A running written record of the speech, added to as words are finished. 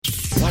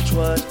Watch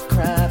what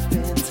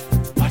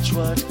crappens, watch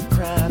what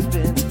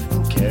crappens.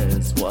 Who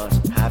cares what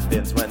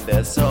happens when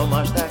there's so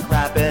much that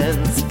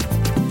crappens?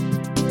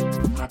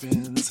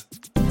 Crappens,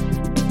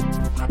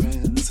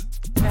 crappens.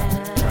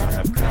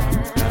 Crappens.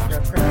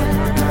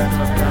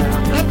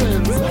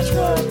 Watch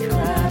what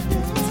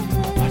crappens,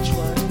 watch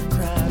what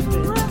crappens.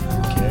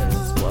 Who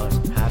cares what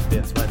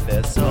happens when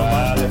there's so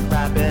much that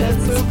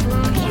crappens?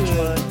 Watch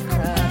what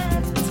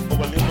crappens,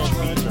 watch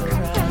what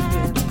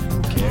crappens.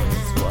 Who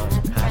cares what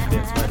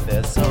happens when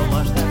there's so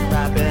much that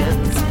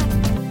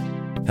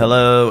crappens?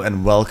 Hello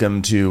and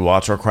welcome to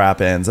Watch What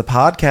Crappens, a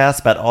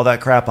podcast about all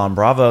that crap on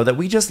Bravo that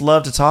we just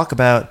love to talk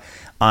about.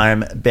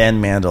 I'm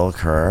Ben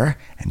Mandelker,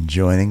 and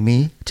joining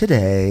me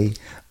today,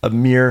 a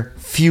mere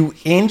few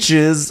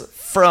inches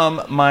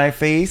from my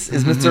face,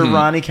 is Mr.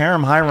 Ronnie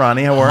Karam. Hi,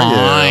 Ronnie. How are you?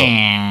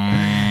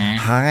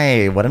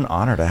 Hi. What an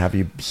honor to have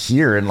you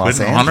here in Los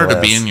Angeles. What an honor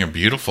to be in your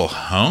beautiful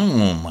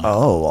home.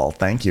 Oh, well,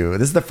 thank you.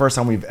 This is the first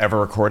time we've ever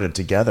recorded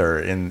together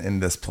in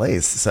this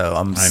place, so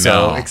I'm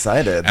so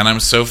excited. And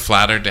I'm so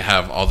flattered to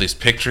have all these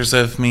pictures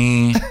of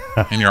me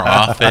in your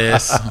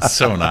office. It's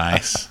so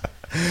nice.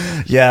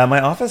 Yeah, my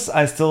office,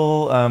 I've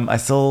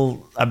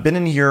been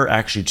in here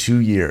actually 2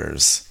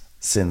 years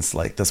since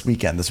like this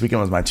weekend. This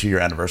weekend was my 2-year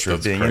anniversary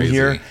of being crazy. In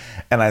here,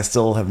 and I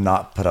still have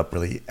not put up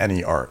really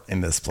any art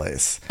in this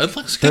place. It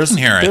looks good in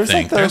here, I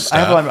think. I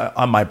have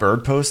on my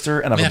bird poster,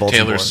 and I have a bulletin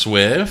Taylor board.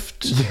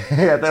 Swift.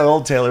 Yeah, the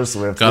old Taylor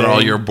Swift. Got thing.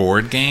 all your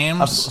board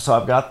games. So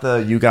I've got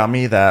the You Got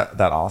Me, that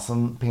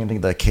awesome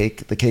painting, the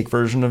cake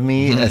version of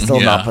me. I still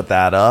have not put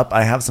that up.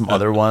 I have some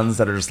other ones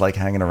that are just like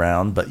hanging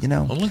around, but you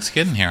know, it looks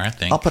good in here, I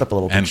think. I'll put up a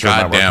little picture.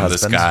 And of my goddamn,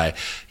 this guy.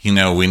 You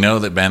know, we know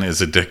that Ben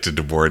is addicted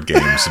to board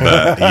games,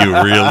 but you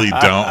really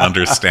don't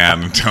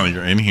understand until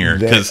you're in here,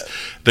 because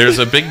there's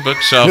a big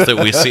bookshelf that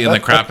we see in the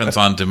Crappens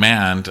on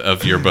Demand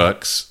of your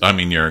books. I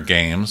mean, your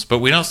games, but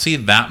we don't see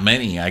that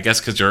many. I guess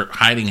because you're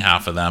hiding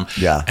half of them.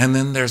 Yeah. And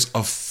then there's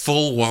a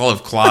full wall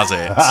of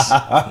closets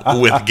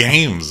with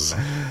games.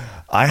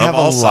 I have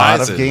a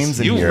lot of games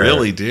in here. You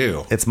really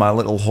do. It's my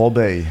little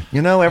hobby.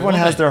 You know, everyone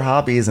has their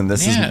hobbies, and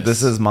this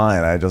is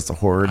mine. I just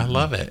hoard. I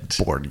love it.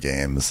 Board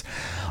games.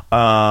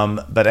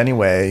 But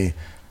anyway,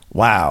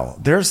 wow,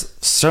 there's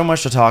so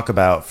much to talk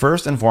about.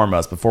 First and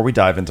foremost, before we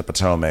dive into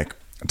Potomac,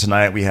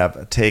 tonight we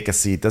have Take a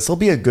Seat. This will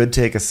be a good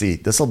Take a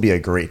Seat. This will be a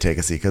great Take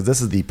a Seat, because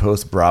this is the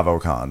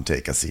post-BravoCon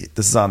Take a Seat.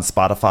 This is on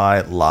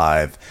Spotify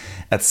live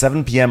at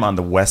 7 p.m. on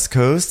the West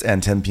Coast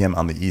and 10 p.m.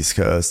 on the East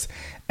Coast.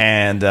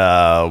 And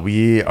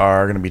we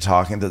are going to be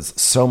talking. There's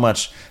so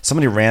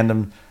many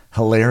random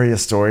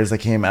hilarious stories that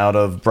came out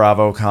of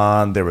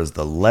BravoCon. There was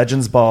the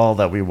Legends Ball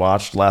that we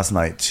watched last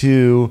night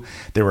too.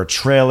 There were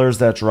trailers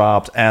that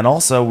dropped, and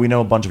also we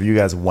know a bunch of you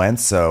guys went,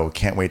 so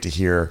can't wait to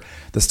hear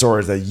the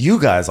stories that you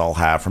guys all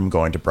have from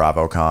going to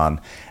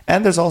BravoCon.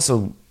 And there's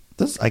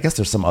I guess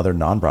there's some other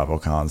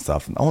non-BravoCon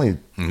stuff. There's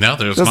not.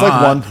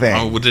 Like one thing.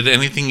 Oh, did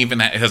anything even?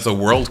 Has the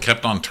world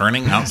kept on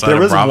turning outside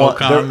of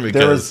BravoCon?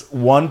 There was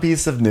one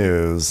piece of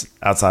news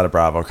outside of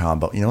BravoCon,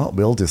 but you know what?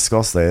 We'll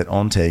discuss that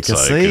on Take a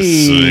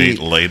Seat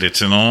later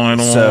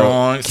tonight.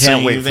 So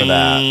can't wait for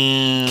that.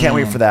 Can't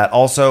wait for that.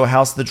 Also,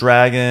 House of the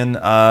Dragon.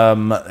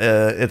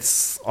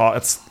 It's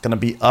going to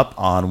be up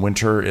on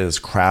Winter is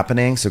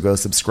Crappening, so go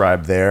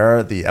subscribe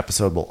there. The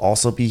episode will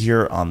also be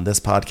here on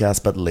this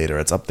podcast, but later.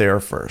 It's up there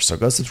first, so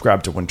go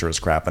subscribe to Winter is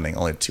Crappening.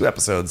 Only 2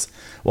 episodes.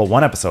 Well,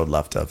 1 episode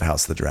left of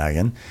House of the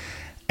Dragon.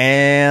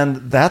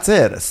 And that's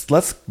it.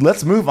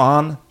 Let's move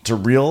on to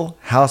Real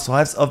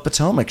Housewives of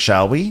Potomac,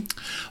 shall we?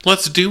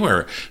 Let's do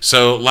her.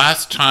 So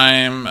last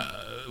time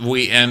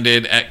we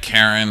ended at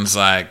Karen's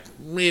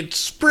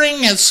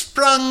spring has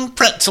sprung,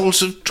 pretzels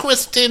have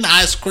twisted,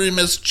 ice cream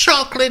is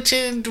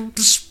chocolated,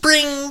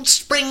 spring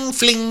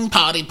fling,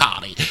 party.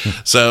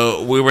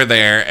 So we were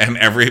there, and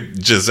every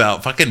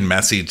Gizelle, fucking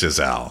messy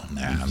Gizelle,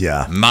 man.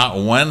 Yeah. Not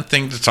one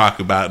thing to talk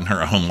about in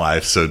her own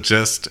life, so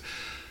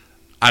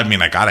I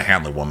gotta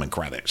hand the woman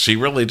credit. She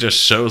really just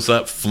shows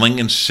up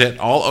flinging shit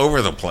all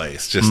over the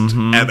place, just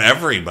at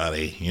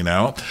everybody, you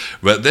know?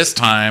 But this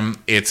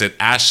time, it's at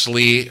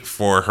Ashley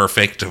for her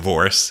fake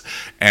divorce,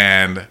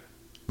 and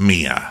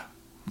Mia,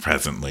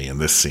 presently in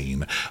this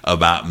scene,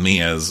 about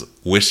Mia's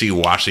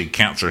wishy-washy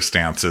cancer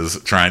stances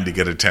trying to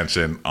get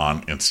attention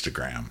on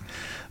Instagram.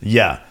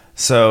 Yeah.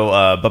 So,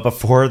 but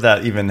before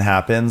that even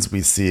happens,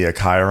 we see a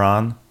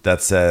chyron that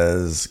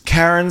says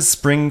Karen's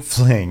Spring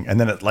Fling, and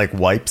then it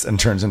wipes and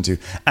turns into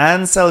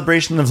and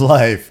Celebration of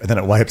Life, and then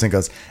it wipes and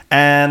goes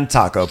and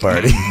Taco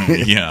Party.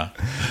 Yeah.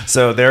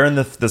 So they're in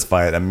this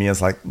fight, and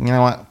Mia's like, you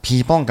know what?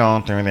 People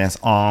go through this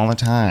all the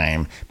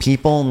time.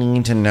 People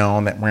need to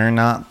know that we're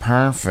not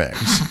perfect.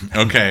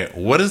 Okay,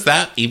 what does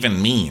that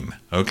even mean?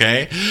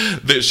 Okay,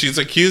 that she's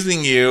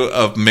accusing you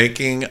of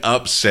making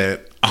up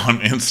shit on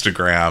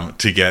Instagram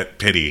to get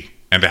pity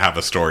and to have a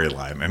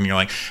storyline. And you're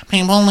like,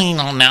 people need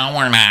to know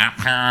we're not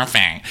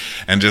perfect.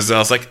 And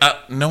Gizelle's like,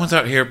 no one's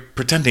out here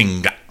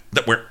pretending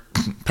that we're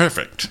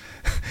perfect.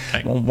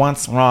 well,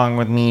 what's wrong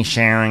with me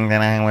sharing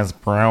that I was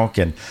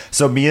broken?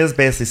 So Mia's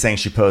basically saying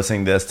she's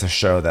posting this to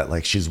show that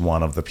like she's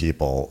one of the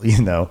people,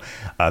 you know.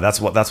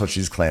 That's what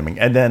she's claiming.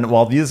 And then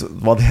while these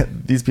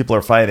people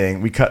are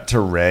fighting, we cut to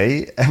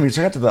Ray, and we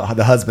cut to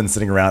the husband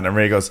sitting around, and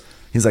Ray goes,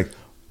 he's like,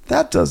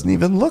 that doesn't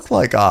even look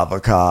like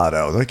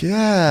avocado. Like,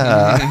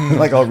 yeah.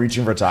 Like all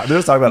reaching for tacos. They're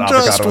just talking about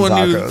avocado Just when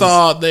and tacos. you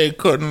thought they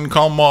couldn't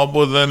come up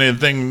with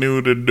anything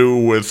new to do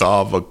with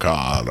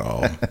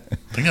avocado.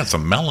 I think that's a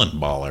melon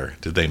baller.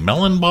 Did they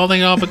melon ball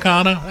the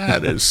avocado?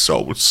 That is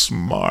so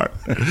smart.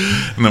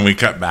 And then we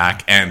cut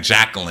back, and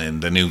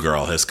Jacqueline, the new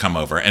girl, has come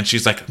over, and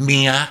she's like,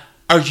 Mia,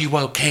 are you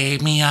okay,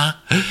 Mia?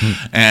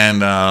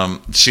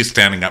 And she's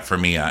standing up for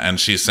Mia, and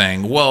she's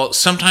saying, well,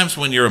 sometimes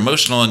when you're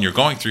emotional and you're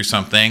going through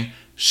something,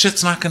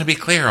 shit's not going to be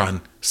clear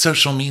on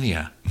social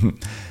media.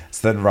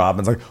 So then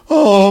Robin's like,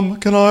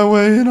 can I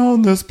weigh in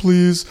on this,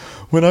 please?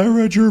 When I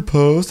read your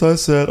post, I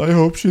said, I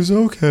hope she's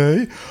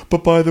okay.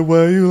 But by the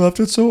way, you left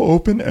it so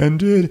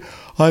open-ended.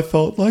 I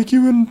felt like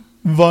you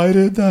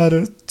invited that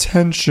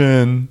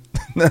attention.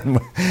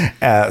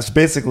 So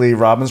basically,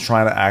 Robin's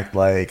trying to act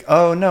like,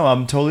 oh, no,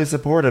 I'm totally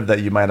supportive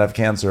that you might have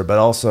cancer, but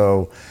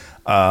also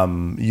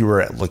you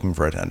were looking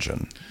for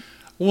attention.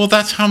 Well,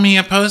 that's how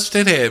Mia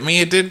posted it.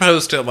 Mia did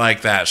post it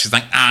like that. She's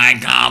like, I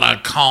got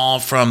a call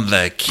from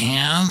the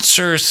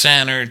cancer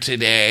center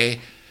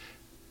today.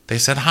 They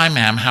said, hi,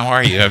 ma'am. How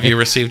are you? Have you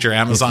received your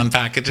Amazon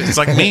package? It's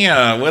like,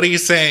 Mia, what are you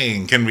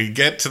saying? Can we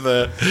get to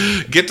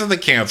the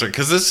cancer?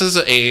 Because this is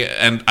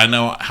and I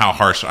know how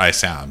harsh I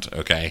sound,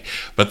 okay?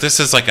 But this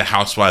is like a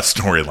housewife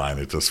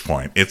storyline at this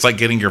point. It's like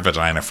getting your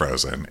vagina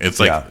frozen. It's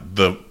like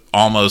the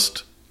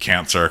almost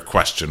cancer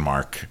question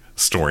mark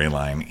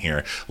storyline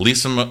here.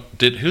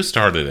 Who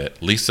started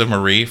it? Lisa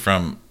Marie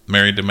from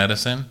Married to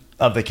Medicine?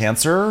 Of the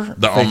cancer?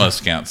 The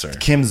almost cancer.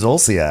 Kim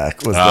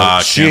Zolciak was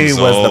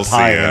the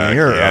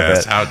pioneer of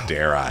it. How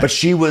dare I? But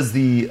she was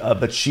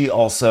but she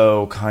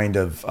also kind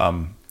of,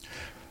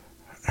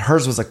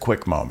 hers was a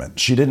quick moment.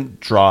 She didn't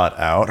draw it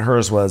out.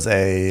 Hers was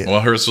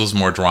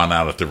more drawn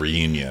out at the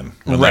reunion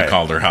when they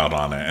called her out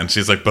on it. And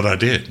she's like, but I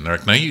did. And they're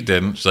like, no, you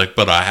didn't. She's like,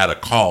 but I had a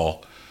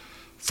call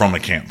from a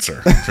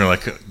cancer. They're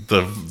like,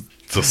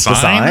 the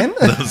sign?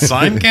 The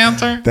sign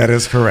cancer? That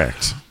is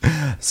correct.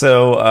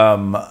 So,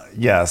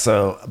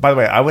 so, by the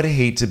way, I would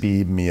hate to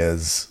be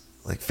Mia's,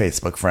 like,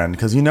 Facebook friend,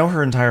 because you know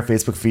her entire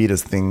Facebook feed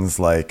is things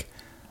like,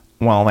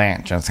 well,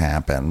 that just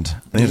happened.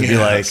 And you'd be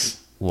like,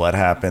 what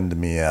happened,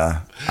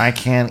 Mia? I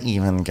can't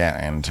even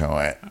get into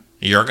it.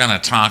 You're going to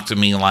talk to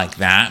me like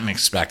that and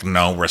expect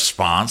no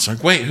response?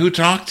 Like, wait, who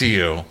talked to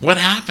you? What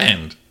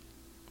happened?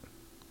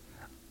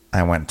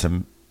 I went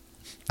to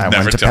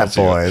Pet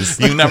Boys.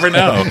 You never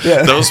know.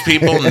 Those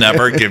people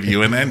never give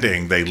you an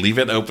ending. They leave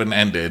it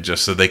open-ended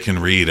just so they can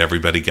read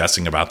everody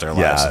guessing about their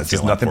lives. Yeah, it's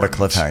just nothing but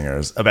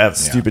cliffhangers about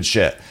stupid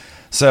shit.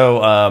 So,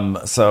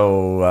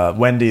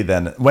 Wendy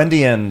and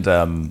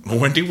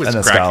Wendy was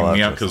cracking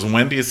me up because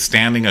Wendy is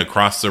standing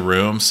across the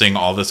room seeing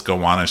all this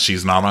go on and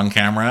she's not on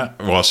camera.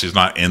 Well, she's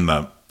not in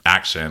the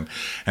action.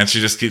 And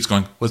she just keeps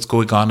going, what's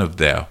going on over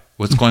there?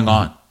 What's going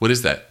on? What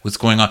is that? What's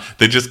going on?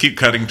 They just keep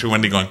cutting to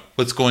Wendy going,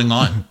 what's going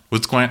on?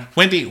 What's going on?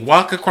 Wendy,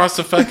 walk across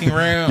the fucking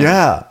room.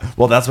 Yeah.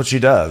 Well, that's what she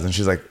does. And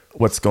she's like,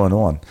 what's going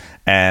on?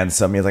 And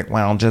so Mia's like,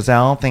 well,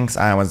 Gizelle thinks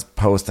I was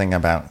posting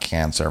about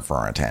cancer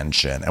for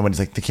attention. And Wendy's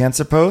like, the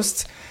cancer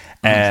post?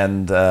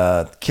 And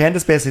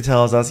Candace basically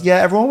tells us, yeah,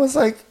 everyone was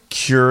like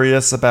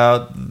curious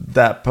about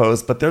that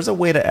post, but there's a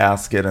way to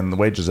ask it. And the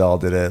way Gizelle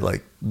did it,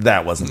 like,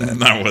 that wasn't it.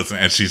 That wasn't.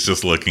 And she's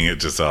just looking at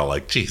Gizelle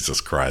like, Jesus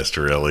Christ,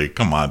 really?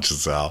 Come on,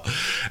 Gizelle.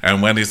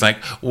 And Wendy's like,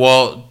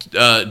 well,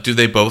 do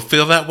they both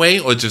feel that way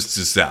or just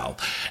Gizelle?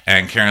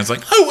 And Karen's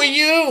like, who are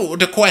you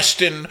to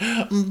question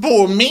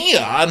poor Mia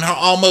and her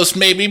almost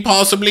maybe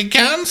possibly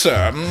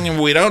cancer?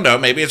 We don't know.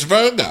 Maybe it's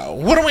Virgo.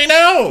 What do we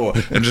know?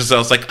 And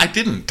Giselle's like, I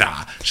didn't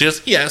die. She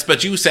goes, yes,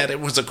 but you said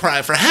it was a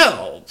cry for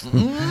help.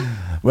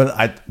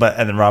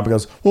 And then Robin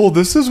goes, well,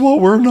 this is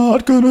what we're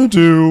not gonna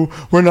do.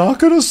 We're not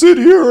gonna sit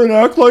here and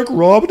act like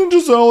Robin and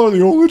Gizelle are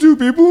the only two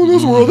people in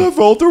this world that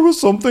felt there was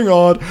something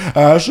odd.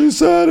 Ashley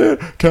said it,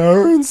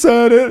 Karen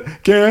said it,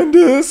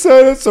 Candace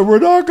said it, so we're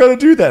not gonna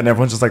do that. And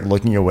everyone's just like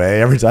looking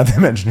away every time they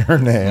mention her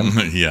name.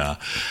 Yeah.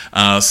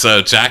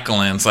 So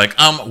Jacqueline's like,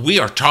 we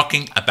are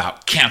talking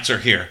about cancer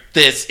here.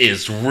 This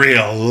is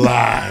real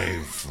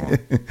life.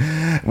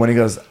 When he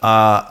goes,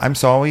 I'm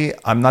sorry,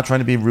 I'm not trying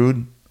to be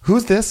rude.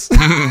 Who's this? And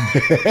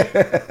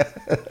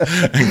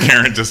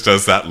Karen just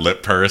does that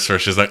lip purse where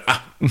she's like,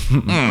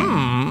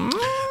 And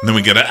then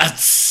we get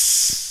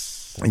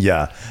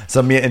Yeah.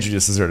 So Mia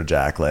introduces her to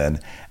Jacqueline.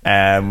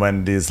 And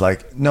Wendy's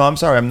like, no, I'm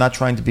sorry. I'm not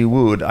trying to be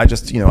rude. I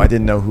just, I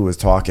didn't know who was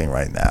talking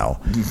right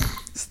now.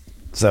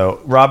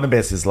 So Robin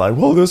basically is like,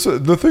 well,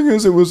 the thing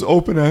is, it was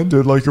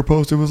open-ended. Like your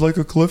post, it was like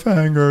a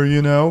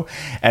cliffhanger,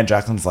 And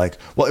Jacqueline's like,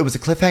 well, it was a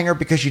cliffhanger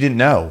because she didn't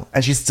know.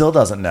 And she still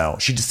doesn't know.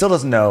 She still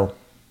doesn't know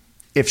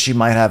if she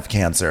might have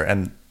cancer.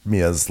 And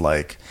Mia's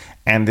like,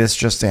 and this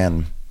just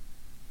in,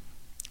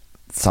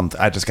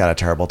 I just got a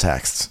terrible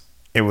text.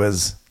 It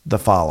was the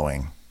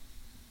following.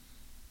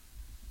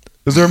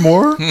 Is there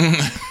more?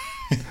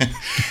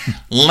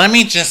 Let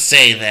me just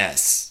say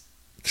this.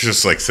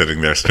 Just like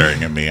sitting there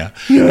staring at Mia.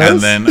 Yes.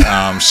 And then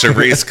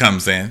Charisse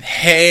comes in.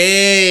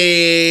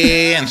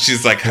 Hey! And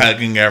she's like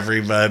hugging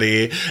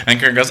everybody. And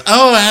Karen goes,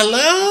 oh,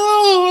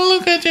 hello!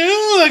 Look at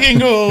you looking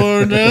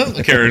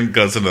gorgeous. Karen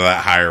goes into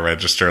that higher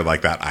register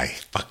like that. I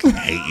fucking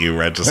hate you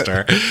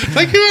register. It's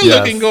like, you're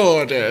looking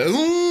gorgeous.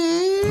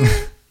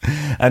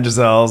 And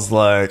Giselle's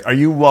like, are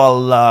you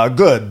all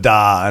good?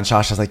 And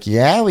Shasha's like,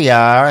 yeah, we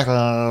are.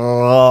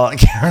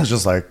 Karen's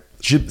just like,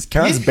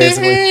 Karen's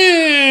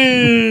basically...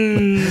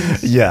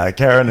 Yeah,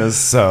 Karen is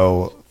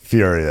so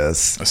furious.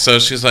 So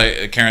she's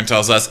like, Karen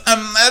tells us,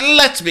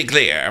 let's be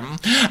clear.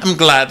 I'm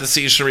glad to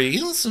see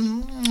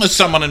Charisse.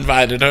 Someone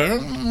invited her.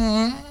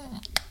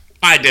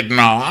 I did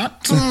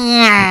not.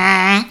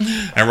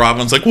 And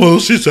Robin's like, well,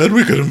 she said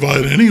we could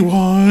invite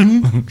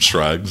anyone.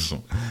 Shrugs.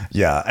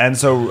 Yeah, and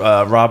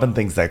so Robin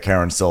thinks that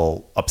Karen's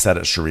still upset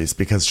at Charisse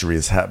because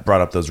Charisse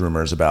brought up those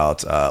rumors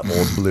about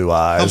old blue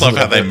eyes. I love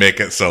how they make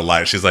it so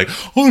light. She's like,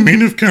 oh, I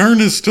mean, if Karen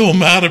is still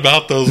mad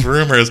about those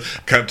rumors,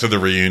 cut to the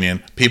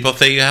reunion. People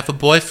say you have a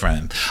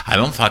boyfriend. I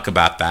don't talk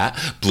about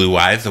that. Blue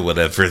eyes or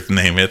whatever his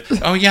name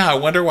is. Oh, yeah, I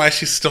wonder why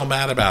she's still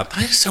mad about it.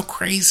 That is so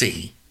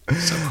crazy.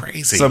 So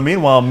crazy. So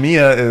meanwhile,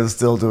 Mia is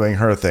still doing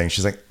her thing.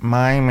 She's like,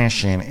 my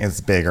mission is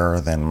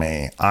bigger than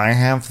me. I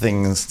have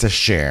things to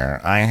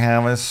share. I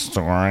have a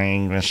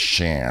story to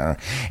share.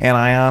 And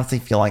I honestly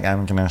feel like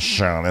I'm going to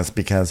show this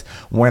because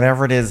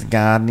whatever it is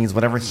God needs,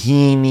 whatever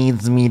he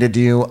needs me to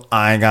do,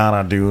 I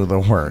got to do the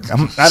work.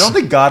 I don't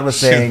think God was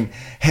saying,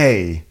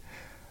 hey,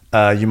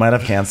 you might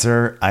have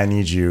cancer. I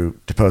need you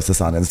to post this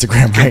on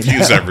Instagram right now.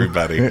 Confuse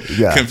everybody.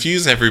 Yeah.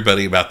 Confuse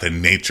everybody about the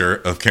nature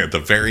of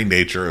the very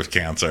nature of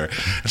cancer.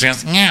 She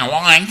goes, yeah,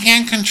 well, I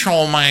can't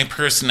control my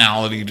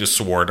personality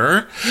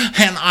disorder.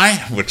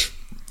 Which,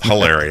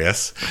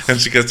 hilarious.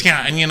 And she goes,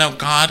 yeah, and you know,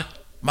 God,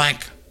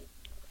 like,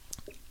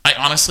 I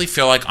honestly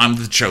feel like I'm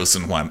the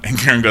chosen one. And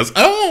Karen goes,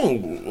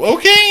 oh,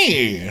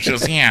 okay. She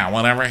goes, yeah,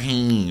 whatever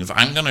he needs.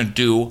 I'm going to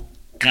do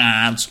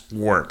God's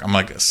work. I'm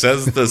like,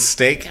 says the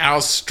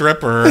steakhouse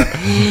stripper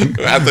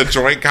at the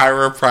joint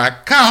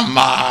chiropractor. Come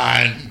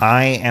on.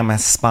 I am a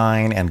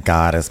spine and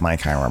God is my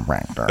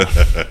chiropractor.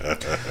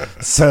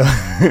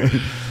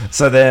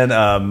 so then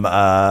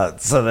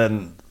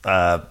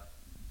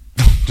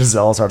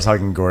Gizelle starts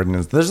hugging Gordon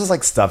and there's just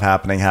like stuff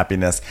happening,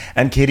 happiness,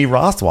 and Katie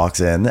Ross walks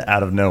in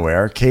out of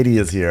nowhere. Katie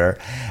is here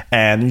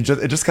and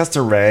it just cuts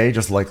to Ray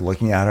just like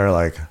looking at her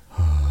like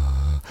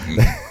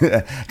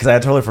because I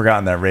had totally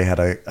forgotten that Ray had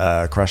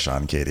a crush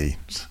on Katie.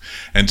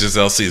 And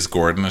Gizelle sees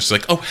Gordon and she's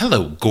like, oh,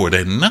 hello,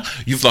 Gordon.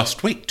 You've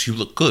lost weight. You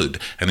look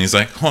good. And he's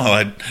like, well,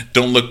 I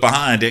don't look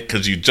behind it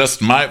because you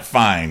just might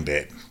find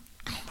it.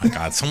 Oh, my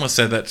God. Someone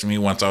said that to me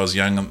once I was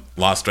young and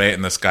lost weight.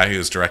 And this guy who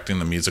was directing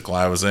the musical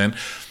I was in,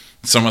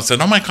 someone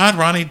said, oh, my God,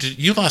 Ronnie,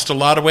 you lost a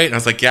lot of weight. And I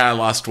was like, yeah, I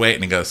lost weight.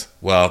 And he goes,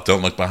 well,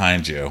 don't look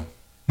behind you.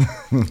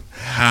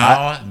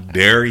 How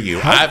dare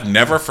you? I've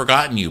never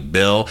forgotten you,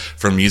 Bill,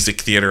 from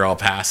Music Theater El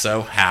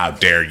Paso. How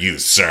dare you,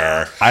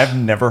 sir? I've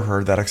never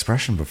heard that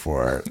expression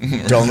before.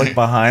 Don't look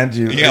behind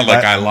you. Yeah,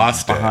 like I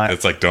lost it.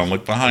 It's like, don't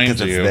look behind you.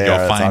 It's there,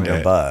 you'll find on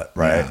your butt,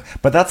 right? Yeah.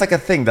 But that's like a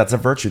thing. That's a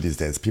virtue these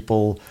days.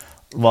 People,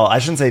 well, I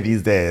shouldn't say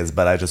these days,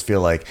 but I just feel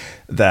like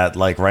that,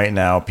 like right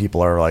now, people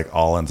are like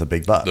all into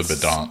big butts. The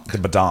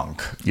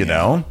badonk, you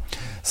know?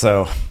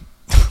 So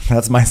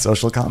that's my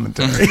social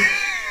commentary.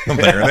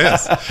 There it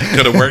is.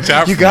 Could have worked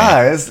out for you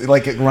guys,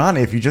 like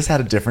Ronnie, if you just had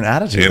a different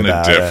attitude in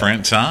a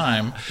different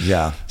time.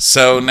 Yeah.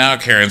 So now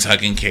Karen's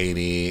hugging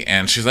Katie,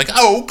 and she's like,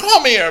 oh,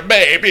 come here,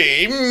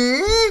 baby.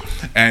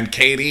 And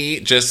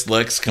Katie just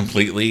looks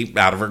completely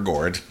out of her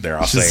gourd. There,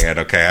 I'll say it,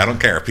 okay? I don't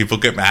care. People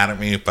get mad at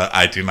me, but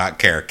I do not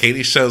care.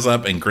 Katie shows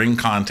up in green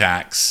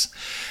contacts,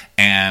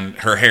 and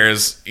her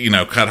hair's,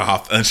 cut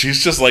off, and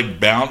she's just like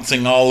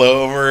bouncing all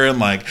over, and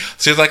like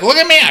she's like, look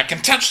at me, I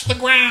can touch the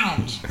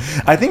ground.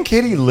 I think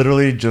Katie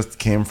literally just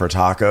came for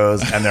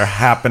tacos, and there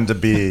happened to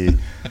be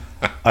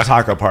a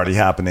taco party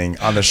happening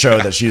on the show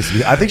that she used to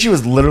be. I think she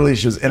was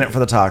in it for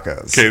the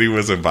tacos. Katie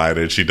was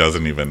invited. She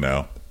doesn't even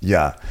know.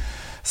 Yeah.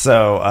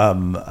 So,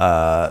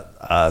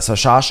 so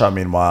Shasha,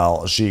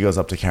 meanwhile, she goes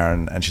up to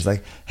Karen and she's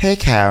like, hey,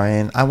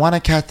 Karen, I want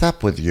to catch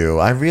up with you.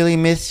 I really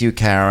miss you,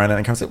 Karen.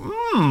 And Karen's like,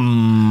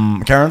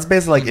 Karen's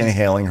basically like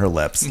inhaling her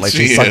lips. Like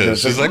she's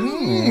like,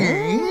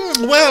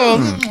 well,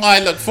 I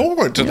look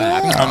forward to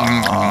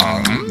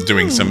that.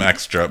 Doing some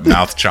extra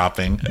mouth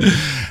chopping.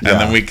 And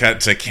then we cut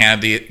to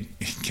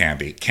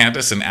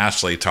Candace and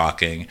Ashley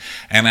talking.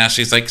 And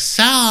Ashley's like,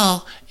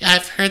 so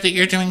I've heard that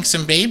you're doing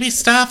some baby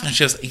stuff. And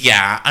she goes,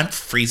 yeah, I'm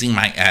freezing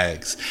my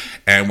eggs.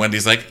 And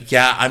Wendy's like,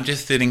 yeah, I'm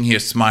just sitting here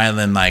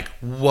smiling like,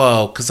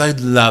 whoa, because I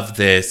love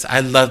this. I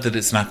love that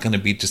it's not going to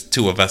be just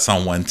two of us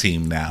on one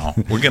team now.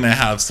 We're going to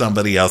have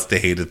somebody else to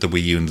hate at the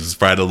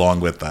reunions right along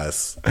with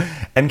us.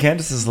 And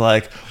Candace is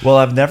like, well,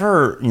 I've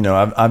never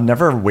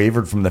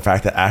wavered from the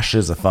fact that Ashley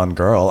is a fun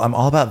girl. I'm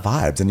all about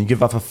vibes, and you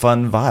give off a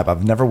fun vibe.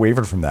 I've never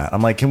wavered from that.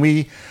 I'm like, can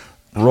we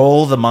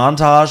roll the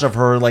montage of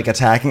her like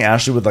attacking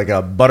Ashley with like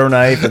a butter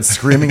knife and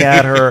screaming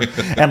at her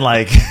and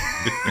like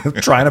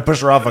trying to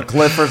push her off a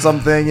cliff or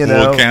something, you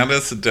know? Well,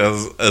 Candace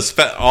does,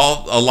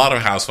 a lot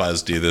of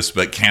housewives do this,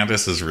 but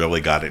Candace has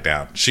really got it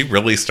down. She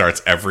really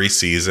starts every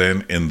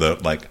season in the,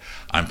 like,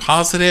 I'm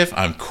positive,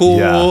 I'm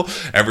cool,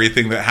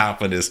 everything that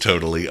happened is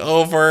totally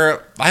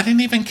over. I didn't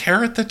even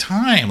care at the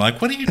time.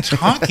 Like, what are you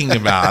talking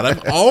about?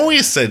 I've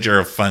always said you're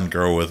a fun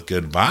girl with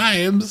good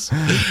vibes.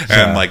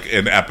 And, like,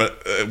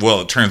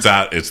 it turns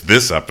out it's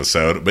this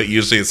episode, but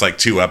usually it's like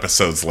 2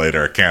 episodes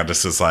later,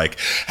 Candace is like,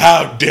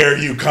 how dare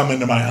you come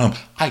into my home?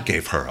 I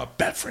gave her a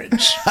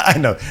beverage. I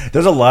know.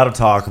 There's a lot of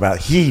talk about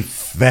he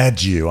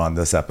fed you on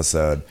this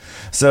episode.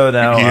 So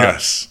now,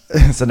 yes.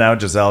 So now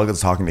Gizelle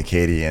is talking to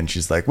Katie, and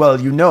she's like, "Well,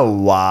 you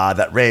know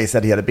that Ray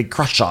said he had a big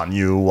crush on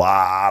you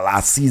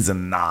last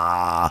season.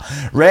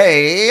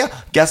 Ray,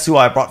 guess who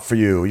I brought for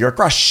you? Your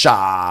crush."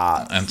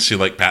 And she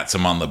like pats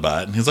him on the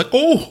butt, and he's like,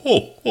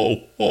 "Oh."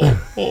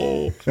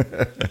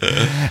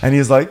 And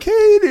he's like,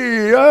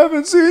 "Katie, I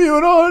haven't seen you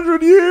in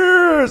 100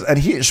 years."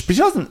 And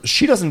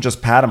she doesn't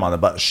just pat him on the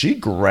butt. She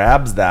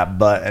grabs that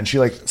butt and she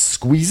like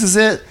squeezes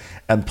it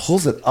and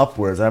pulls it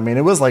upwards. I mean,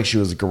 it was like she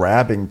was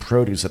grabbing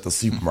produce at the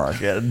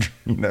supermarket,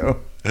 you know?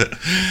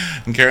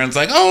 And Karen's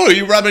like, "Oh, are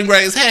you rubbing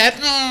Ray's head?"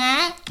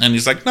 And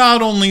he's like,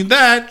 "Not only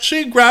that,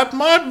 she grabbed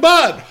my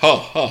butt." Ha,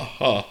 ha,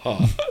 ha,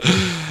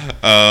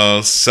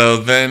 ha. So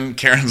then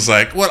Karen's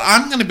like, "Well,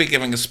 I'm going to be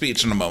giving a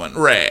speech in a moment,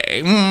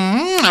 Ray.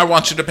 I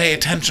want you to pay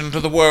attention to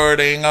the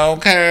wording,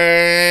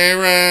 okay,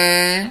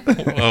 Ray?"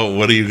 Oh,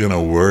 what are you going to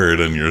word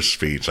in your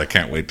speech? I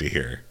can't wait to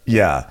hear.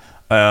 Yeah.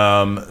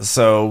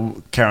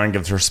 So Karen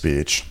gives her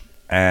speech,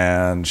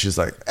 and she's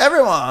like,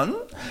 "Everyone,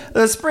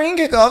 the spring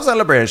kickoff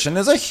celebration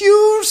is a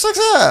huge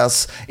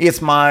success. It's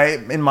in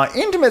my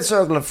intimate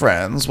circle of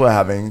friends, we're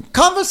having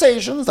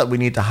conversations that we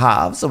need to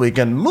have so we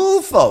can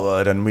move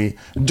forward, and we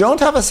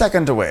don't have a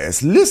second to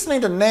waste.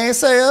 Listening to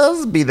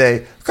naysayers, be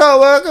they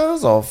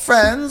coworkers or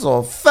friends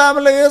or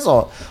families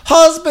or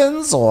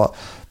husbands or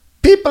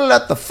people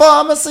at the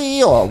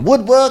pharmacy or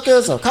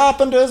woodworkers or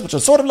carpenters, which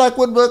are sort of like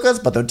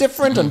woodworkers, but they're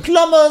different, and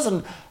plumbers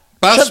and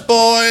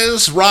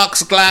busboys,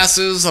 rocks,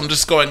 glasses. I'm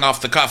just going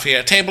off the cuff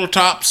here.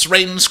 Tabletops,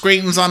 rain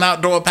screens on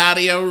outdoor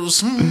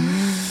patios.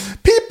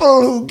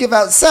 People who give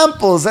out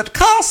samples at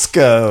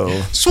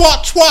Costco.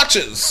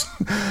 Swatches.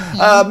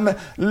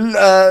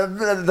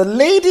 The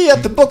lady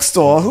at the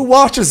bookstore who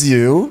watches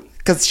you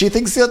because she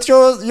thinks that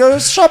you're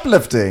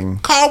shoplifting.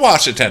 Car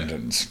wash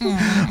attendants.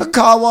 A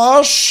car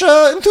wash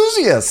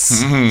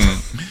enthusiast.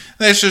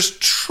 This is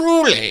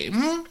truly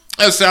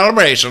a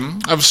celebration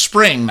of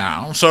spring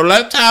now. So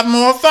let's have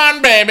more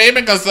fun, baby,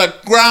 because the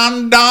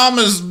Grand Dame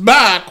is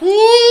back. Woo!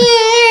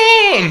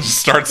 And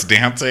starts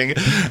dancing,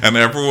 and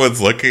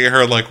everyone's looking at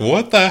her like,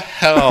 what the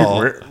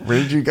hell? Where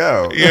did you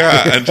go?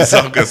 Yeah, and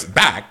Gizelle goes,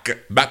 back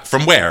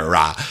from where?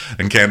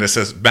 And Candace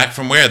says, back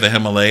from where? The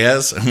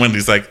Himalayas? And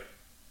Wendy's like,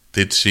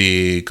 did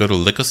she go to a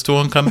liquor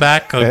store and come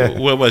back?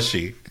 Where was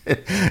she?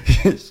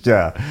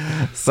 Yeah.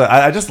 So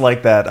I just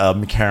like that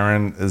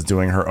Karen is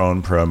doing her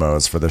own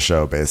promos for the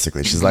show,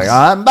 basically. She's like,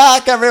 "I'm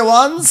back,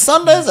 everyone.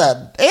 Sundays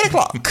at 8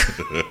 o'clock.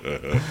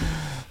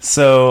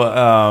 So,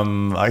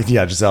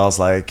 Giselle's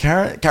like,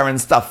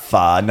 Karen's stuff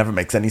never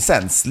makes any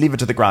sense. Leave it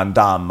to the Grand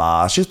Dame.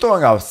 She's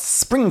throwing a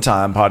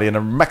springtime party in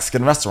a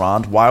Mexican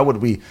restaurant. Why would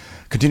we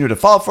continue to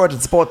fall for it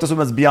and support this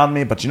woman's beyond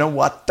me? But you know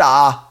what?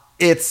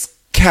 It's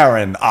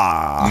Karen.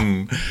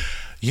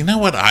 You know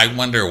what? I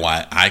wonder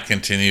why I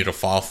continue to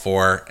fall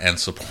for and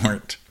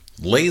support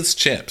Lay's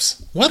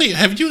chips.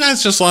 Have you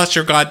guys just lost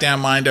your goddamn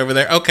mind over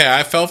there? Okay,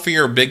 I fell for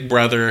your Big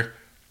Brother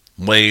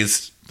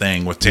Lay's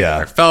thing with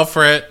Taylor. Yeah. Fell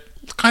for it.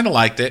 Kind of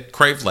liked it.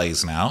 Crave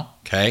Lay's now.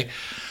 Okay.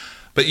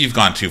 But you've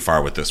gone too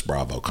far with this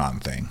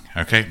BravoCon thing,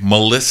 okay?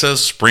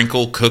 Melissa's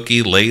sprinkle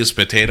cookie Lay's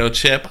potato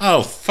chip.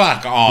 Oh,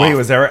 fuck off!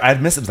 Wait, I'd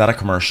missed. Was that a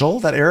commercial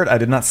that aired? I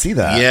did not see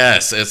that.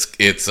 Yes,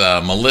 it's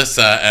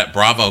Melissa at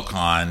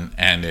BravoCon,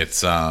 and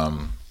it's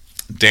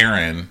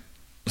Darren.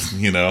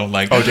 You know,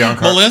 like Darren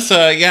Carp.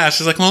 Melissa. Yeah,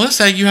 she's like,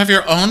 Melissa, you have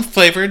your own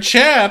flavored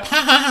chip. Ha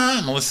ha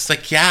ha. Melissa's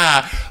like,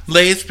 yeah,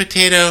 Lay's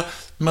potato,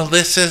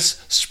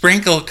 Melissa's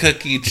sprinkle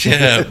cookie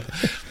chip.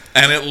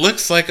 And it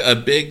looks like a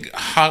big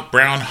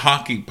brown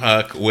hockey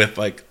puck with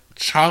like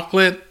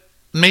chocolate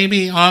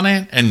maybe on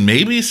it and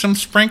maybe some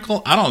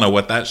sprinkle. I don't know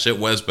what that shit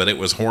was, but it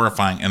was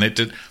horrifying.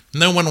 And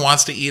no one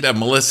wants to eat a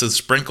Melissa's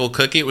sprinkle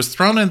cookie. It was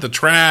thrown in the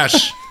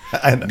trash,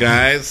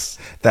 guys.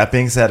 That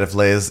being said, if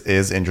Lay's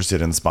is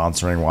interested in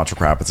sponsoring Watch What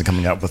Crappens and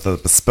coming up with a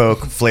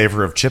bespoke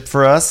flavor of chip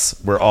for us,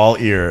 we're all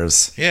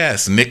ears.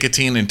 Yes,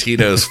 nicotine and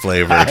Tito's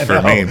flavored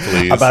for me,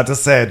 please. I'm about to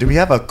say, do we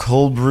have a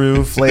cold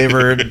brew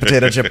flavored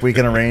potato chip we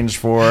can arrange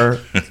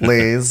for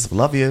Lay's?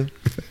 Love you.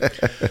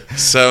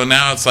 So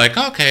now it's like,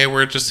 okay,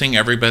 we're just seeing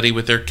everybody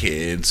with their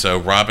kids. So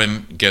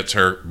Robin gets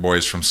her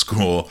boys from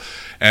school,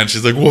 and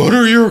she's like, what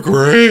are your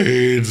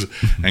grades?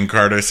 And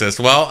Carter says,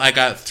 well, I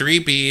got 3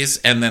 B's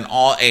and then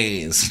all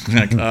A's.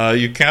 Like,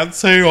 you can't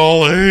say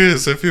all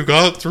A's if you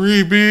got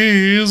 3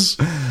 B's.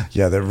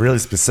 Yeah, they're really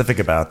specific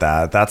about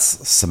that. That's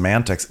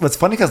semantics. It's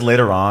funny because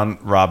later on,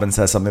 Robin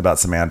says something about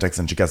semantics,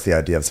 and she gets the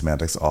idea of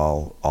semantics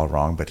all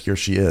wrong. But here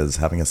she is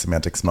having a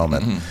semantics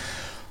moment.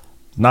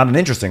 Not an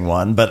interesting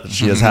one, but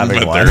she is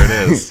having one. There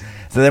it is.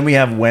 So then we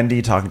have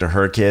Wendy talking to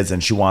her kids,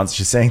 and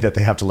she's saying that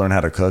they have to learn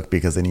how to cook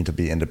because they need to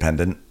be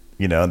independent.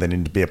 You know, they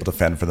need to be able to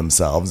fend for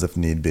themselves if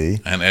need be.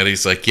 And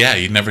Eddie's like, yeah,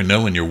 you never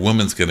know when your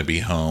woman's going to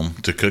be home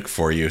to cook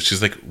for you.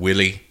 She's like,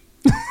 Willie,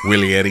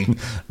 Eddie.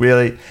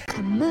 Really?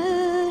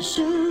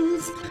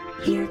 Commercials.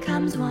 Here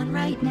comes one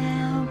right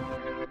now.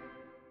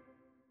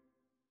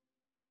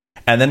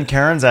 And then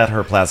Karen's at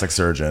her plastic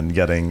surgeon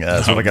getting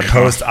sort of like a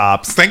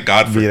post-ops. Thank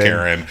God for meeting.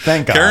 Karen.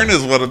 Thank God. Karen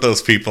is one of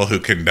those people who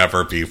can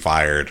never be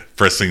fired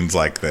for scenes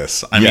like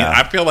this. I mean,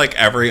 I feel like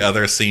every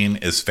other scene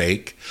is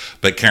fake,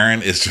 but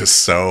Karen is just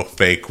so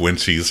fake when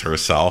she's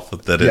herself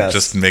that it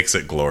just makes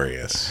it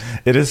glorious.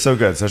 It is so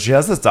good. So she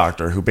has this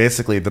doctor who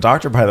basically, the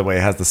doctor, by the way,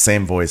 has the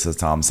same voice as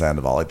Tom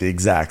Sandoval, like the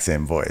exact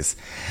same voice.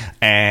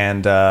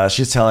 And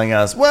she's telling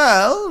us,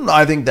 well,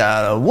 I think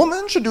that a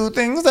woman should do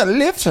things that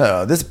lift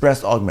her. This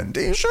breast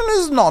augmentation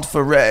is not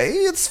for Ray.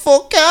 It's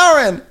for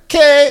Karen.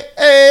 Karen.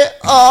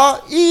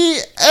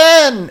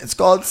 It's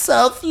called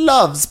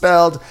self-love,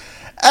 spelled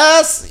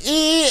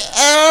SELFL.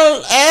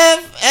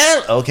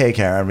 Okay,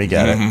 Karen, we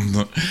get it.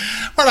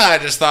 Well, I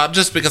just thought,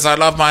 just because I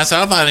love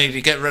myself, I need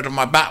to get rid of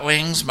my bat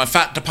wings, my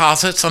fat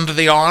deposits under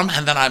the arm,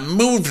 and then I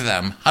moved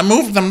them. I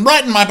moved them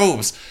right in my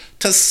boobs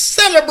to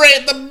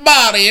celebrate the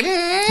body.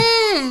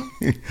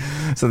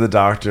 So the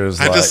doctor's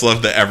I just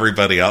love that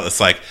everybody else, it's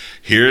like,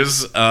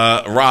 here's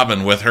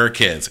Robin with her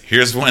kids.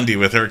 Here's Wendy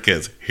with her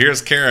kids.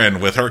 Here's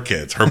Karen with her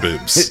kids, her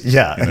boobs.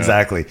 Yeah,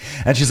 exactly.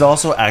 And she's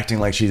also acting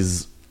like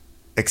she's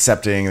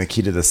accepting the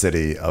key to the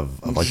city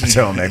of like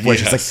Potomac, where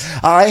she's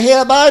like, I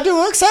hereby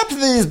do accept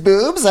these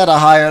boobs at a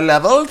higher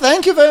level.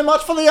 Thank you very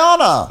much for the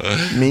honor.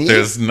 Me?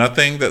 There's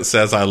nothing that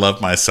says I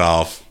love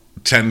myself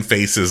 10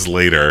 faces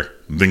later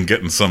than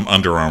getting some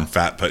underarm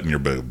fat put in your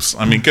boobs.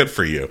 I mean, good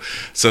for you.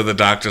 So the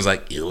doctor's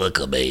like, you look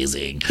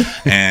amazing.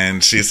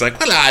 And she's like,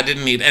 well, I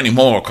didn't need any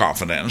more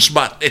confidence,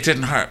 but it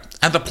didn't hurt.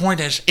 And the point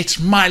is, it's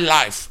my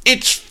life.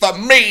 It's for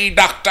me,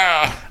 doctor.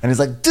 And he's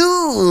like,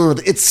 dude,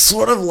 it's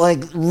sort of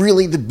like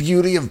really the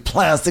beauty of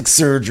plastic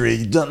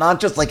surgery. Not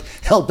just like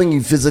helping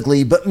you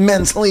physically, but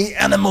mentally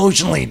and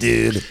emotionally,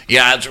 dude.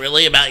 Yeah, it's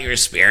really about your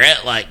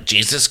spirit. Like,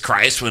 Jesus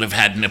Christ would have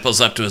had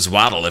nipples up to his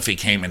waddle if he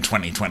came in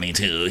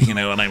 2022. You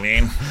know what I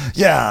mean?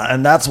 Yeah,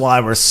 and that's why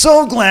we're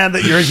so glad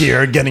that you're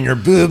here getting your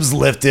boobs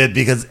lifted,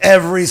 because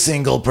every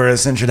single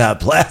person should have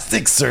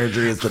plastic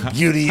surgery. It's the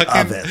beauty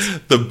of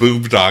it. The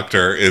boob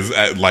doctor is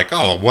like,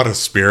 oh, what a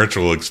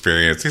spiritual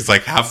experience. He's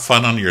like, have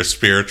fun on your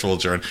spiritual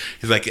journey.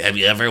 He's like, have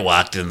you ever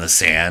walked in the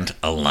sand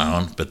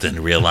alone, but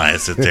then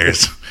realized that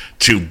there's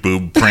 2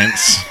 boob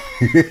prints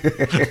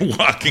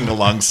walking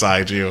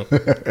alongside you?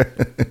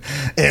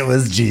 It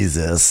was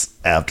Jesus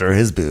after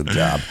his boob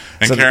job.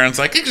 And so Karen's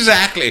like,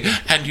 exactly.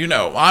 And you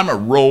know, I'm a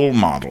role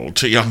model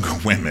to younger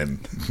women.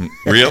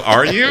 Real?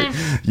 Are you?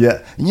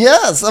 Yeah.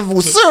 Yes, of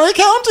Surrey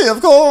County,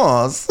 of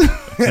course.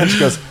 And she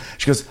goes,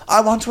 I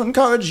want to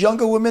encourage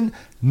younger women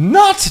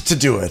not to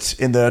do it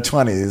in their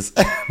 20s.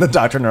 The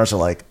doctor and nurse are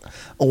like,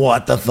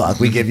 what the fuck?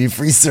 We give you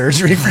free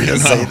surgery for you to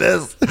say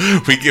this?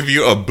 We give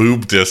you a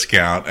boob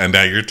discount, and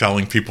now you're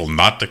telling people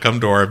not to come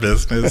to our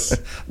business?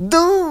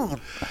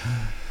 Dude.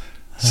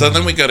 So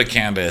then we go to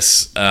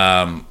Candace,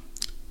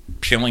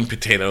 peeling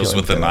potatoes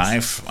with a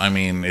knife. I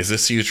mean, is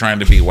this you trying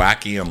to be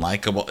wacky and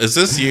likable? Is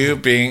this you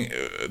being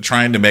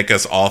trying to make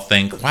us all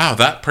think, wow,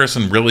 that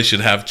person really should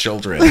have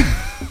children?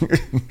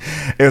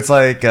 It's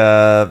like,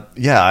 I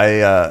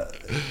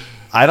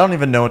don't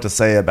even know what to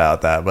say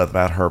about that, but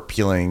about her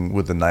peeling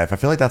with the knife. I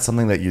feel like that's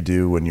something that you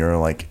do when you're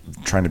like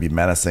trying to be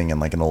menacing in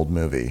like an old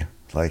movie.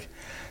 Like,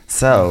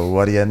 so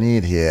what do you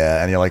need here?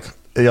 And you're like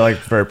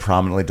very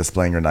prominently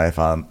displaying your knife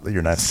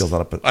skills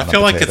on a potato. I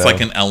feel like it's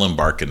like an Ellen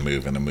Barkin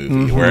move in a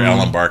movie where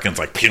Ellen Barkin's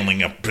like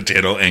peeling a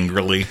potato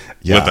angrily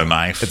with a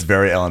knife. It's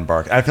very Ellen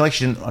Barkin. I feel like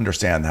she didn't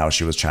understand how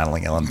she was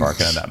channeling Ellen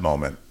Barkin in that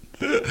moment.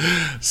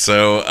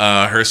 So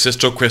her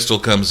sister Crystal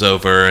comes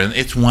over, and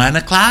it's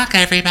 1:00,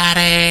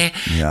 everybody.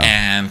 Yeah.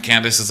 And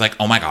Candace is like,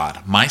 oh my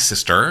God, my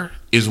sister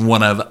is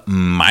one of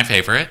my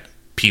favorite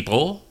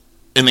people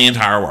in the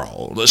entire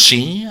world.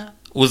 She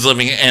was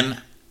living in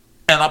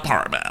an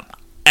apartment,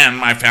 and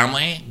my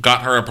family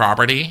got her a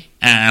property,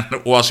 and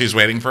while she's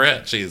waiting for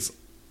it, she's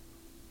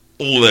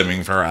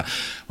living for it.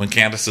 When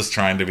Candace is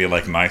trying to be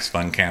like nice,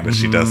 fun Candace,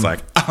 she does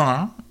like,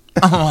 no.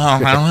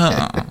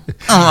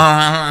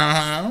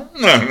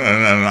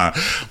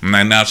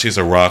 And now she's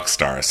a rock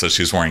star, so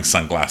she's wearing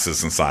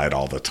sunglasses inside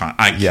all the time.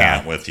 I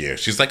can't with you.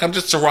 She's like, I'm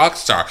just a rock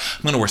star.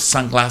 I'm going to wear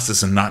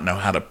sunglasses and not know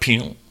how to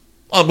peel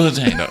a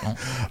potato.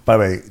 By the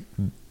way,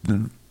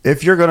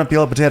 if you're going to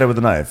peel a potato with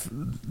a knife,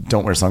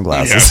 don't wear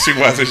sunglasses.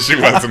 Yeah,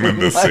 she wasn't in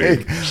this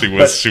Like,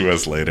 scene. She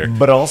was later.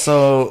 But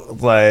also,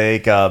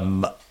 like,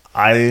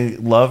 I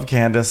love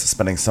Candace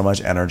spending so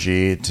much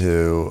energy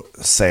to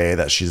say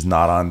that she's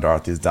not on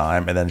Dorothy's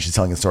dime, and then she's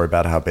telling a story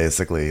about how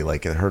basically,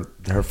 like,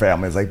 her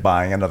family's like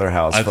buying another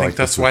house. I think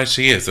that's why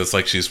she is. It's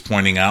like she's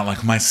pointing out,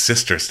 like, my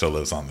sister still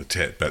lives on the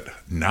tit, but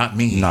not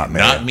me. Not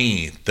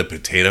me, the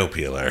potato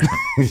peeler.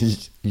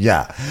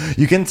 Yeah,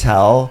 you can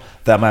tell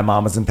that my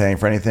mom wasn't paying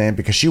for anything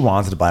because she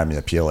wanted to buy me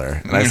a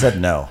peeler, and I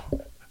said no.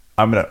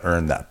 I'm gonna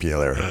earn that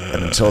peeler,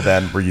 and until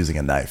then, we're using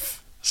a knife.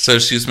 So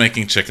she's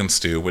making chicken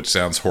stew, which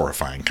sounds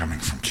horrifying coming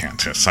from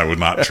Candace. I would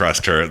not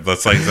trust her. That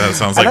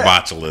sounds like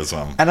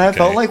botulism. And I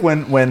felt like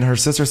when her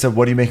sister said,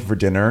 "What are you making for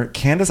dinner?"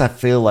 Candace, I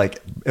feel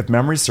like, if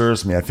memory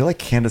serves me, I feel like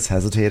Candace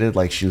hesitated.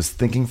 Like she was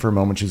thinking for a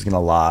moment she was going to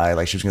lie.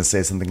 Like she was going to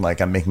say something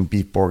like, "I'm making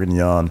beef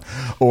bourguignon,"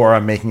 or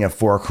 "I'm making a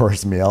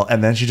 4-course meal,"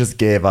 and then she just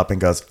gave up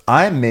and goes,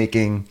 "I'm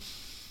making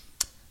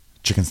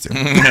chicken stew."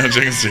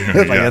 Chicken stew.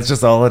 Like that's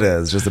just all it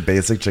is, just a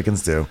basic chicken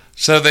stew.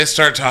 So they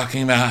start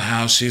talking about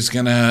how she's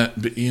gonna,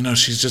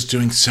 she's just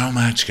doing so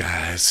much,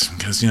 guys,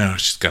 because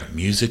she's got a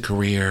music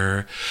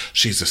career,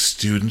 she's a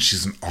student,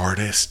 she's an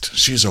artist,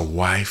 she's a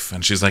wife,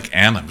 and she's like,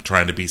 and I'm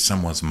trying to be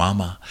someone's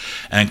mama.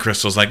 And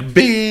Crystal's like,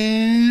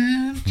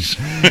 bitch.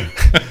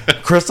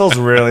 Crystal's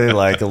really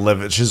like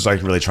she's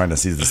like really trying to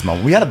seize this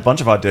moment. We had a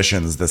bunch of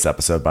auditions this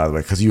episode, by the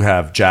way, because you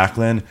have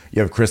Jacqueline,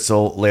 you have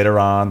Crystal later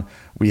on.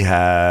 We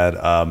had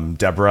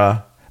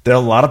Deborah. There are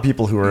a lot of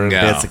people who are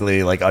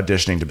basically like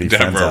auditioning to be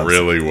friends. Deborah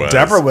really was.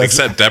 Deborah was.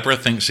 Except Deborah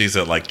thinks she's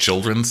at like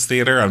children's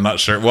theater. I'm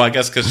not sure. Well, I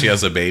guess because she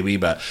has a baby,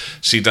 but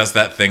she does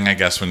that thing, I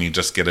guess, when you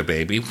just get a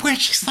baby, where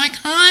she's like,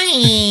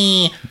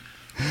 "Hi,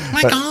 oh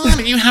my God,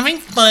 are you having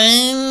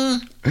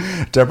fun?"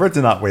 Deborah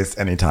did not waste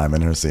any time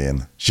in her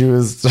scene. She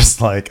was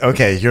just like,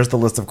 "Okay, here's the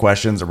list of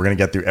questions, and we're gonna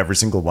get through every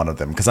single one of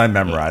them because I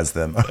memorized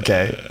them."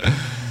 Okay.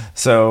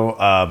 So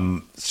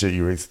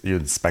you're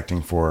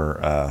expecting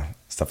for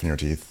stuff in your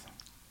teeth?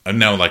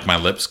 No, like my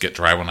lips get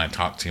dry when I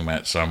talk too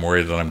much, so I'm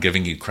worried that I'm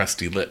giving you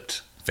crusty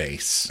lipped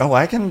face. Oh,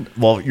 I can.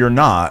 Well, you're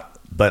not,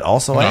 but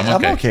also No,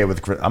 I'm okay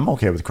with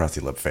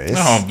crusty lip face.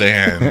 Oh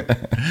man.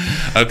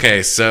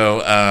 Okay,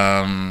 so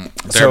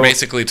they're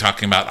basically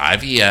talking about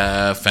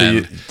IVF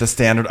and the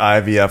standard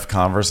IVF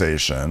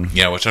conversation.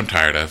 Yeah, which I'm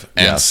tired of.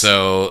 And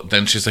so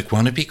then she's like,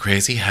 "Won't it be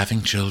crazy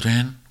having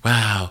children?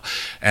 Wow."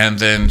 And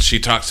then she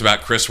talks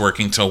about Chris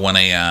working till 1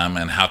 a.m.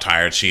 and how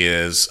tired she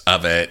is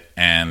of it.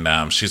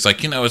 And she's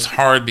like, it's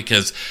hard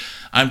because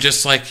I'm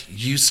just like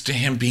used to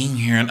him being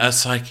here and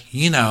us like,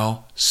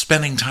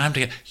 spending time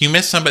together. You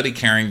miss somebody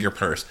carrying your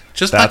purse.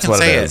 Just fucking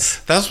say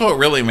it. That's what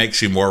really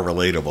makes you more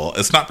relatable.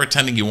 It's not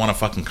pretending you want to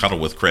fucking cuddle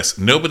with Chris.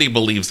 Nobody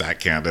believes that,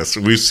 Candace.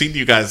 We've seen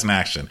you guys in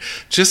action.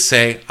 Just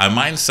say, I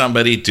mind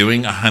somebody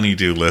doing a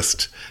honey-do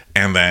list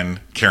and then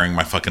carrying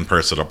my fucking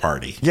purse at a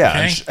party. Yeah,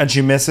 okay? And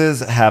she misses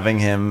having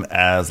him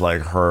as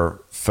like her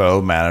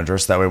faux manager,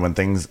 so that way when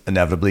things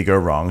inevitably go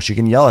wrong, she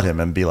can yell at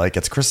him and be like,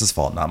 "It's Chris's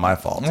fault, not my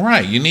fault."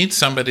 Right. You need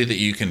somebody that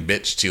you can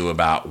bitch to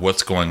about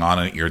what's going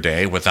on in your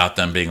day without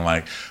them being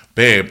like,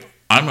 "Babe,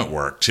 I'm at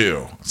work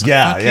too." Like,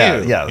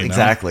 yeah,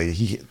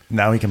 exactly.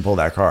 Now he can pull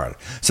that card.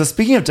 So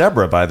speaking of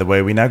Deborah, by the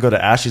way, we now go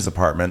to Ashley's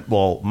apartment.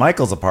 Well,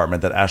 Michael's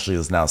apartment that Ashley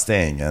is now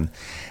staying in.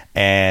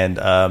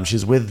 And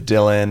she's with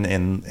Dylan,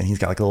 and he's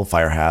got like a little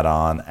fire hat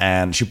on,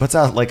 and she puts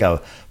out like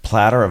a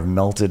platter of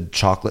melted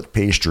chocolate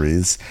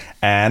pastries,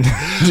 and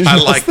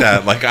I like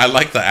that. Like, I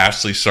like the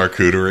Ashley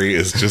charcuterie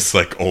is just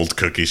like old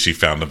cookies she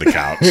found on the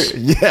couch.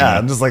 Yeah,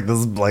 I'm just like, this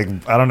is like,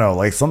 I don't know,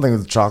 like something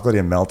that's chocolatey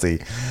and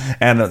melty,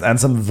 and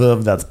some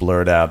viv that's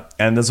blurred out.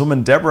 And this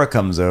woman Deborah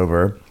comes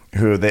over,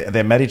 who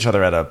they met each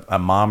other at a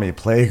mommy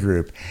play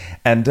group,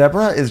 and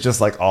Deborah is just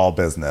like all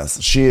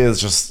business. She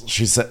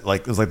said,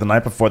 like, it was like the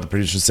night before, the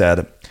producer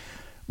said,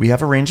 "We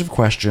have a range of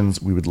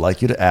questions we would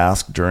like you to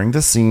ask during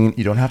the scene.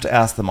 You don't have to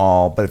ask them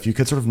all, but if you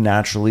could sort of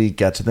naturally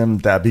get to them,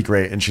 that'd be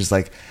great." And she's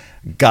like,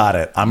 "Got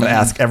it. I'm going to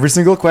ask every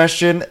single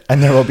question,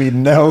 and there'll be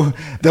no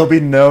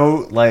dithering."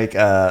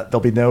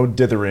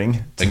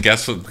 And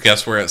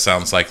guess where it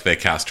sounds like they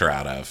cast her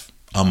out of?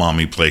 A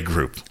mommy play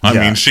group. I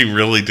mean, she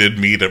really did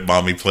meet at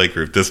mommy play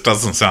group. This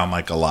doesn't sound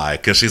like a lie,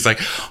 because she's like,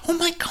 "Oh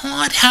my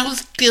God,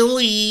 how's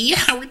Dilly?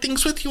 How are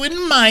things with you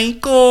and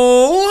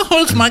Michael?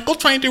 Is Michael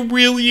trying to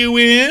reel you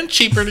in?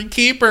 Cheaper to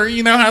keep her,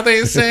 you know how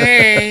they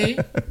say."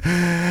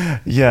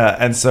 Yeah,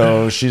 and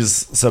so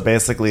she's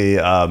basically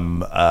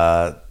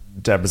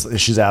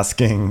she's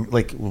asking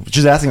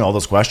all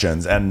those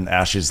questions, and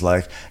Ashley's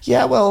like,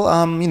 "Yeah,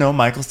 well,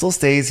 Michael still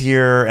stays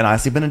here, and I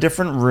sleep in a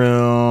different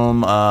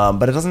room,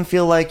 but it doesn't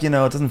feel like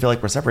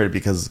we're separated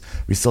because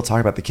we still talk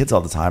about the kids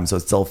all the time, so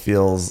it still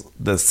feels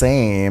the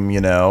same,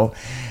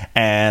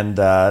 And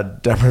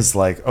Deborah's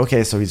like,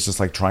 "Okay, so he's just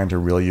like trying to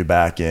reel you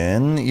back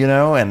in,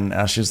 And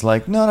Ashley's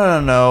like,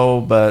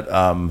 no, but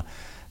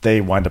they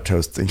wind up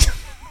toasting.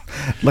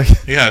 Like,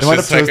 yeah,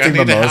 she's like, "I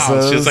need a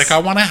house." She's like, "I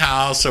want a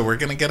house, so we're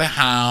gonna get a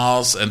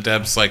house." And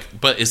Deb's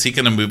like, "But is he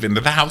gonna move into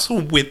the house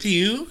with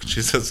you?"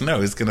 She says,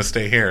 "No, he's gonna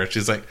stay here."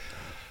 She's like,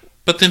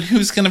 But then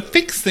who's going to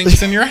fix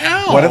things in your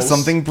house? What if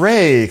something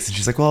breaks? And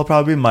she's like, well, it'll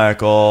probably be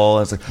Michael.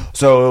 And it's like,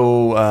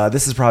 so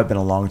this has probably been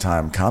a long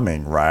time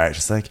coming, right?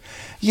 She's like,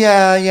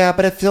 yeah,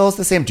 but it feels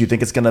the same. Do you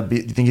think it's going to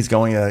be, do you think he's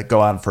going to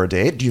go out for a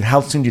date?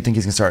 How soon do you think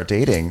he's going to start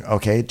dating?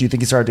 Okay. Do you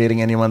think he started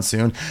dating anyone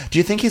soon? Do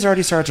you think he's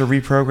already started to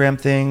reprogram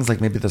things?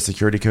 Like maybe the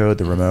security code,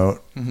 the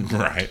remote?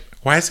 Right.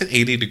 Why is it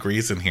 80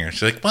 degrees in here?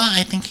 She's like, well,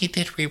 I think he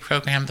did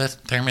reprogram the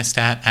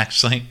thermostat,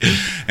 actually.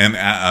 And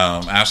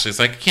Ashley's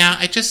like, yeah,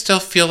 I just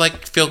still feel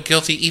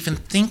guilty even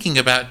thinking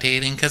about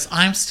dating because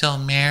I'm still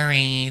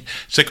married.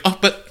 She's like, oh,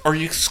 but are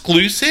you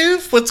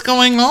exclusive? What's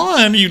going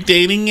on? Are you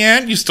dating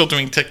yet? You still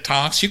doing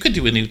TikToks? You could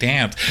do a new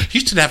dance. You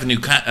should have a new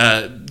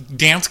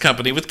dance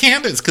company with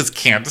Candace because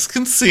Candace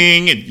can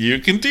sing and you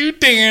can do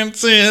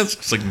dances.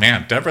 It's like,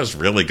 man, Deborah's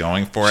really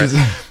going for it.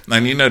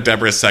 And you know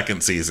Deborah's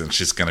second season,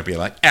 she's going to be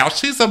like,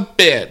 Ashley's a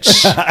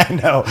bitch. I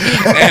know.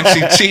 And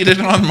she cheated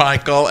on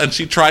Michael and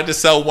she tried to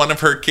sell one of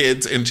her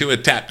kids into a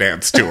tap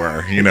dance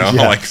tour,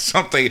 like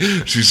something.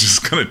 She's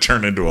just going to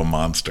turn into a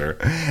monster.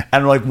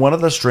 And like one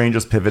of the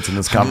strangest pivots in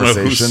this conversation. I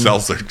don't know who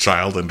sells their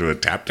child into a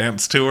tap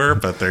dance tour,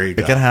 but there you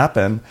go. It can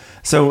happen.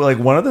 So like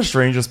one of the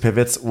strangest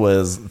pivots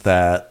was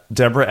that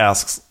Deborah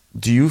asks,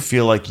 do you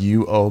feel like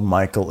you owe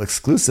Michael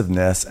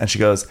exclusiveness? And she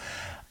goes,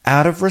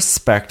 out of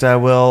respect, I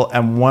will.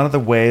 And one of the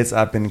ways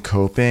I've been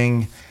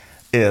coping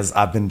is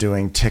I've been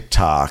doing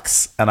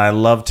TikToks. And I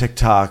love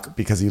TikTok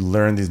because you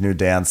learn these new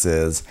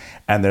dances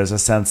and there's a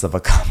sense of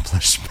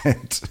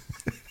accomplishment.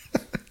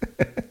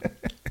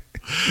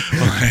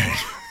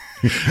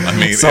 I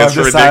mean, so it's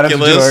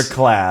ridiculous. To do a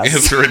class.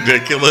 It's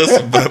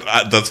ridiculous, but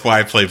that's why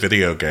I play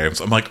video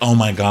games. I'm like, oh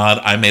my God,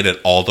 I made it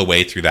all the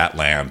way through that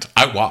land.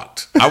 I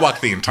walked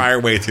the entire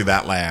way through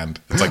that land.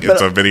 It's like,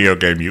 it's a video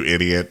game, you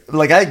idiot.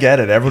 Like, I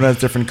get it. Everyone has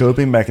different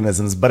coping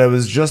mechanisms, but it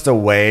was just a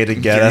way to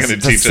get us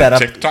to set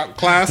up a TikTok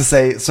class. To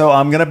say, so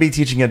I'm going to be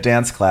teaching a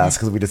dance class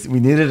because we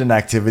needed an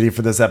activity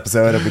for this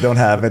episode and we don't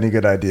have any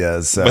good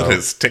ideas. So. But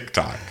it's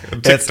TikTok.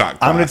 Class.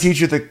 I'm going to teach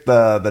you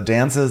the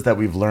dances that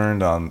we've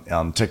learned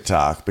on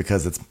TikTok because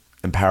it's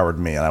empowered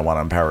me and I want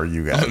to empower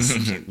you guys.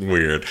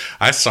 Weird.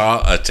 I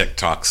saw a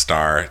TikTok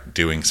star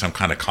doing some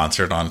kind of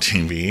concert on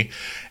TV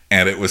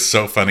and it was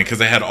so funny because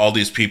they had all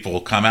these people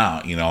come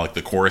out, like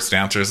the chorus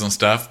dancers and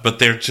stuff, but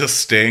they're just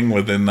staying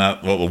within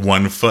that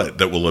 1 foot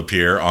that will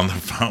appear on the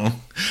phone.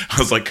 I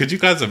was like, could you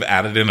guys have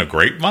added in a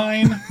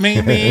grapevine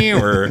maybe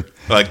or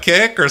a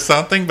kick or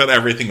something? But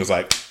everything was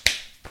like...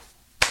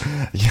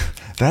 Yeah,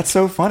 that's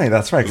so funny.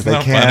 That's right. Because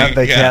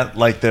they can't,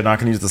 like, they're not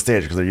going to use the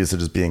stage because they're used to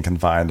just being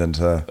confined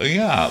into.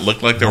 Yeah, it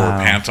looked like they were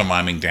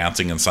pantomiming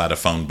dancing inside a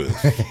phone booth.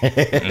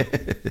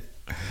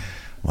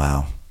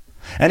 Wow.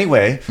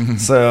 Anyway,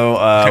 so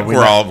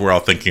we're all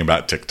thinking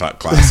about TikTok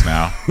class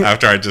now.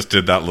 After I just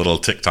did that little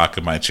TikTok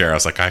in my chair, I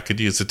was like, I could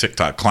use a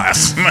TikTok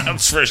class.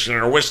 That's for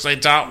sure. I wish they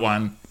taught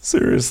one.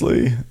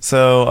 Seriously.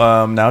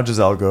 So now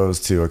Gizelle goes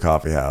to a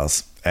coffee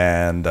house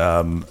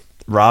and.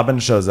 Robin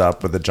shows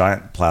up with a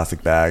giant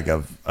plastic bag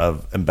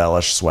of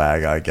embellished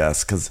swag, I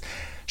guess, because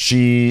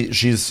she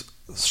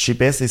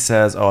basically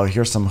says, "Oh,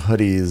 here's some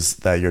hoodies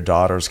that your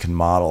daughters can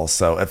model."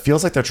 So it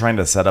feels like they're trying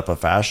to set up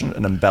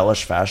an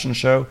embellished fashion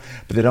show,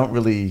 but they don't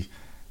really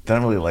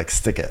like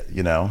stick it,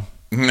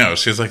 No,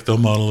 she's like, they'll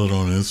model it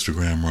on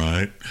Instagram,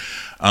 right?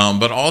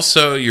 But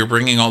also, you're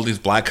bringing all these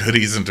black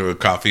hoodies into a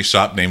coffee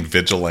shop named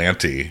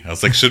Vigilante. I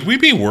was like, should we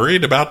be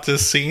worried about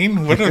this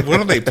scene? What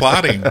are they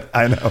plotting?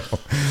 I know.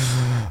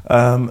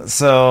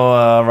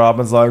 So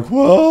Robin's like,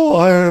 well,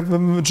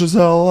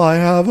 Gizelle, I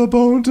have a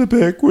bone to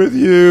pick with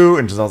you.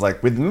 And Giselle's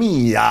like, with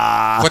me?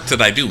 What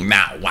did I do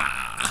now?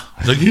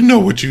 It's like, you know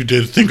what you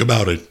did. Think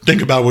about it.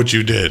 Think about what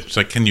you did. It's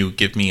like, can you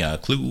give me a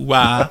clue?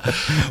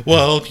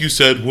 Well, you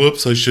said,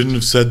 whoops, I shouldn't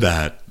have said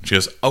that. She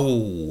goes,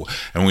 oh.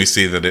 And we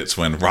see that it's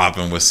when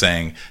Robin was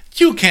saying,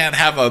 you can't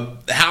have a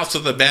house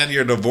with a man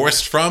you're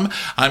divorced from.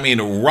 I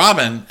mean,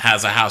 Robin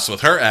has a house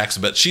with her ex,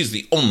 but she's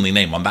the only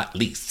name on that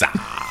lease.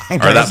 Or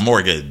that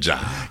mortgage.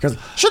 Because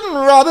shouldn't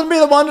Robin be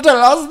the one to tell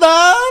us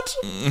that?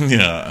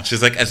 Yeah.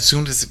 She's like, as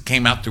soon as it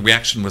came out, the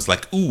reaction was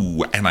like,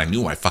 ooh, and I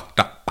knew I fucked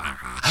up.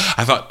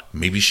 I thought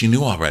maybe she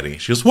knew already.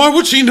 She goes, why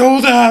would she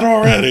know that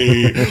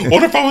already?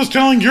 What if I was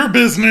telling your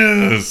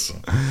business?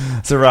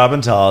 So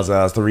Robin tells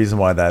us the reason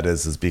why that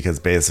is because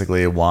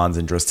basically Wands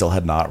and Driss still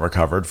had not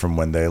recovered from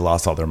when they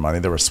lost all their money.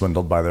 They were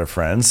swindled by their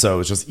friends. So it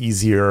was just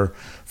easier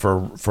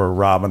for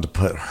Robin to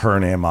put her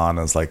name on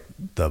as like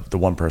the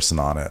one person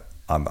on it,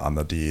 on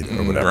the deed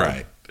or whatever.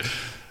 Right.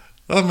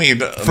 I mean,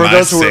 for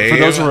those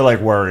who were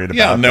like worried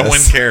about no this. one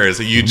cares.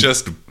 You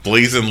just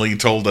blazingly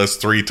told us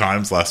 3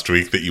 times last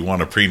week that you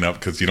want a prenup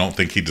because you don't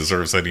think he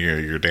deserves any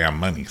of your damn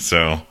money.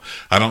 So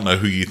I don't know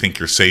who you think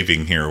you're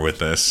saving here with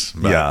this.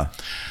 But, yeah.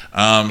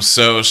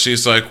 So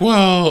she's like,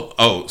 well,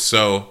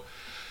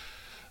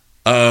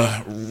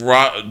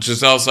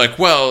 Giselle's like,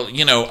 well,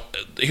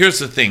 here's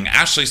the thing.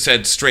 Ashley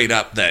said straight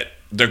up that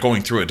they're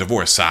going through a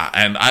divorce,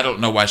 and I don't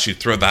know why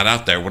she'd throw that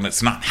out there when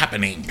it's not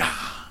happening.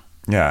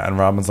 Yeah, and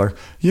Robin's like,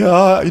 yeah,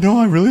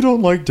 I really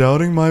don't like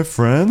doubting my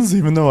friends,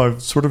 even though I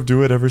sort of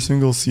do it every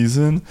single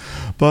season.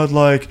 But,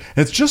 like,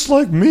 it's just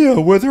like Mia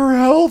with her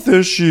health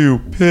issue.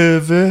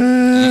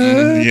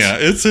 Pivot. Yeah,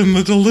 it's in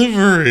the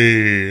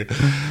delivery.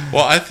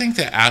 Well, I think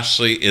that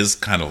Ashley is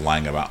kind of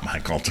lying about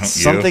Michael, don't you?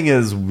 Something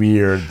is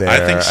weird there.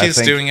 I think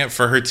she's doing it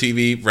for her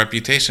TV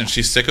reputation.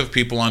 She's sick of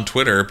people on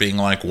Twitter being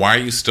like, why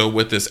are you still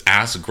with this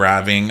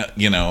ass-grabbing,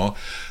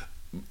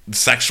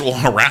 sexual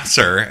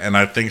harasser? And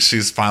I think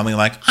she's finally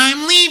like,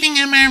 I'm leaving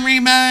him,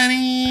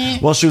 everybody.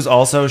 Well, she was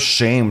also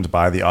shamed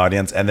by the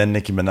audience and then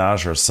Nicki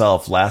Minaj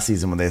herself last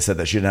season when they said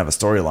that she didn't have a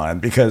storyline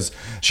because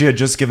she had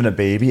just given a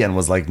baby and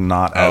was like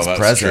not as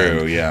present.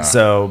 True, yeah.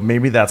 So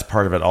maybe that's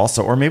part of it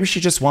also, or maybe she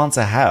just wants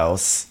a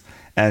house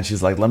and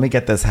she's like, let me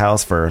get this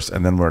house first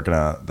and then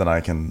then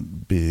I can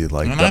be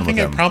like. And done I think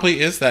with it him. probably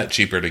is that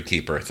cheaper to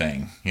keep her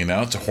thing.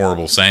 It's a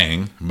horrible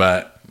saying,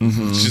 but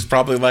she's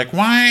probably like,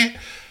 why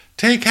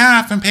take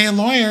half and pay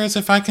lawyers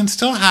if I can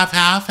still have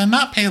half and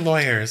not pay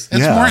lawyers? It's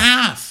more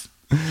half.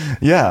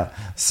 Yeah.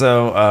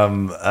 So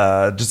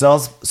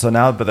Gizelle's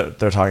but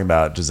they're talking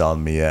about Gizelle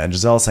and Mia, and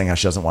Gizelle's saying how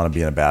she doesn't want to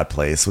be in a bad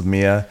place with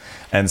Mia,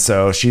 and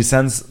so she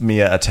sends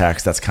Mia a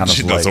text that's kind of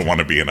she doesn't want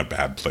to be in a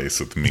bad place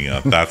with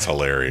Mia. That's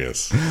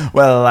hilarious.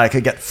 Well, I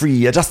could get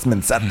free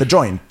adjustments at the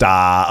joint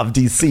of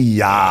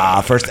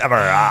DC first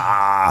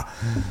ever.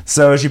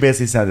 So she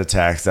basically sends a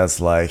text that's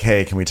like,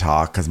 hey, can we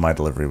talk, because my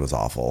delivery was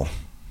awful.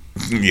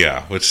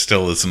 Yeah, which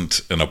still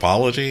isn't an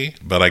apology,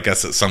 but I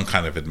guess it's some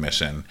kind of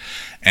admission.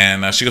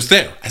 And she goes,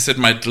 there, I said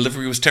my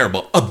delivery was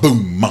terrible. A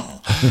boom.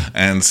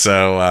 And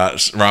so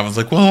Robin's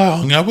like, well, I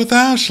hung out with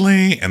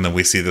Ashley. And then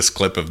we see this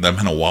clip of them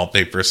in a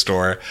wallpaper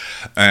store.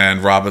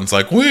 And Robin's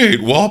like,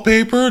 wait,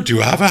 wallpaper? Do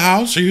you have a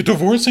house? Are you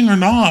divorcing or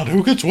not?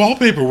 Who gets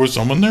wallpaper with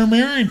someone they're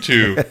married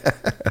to?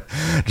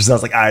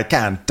 Giselle's like, I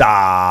can't.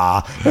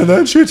 And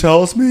then she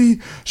tells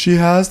me she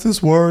has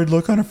this worried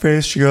look on her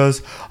face. She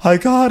goes, I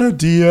got a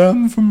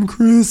DM from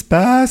Chris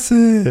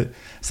Bassett.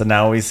 So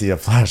now we see a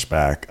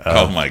flashback.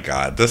 Oh my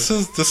God. This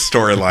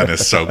storyline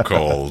is so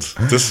cold.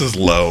 This is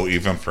low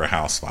even for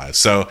Housewives.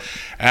 So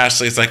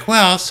Ashley's like,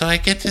 well, so I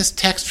get this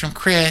text from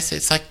Chris.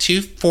 It's like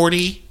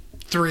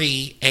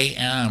 2:43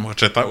 a.m.,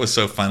 which I thought was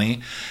so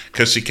funny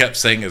because she kept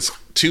saying it's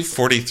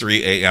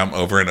 2:43 a.m.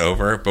 over and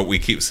over, but we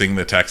keep seeing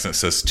the text and it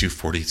says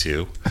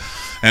 2:42.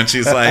 And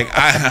she's like,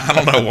 I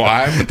don't know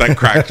why, but that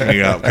cracked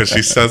me up because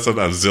she says it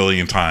a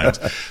zillion times.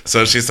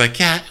 So she's like,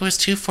 yeah, it was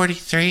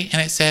 2:43,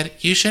 and it said,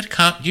 you should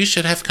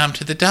have come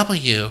to the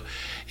W.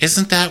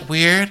 Isn't that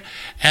weird?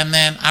 And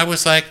then I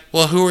was like,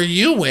 well, who are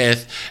you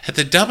with at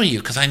the W?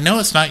 Because I know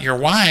it's not your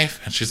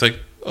wife. And she's like,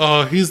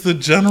 oh, he's the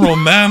general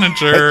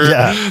manager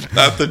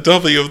at the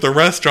W of the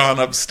restaurant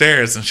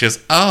upstairs. And she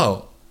goes,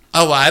 oh,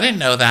 well, I didn't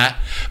know that.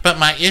 But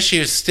my issue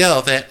is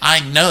still that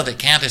I know that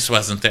Candace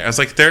wasn't there. I was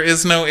like, there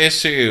is no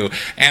issue.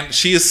 And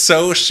she is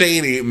so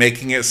shady,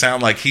 making it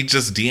sound like he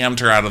just DM'd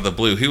her out of the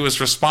blue. He was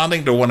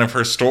responding to one of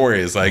her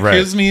stories, like,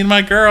 here's me and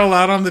my girl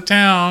out on the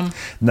town.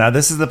 Now,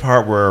 this is the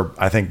part where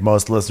I think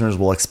most listeners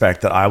will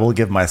expect that I will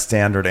give my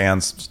standard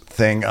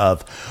thing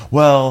of,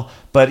 well,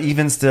 but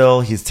even still,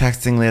 he's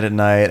texting late at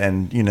night.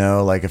 And,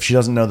 like, if she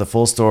doesn't know the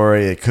full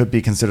story, it could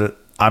be considered...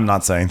 I'm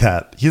not saying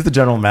that. He's the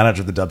general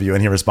manager of the W,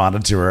 and he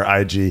responded to her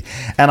IG.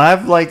 And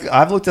I've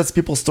looked at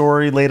people's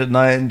story late at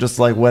night and just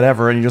like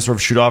whatever, and you just sort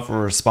of shoot off a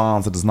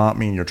response. It does not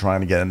mean you're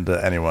trying to get into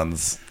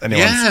anyone's.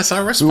 Yes,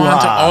 I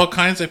respond to all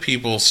kinds of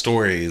people's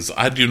stories.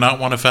 I do not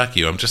want to fuck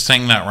you. I'm just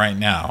saying that right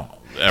now.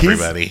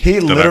 Everybody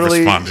that I've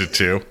responded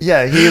to.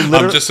 Yeah,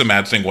 I'm just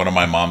imagining one of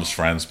my mom's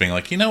friends being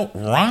like,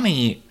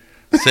 Ronnie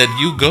said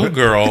you go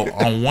girl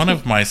on one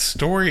of my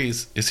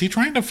stories. Is he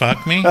trying to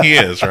fuck me? He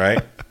is,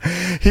 right?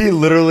 He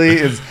literally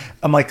is.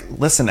 I'm like,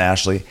 listen,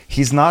 Ashley,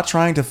 he's not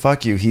trying to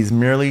fuck you. He's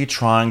merely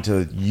trying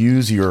to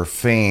use your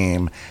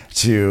fame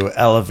to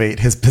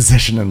elevate his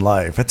position in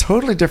life. A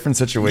totally different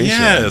situation.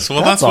 Yes,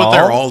 well, that's what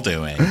they're all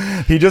doing.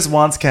 He just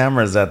wants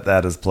cameras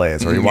at his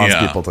place, or he wants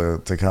people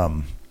to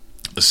come.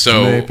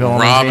 So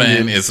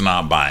Robin is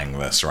not buying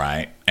this,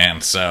 right?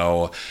 And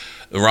so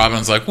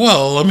Robin's like,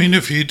 well, I mean,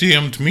 if he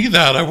DM'd me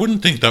that, I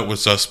wouldn't think that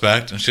was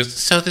suspect. And she's,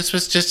 so this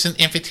was just an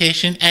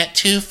invitation at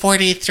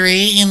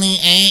 2:43 in the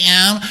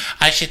a.m.?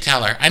 I should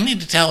tell her. I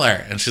need to tell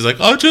her. And she's like,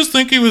 I just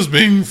think he was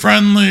being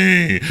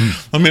friendly.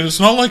 I mean,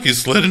 it's not like he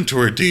slid into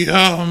her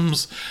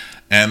DMs.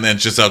 And then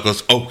Gizelle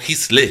goes, oh, he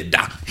slid.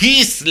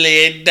 He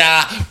slid.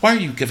 Why are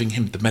you giving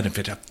him the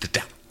benefit of the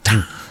doubt?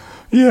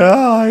 Yeah,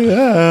 I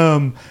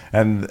am.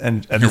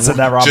 And so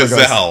now Robin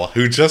Gizelle, goes,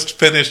 who just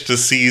finished a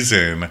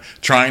season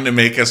trying to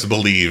make us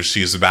believe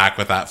she's back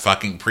with that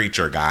fucking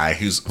preacher guy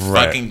who's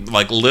fucking,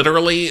 like,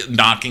 literally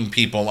knocking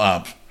people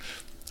up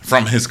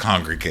from his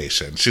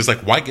congregation. She's like,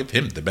 why give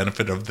him the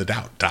benefit of the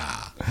doubt?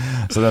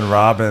 So then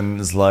Robin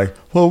is like,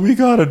 well, we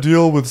got to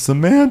deal with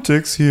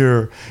semantics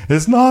here.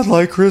 It's not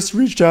like Chris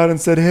reached out and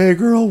said, hey,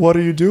 girl, what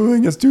are you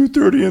doing? It's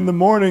 2:30 in the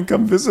morning.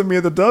 Come visit me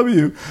at the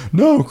W.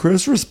 No,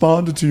 Chris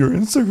responded to your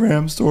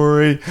Instagram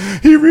story.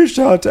 He reached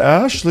out to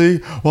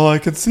Ashley. Well, I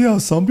can see how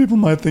some people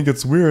might think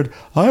it's weird.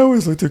 I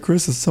always looked at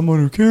Chris as someone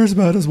who cares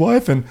about his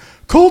wife and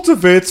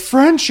cultivates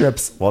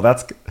friendships. Well,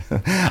 that's...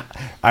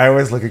 I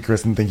always look at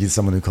Chris and think he's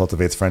someone who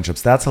cultivates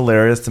friendships. That's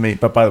hilarious to me.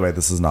 But by the way,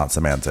 this is not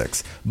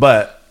semantics.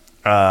 But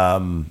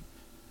I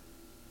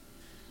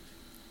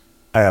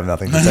have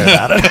nothing to say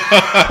about it.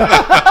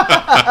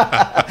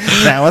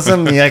 That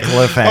wasn't me a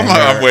cliffhanger.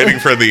 I'm waiting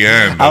for the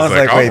end. I was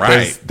like, wait,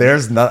 right.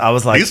 there's no... I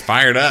was like... He's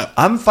fired up.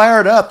 I'm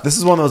fired up. This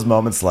is one of those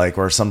moments like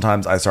where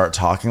sometimes I start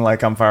talking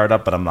like I'm fired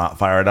up, but I'm not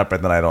fired up,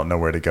 and then I don't know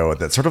where to go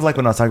with it. Sort of like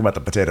when I was talking about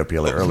the potato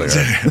peeler earlier.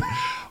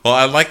 Well,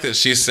 I like that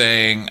she's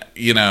saying,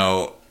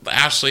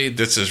 Ashley,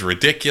 this is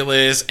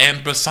ridiculous.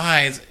 And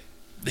besides,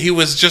 he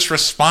was just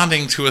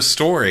responding to a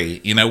story,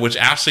 which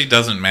Ashley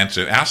doesn't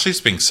mention.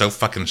 Ashley's being so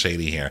fucking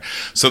shady here.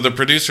 So the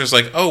producer's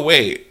like, oh,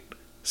 wait.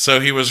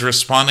 So he was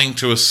responding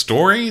to a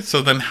story?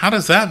 So then how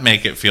does that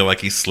make it feel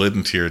like he slid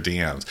into your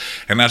DMs?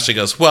 And Ashley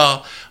goes,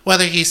 well,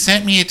 whether he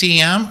sent me a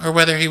DM or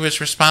whether he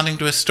was responding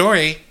to a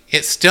story,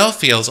 it still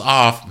feels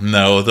off.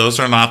 No,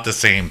 those are not the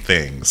same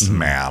things,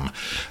 ma'am.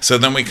 So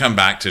then we come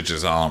back to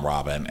Gizelle and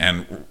Robin,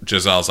 and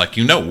Giselle's like,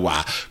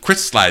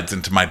 Chris slides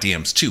into my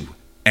DMs too,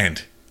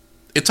 and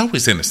it's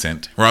always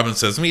innocent. Robin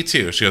says, me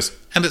too. She goes,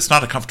 and it's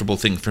not a comfortable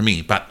thing for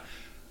me, but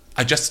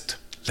I just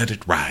let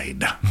it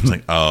ride. I was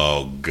like,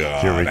 oh,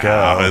 God. Here we go.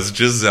 How has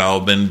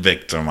Gizelle been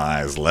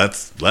victimized?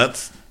 Let's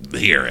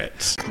hear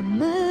it.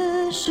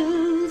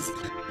 Commercials.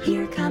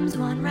 Here comes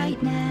one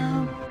right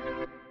now.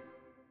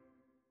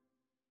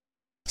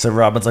 So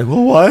Robin's like,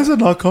 well, why is it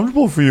not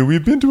comfortable for you?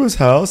 We've been to his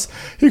house.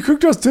 He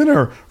cooked us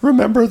dinner.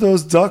 Remember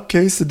those duck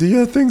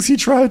quesadilla things he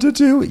tried to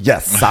do?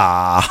 Yes,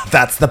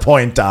 that's the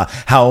point.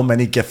 How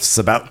many gifts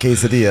about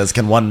quesadillas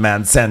can one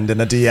man send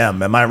in a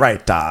DM? Am I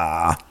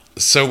right?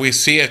 So we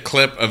see a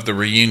clip of the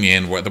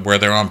reunion where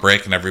they're on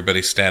break and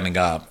everybody's standing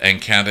up. And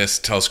Candace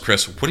tells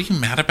Chris, what are you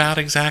mad about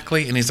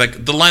exactly? And he's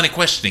like, the line of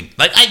questioning.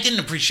 Like, I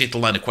didn't appreciate the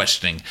line of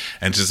questioning.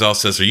 And Gizelle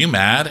says, are you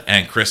mad?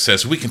 And Chris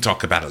says, we can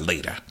talk about it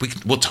later.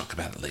 We'll talk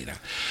about it later.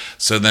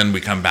 So then we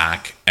come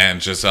back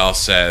and Gizelle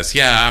says,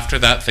 yeah, after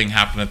that thing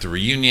happened at the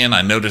reunion,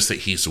 I noticed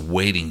that he's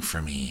waiting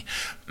for me.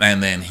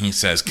 And then he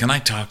says, can I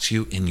talk to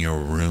you in your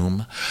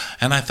room?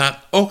 And I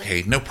thought,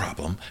 okay, no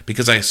problem,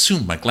 because I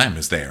assume my glam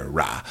is there,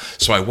 rah.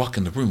 So I walk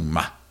in the room,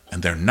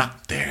 and they're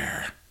not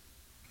there.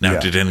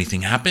 Now, Did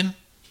anything happen?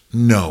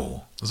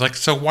 No. I was like,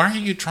 so why are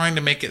you trying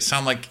to make it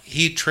sound like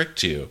he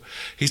tricked you?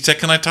 He said,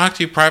 can I talk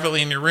to you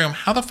privately in your room?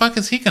 How the fuck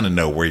is he going to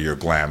know where your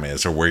glam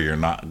is or where you're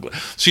not?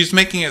 She's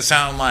making it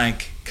sound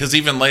like, because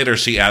even later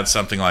she adds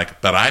something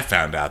like, but I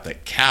found out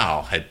that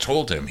Cal had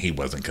told him he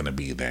wasn't going to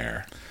be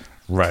there.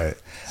 Right.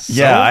 So?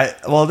 Yeah.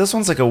 Well, this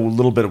one's like a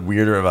little bit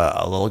weirder of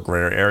a little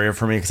grayer area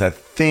for me because I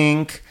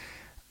think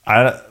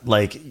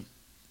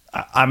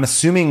I'm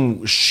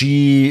assuming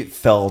she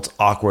felt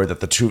awkward that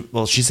the two.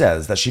 Well, she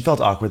says that she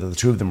felt awkward that the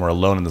two of them were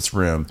alone in this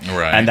room,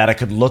 right? And that it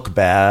could look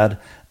bad.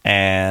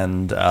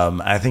 And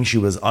I think she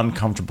was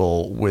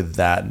uncomfortable with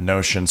that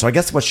notion. So I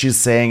guess what she's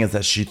saying is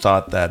that she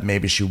thought that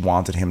maybe she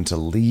wanted him to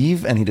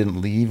leave, and he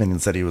didn't leave, and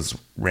instead he was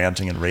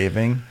ranting and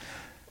raving.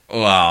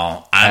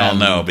 Well, I don't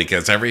know,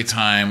 because every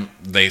time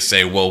they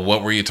say, well,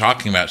 what were you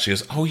talking about? She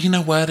goes, oh, you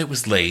know what? It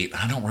was late.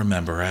 I don't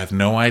remember. I have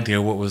no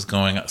idea what was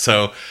going on.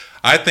 So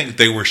I think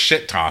they were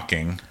shit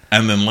talking.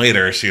 And then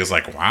later she was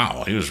like,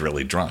 wow, he was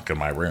really drunk in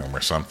my room or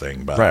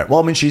something. But right.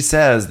 Well, I mean, she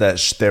says that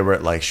they were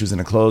like, she was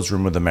in a closed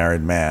room with a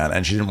married man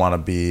and she didn't want to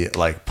be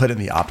like put in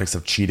the optics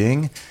of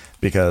cheating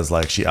because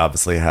like she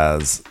obviously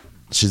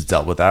she's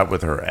dealt with that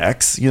with her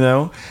ex,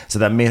 so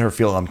that made her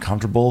feel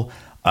uncomfortable.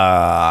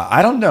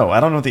 I don't know. I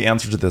don't know the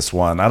answer to this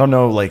one. I don't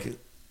know. It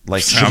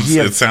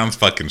sounds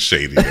fucking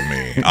shady to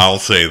me. I'll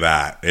say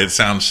that. It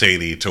sounds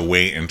shady to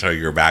wait until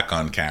you're back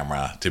on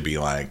camera to be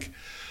like,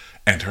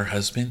 and her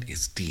husband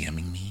is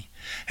DMing me,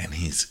 and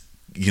he's,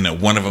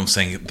 one of them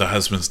saying the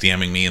husband's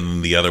DMing me, and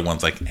then the other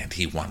one's like, and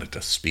he wanted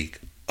to speak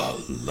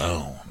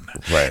alone.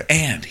 Right.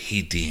 And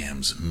he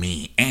DMs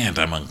me, and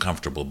I'm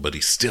uncomfortable, but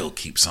he still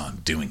keeps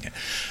on doing it.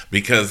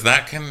 Because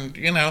that can,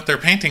 they're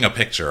painting a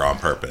picture on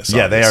purpose.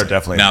 Yeah, obviously. they are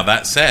definitely. Now,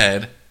 that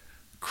said,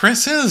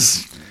 Chris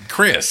is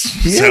Chris.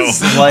 He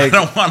is like,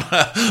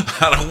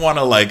 I don't want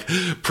to like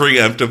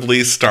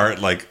preemptively start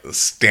like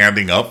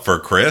standing up for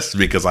Chris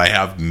because I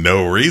have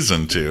no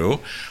reason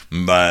to.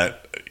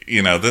 But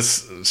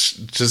this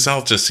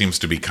Gizelle just seems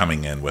to be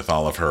coming in with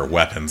all of her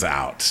weapons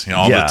out.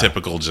 The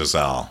typical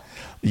Gizelle.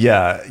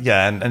 Yeah,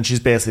 and she's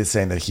basically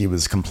saying that he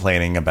was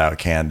complaining about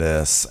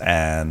Candace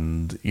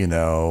and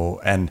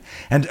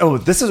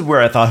this is where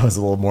I thought it was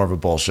a little more of a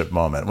bullshit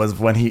moment, was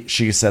when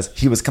she says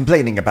he was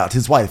complaining about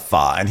his wife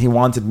and he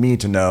wanted me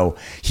to know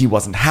he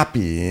wasn't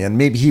happy and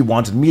maybe he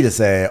wanted me to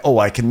say, oh,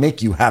 I can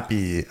make you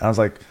happy. I was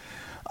like,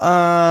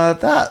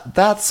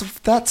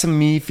 That to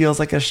me feels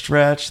like a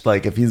stretch.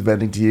 Like if he's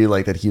bending to you,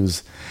 like that he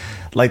was,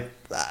 like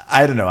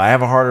I don't know. I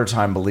have a harder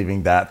time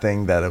believing that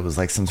it was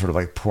like some sort of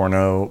like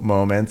porno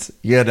moment,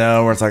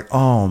 where it's like,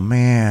 oh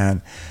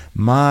man,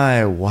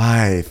 my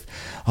wife,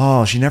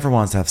 oh, she never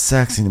wants to have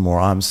sex anymore.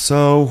 I'm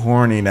so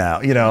horny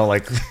now,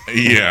 like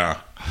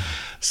Yeah.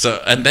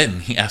 So, and then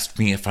he asked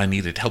me if I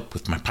needed help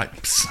with my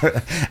pipes.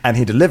 And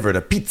he delivered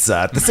a pizza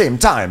at the same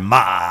time.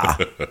 Ma.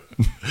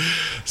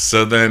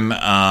 So then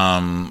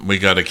we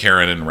go to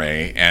Karen and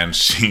Ray, and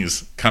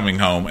she's coming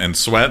home in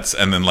sweats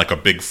and then like a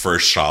big fur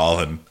shawl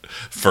and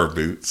fur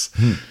boots.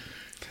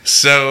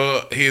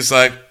 So he's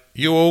like,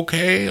 you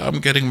okay? I'm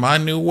getting my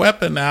new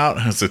weapon out.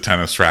 It's a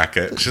tennis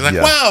racket. She's like,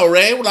 wow,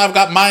 Ray, well, I've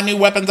got my new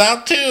weapons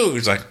out too.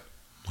 He's like,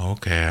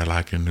 okay, I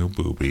like your new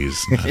boobies.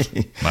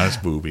 Nice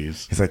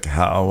boobies. He's like,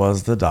 how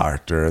was the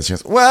doctor? She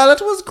goes, well, it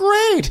was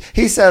great.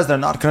 He says they're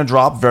not going to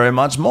drop very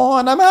much more,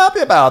 and I'm happy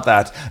about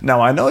that.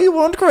 Now, I know you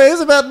weren't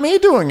crazy about me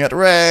doing it,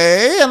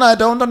 Ray, and I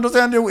don't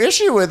understand your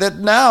issue with it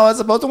now as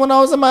opposed to when I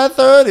was in my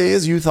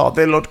 30s. You thought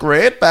they looked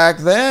great back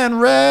then,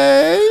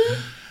 Ray.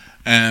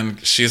 And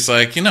she's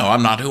like,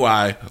 I'm not who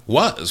I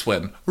was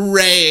when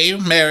Ray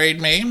married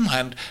me.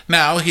 And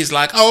now he's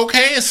like,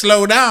 okay,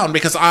 slow down,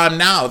 because I'm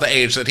now the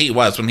age that he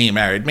was when he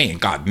married me.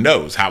 And God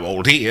knows how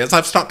old he is.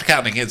 I've stopped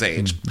counting his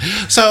age.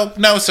 So,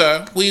 no,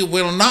 sir, we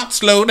will not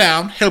slow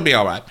down. He'll be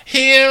all right.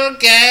 He'll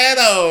get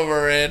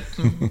over it.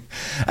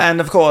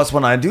 And, of course,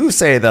 when I do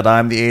say that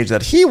I'm the age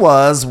that he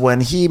was when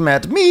he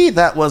met me,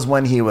 that was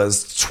when he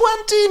was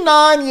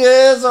 29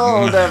 years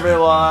old,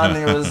 everyone.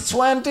 He was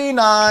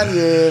 29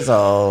 years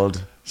old.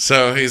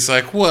 So he's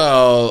like,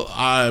 well,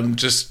 I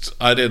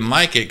didn't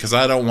like it because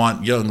I don't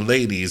want young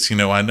ladies.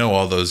 I know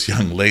all those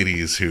young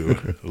ladies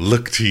who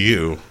look to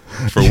you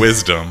for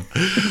wisdom.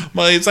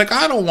 But he's like,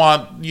 I don't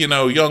want,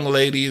 young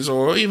ladies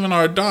or even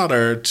our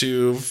daughter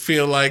to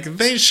feel like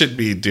they should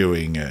be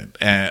doing it.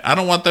 And I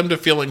don't want them to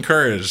feel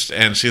encouraged.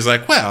 And she's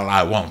like, well,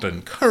 I won't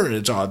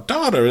encourage our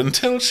daughter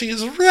until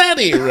she's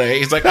ready, Ray.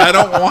 He's like, I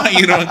don't want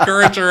you to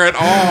encourage her at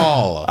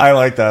all. I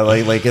like that.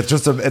 Like it's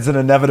just it's an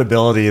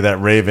inevitability that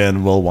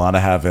Raven will want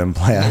to have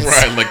implants.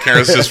 Right. Like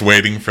Kara's just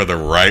waiting for the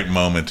right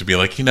moment to be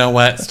like, you know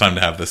what? It's time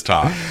to have this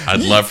talk.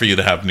 I'd love for you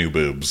to have new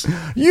boobs.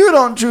 You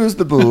don't choose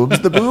the boobs.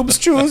 The boobs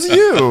choose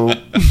you.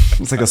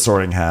 It's like a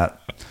sorting hat.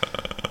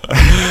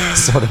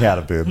 Sorting hat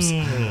of boobs.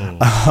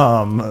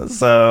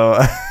 So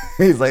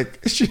he's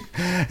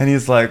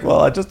like, well,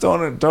 I just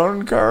don't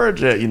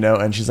encourage it,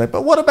 And she's like,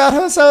 but what about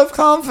her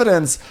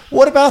self-confidence?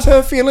 What about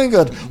her feeling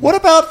good? What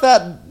about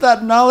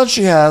that knowledge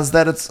she has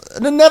that it's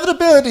an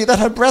inevitability that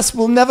her breasts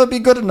will never be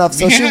good enough,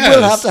 so she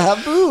will have to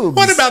have boobs?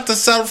 What about the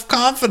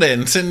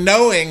self-confidence in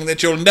knowing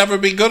that you'll never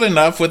be good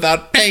enough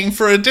without paying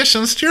for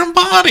additions to your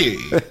body?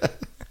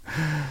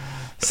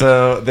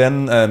 So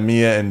then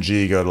Mia and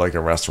G go to like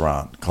a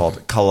restaurant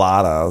called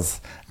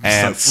Coladas.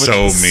 And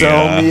so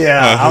Mia.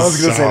 I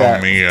was going to say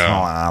that. Mia.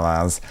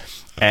 Coladas.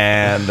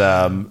 And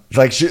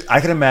I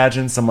can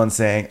imagine someone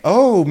saying,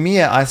 "Oh,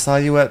 Mia, I saw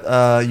you went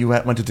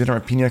to dinner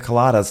at Pina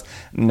Coladas."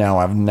 No,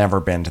 I've never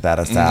been to that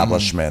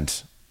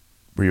establishment.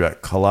 Were you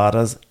at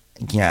Coladas?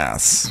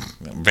 Yes.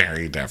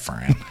 Very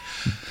different.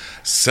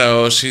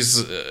 So this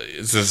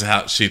is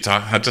how she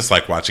talk. I just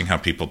like watching how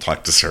people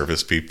talk to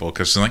service people,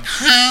 because she's like,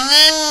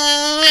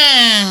 "Hi,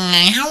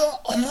 how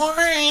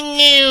are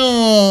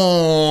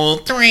you?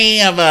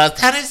 3 of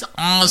us. That is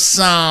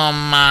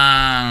awesome."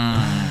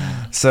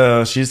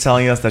 So she's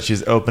telling us that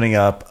she's opening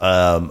up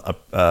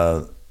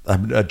a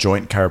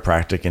joint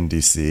chiropractic in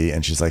DC,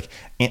 and she's like,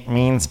 it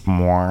means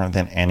more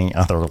than any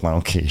other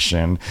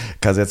location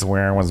because it's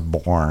where I was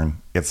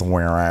born. It's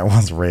where I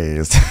was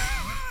raised.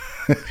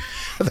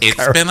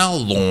 It's been a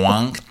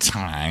long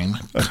time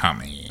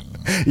coming.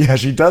 Yeah,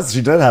 she does.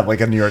 She did have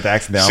like a New York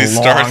accent now. She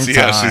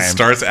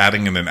starts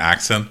adding in an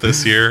accent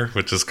this year,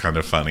 which is kind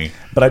of funny.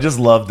 But I just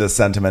love this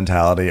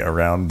sentimentality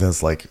around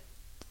this like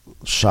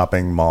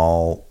shopping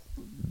mall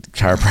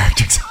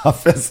chiropractic's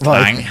office.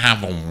 Like, I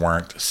have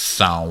worked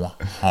so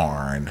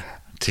hard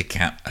to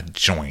get a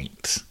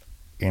joint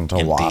into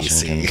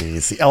Washington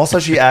DC. Also,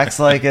 she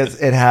acts like it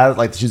has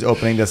like she's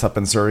opening this up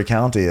in Surrey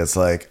County. It's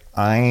like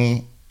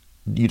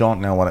you don't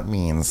know what it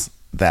means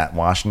that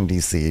Washington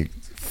D.C.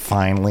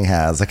 finally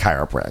has a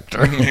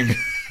chiropractor.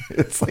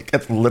 It's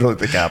literally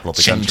the capital of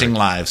the country. Changing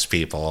lives,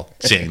 people.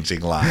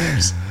 Changing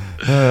lives.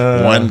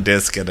 One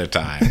disc at a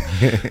time.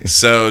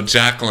 So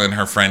Jacqueline,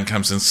 her friend,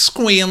 comes in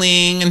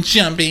squealing and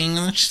jumping.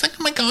 And she's like,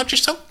 oh my God, you're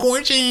so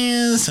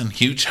gorgeous. And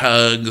huge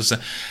hugs.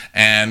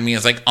 And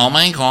Mia's like, oh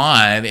my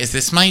God, is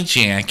this my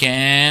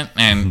jacket?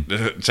 And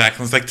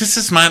Jacqueline's like, this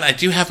is mine. I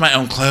do have my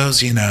own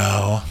clothes,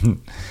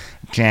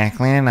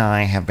 Jacqueline and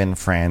I have been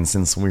friends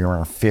since we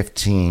were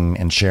 15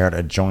 and shared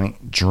a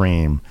joint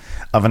dream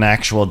of an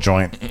actual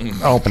joint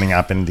opening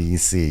up in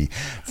D.C.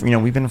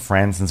 We've been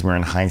friends since we were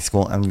in high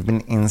school, and we've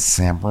been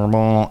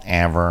inseparable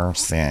ever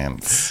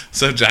since.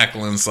 So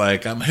Jacqueline's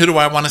like, who do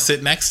I want to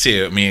sit next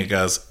to? Mia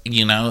goes,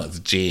 it's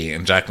G.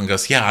 And Jacqueline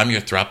goes, yeah, I'm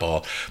your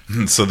throuple.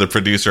 So the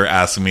producer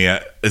asks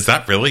Mia, is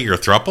that really your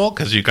throuple?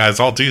 Because you guys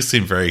all do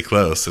seem very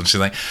close. And she's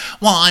like,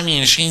 well, I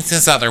mean, she's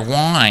his other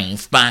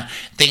wife, but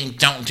they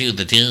don't do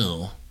the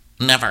do.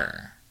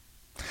 Never.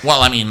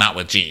 Well, I mean, not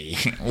with G.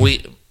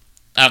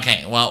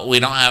 Okay, well, we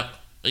don't have,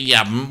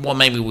 well,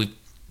 maybe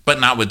but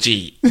not with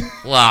G.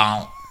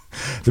 Well.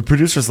 The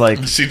producer's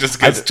like... She just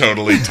gets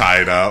totally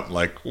tied up.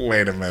 Like,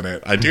 wait a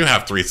minute. I do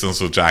have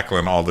threesomes with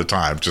Jacqueline all the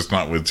time, just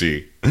not with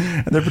G.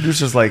 And the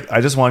producer's like,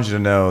 I just want you to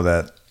know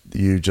that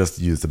you just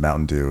used the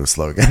Mountain Dew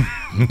slogan.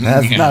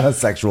 That's not a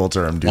sexual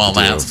term. Well,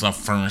 that's the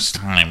first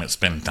time it's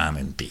been done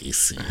in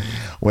D.C.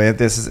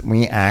 Wait,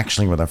 we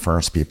actually were the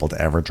first people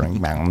to ever drink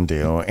Mountain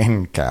Dew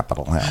in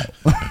Capitol Hill.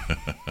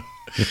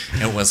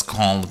 It was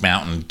called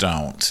Mountain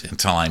Don't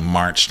until I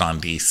marched on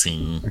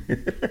D.C.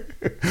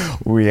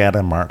 We had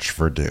a march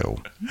for Dew.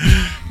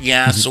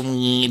 Yes,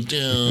 we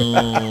do.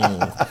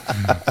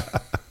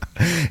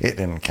 It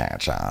didn't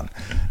catch on.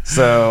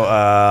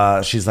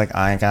 So she's like,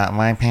 I got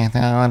my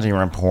pathology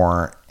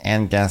report,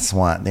 and guess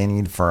what? They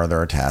need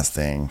further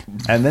testing.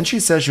 And then she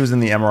says she was in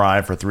the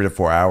MRI for 3 to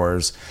 4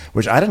 hours,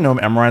 which I didn't know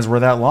MRIs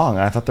were that long.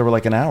 I thought they were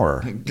like an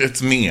hour.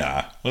 It's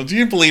Mia. Well, do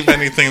you believe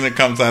anything that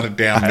comes out of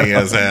damn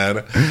Mia's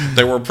head?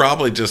 They were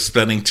probably just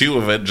spending 2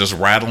 of it just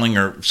rattling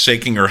or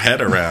shaking her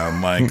head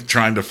around, like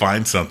trying to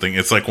find something.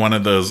 It's like one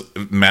of those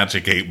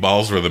magic 8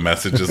 balls where the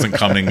message isn't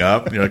coming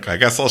up. You're like, I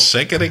guess I'll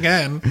shake it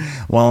again.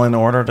 Well, in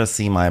order to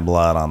see my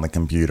blood on the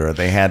computer,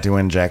 they had to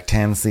inject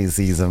 10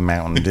 cc's of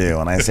Mountain Dew.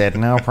 And I said,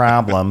 no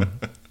problem.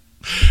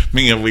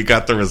 Mia, we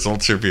got the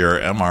results of your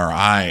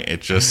MRI.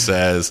 It just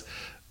says,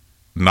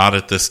 not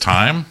at this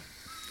time.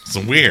 It's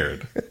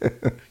weird.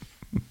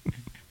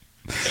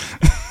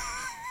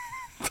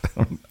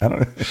 I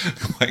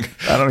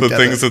don't the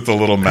things that the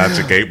little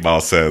magic 8 ball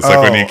says.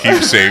 Like when you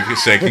keep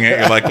shaking it,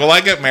 you're like, will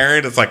I get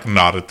married? It's like,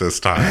 not at this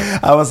time.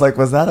 I was like,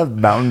 was that a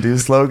Mountain Dew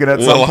slogan at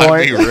some point? Will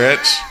I be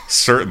rich?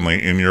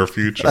 Certainly in your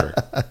future.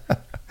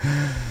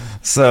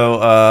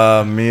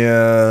 So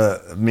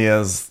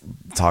Mia's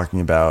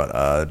talking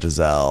about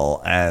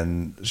Gizelle,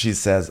 and she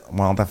says,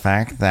 well, the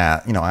fact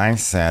that, I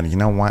said, you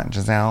know what,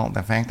 Gizelle,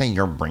 the fact that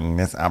you're bringing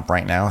this up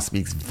right now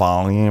speaks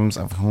volumes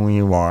of who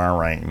you are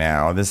right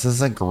now. This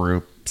is a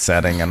group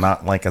setting and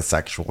not like a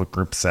sexual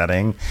group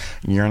setting.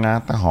 You're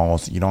not the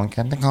host. You don't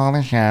get to call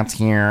the shots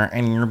here,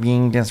 and you're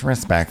being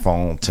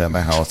disrespectful to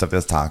the host of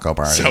this taco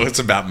party. So it's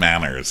about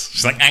manners.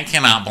 She's like, I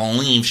cannot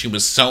believe she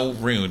was so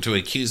rude to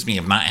accuse me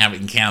of not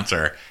having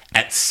cancer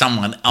at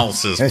someone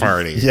else's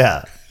party.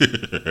 Yeah.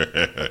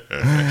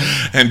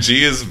 And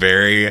G is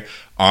very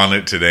on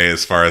it today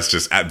as far as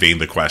just at being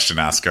the question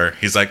asker.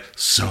 He's like,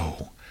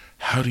 so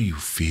how do you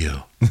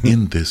feel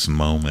in this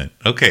moment?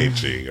 Okay,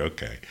 G,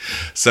 okay.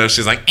 So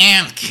she's like,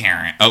 and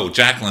Karen. Oh,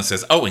 Jacqueline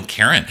says, oh, and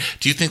Karen,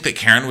 do you think that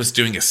Karen was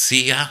doing a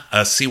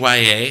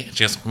CYA?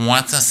 She goes,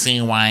 what's a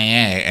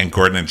CYA? And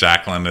Gordon and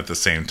Jacqueline at the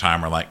same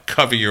time are like,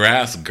 cover your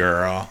ass,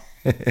 girl.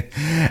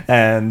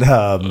 And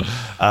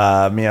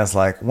Mia's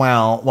like,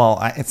 well,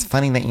 it's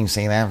funny that you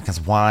say that,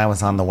 because while I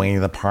was on the way to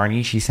the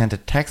party, she sent a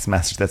text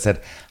message that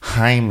said,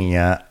 hi,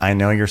 Mia, I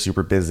know you're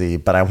super busy,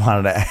 but I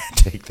wanted to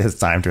take this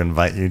time to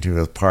invite you to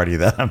a party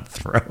that I'm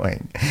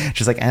throwing.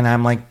 She's like, and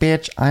I'm like,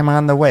 bitch, I'm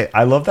on the way.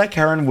 I love that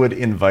Karen would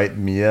invite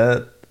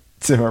Mia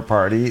to her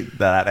party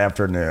that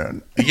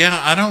afternoon. Yeah,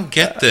 I don't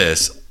get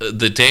this.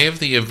 The day of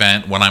the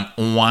event, when I'm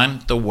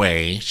on the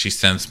way, she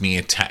sends me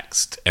a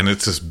text, and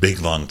it's this big,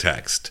 long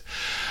text.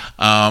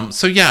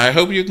 So yeah, I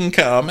hope you can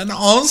come. And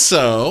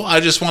also,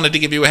 I just wanted to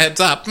give you a heads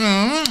up.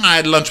 I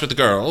had lunch with the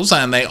girls,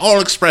 and they all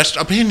expressed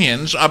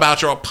opinions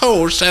about your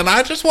post, and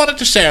I just wanted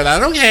to share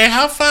that. Okay,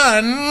 have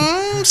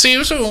fun. See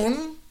you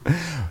soon.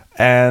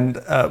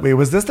 And wait,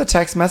 was this the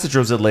text message, or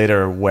was it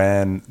later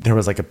when there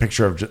was like a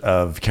picture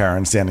of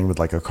Karen standing with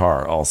like a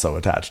car also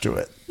attached to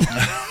it?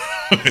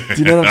 Do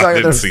you know what I'm talking about? I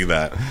didn't see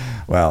that.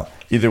 Well,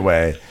 either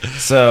way.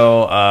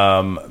 So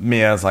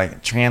Mia's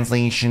like,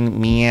 translation,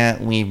 Mia,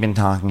 we've been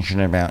talking shit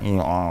about you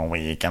all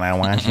week, and I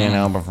want you to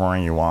know before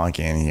you walk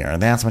in here.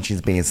 That's what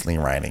she's basically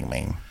writing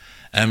me.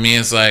 And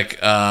Mia's like,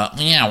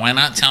 yeah, why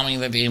not tell me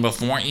the day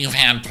before? You've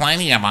had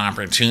plenty of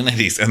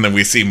opportunities. And then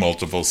we see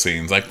multiple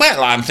scenes like,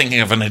 well, I'm thinking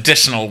of an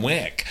additional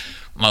wick.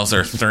 Those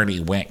are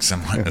 30 wicks.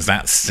 And what, is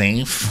that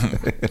safe?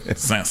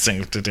 Is that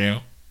safe to do?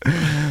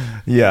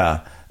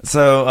 Yeah.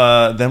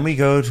 So then we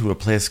go to a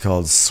place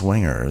called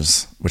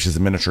Swingers, which is a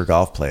miniature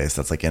golf place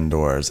that's like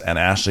indoors, and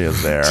Ashley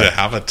is there to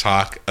have a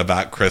talk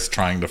about Chris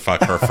trying to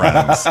fuck her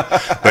friends.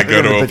 They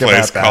go to a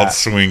place called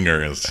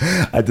Swingers.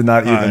 I did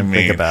not even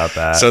think about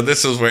that. So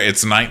this is where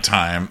it's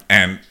nighttime,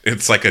 and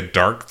it's like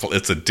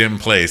it's a dim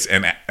place,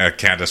 and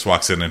Candace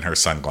walks in her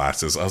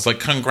sunglasses. I was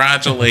like,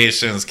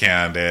 congratulations,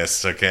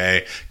 Candace.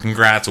 Okay,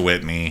 congrats,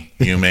 Whitney.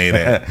 You made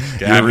it.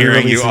 I'm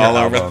hearing you all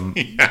over.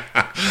 Yeah.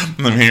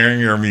 I'm hearing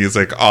your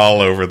music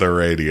all over the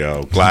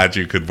radio. Glad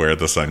you could wear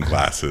the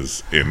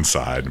sunglasses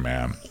inside,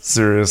 man.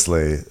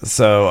 Seriously.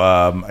 So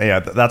yeah,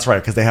 that's right,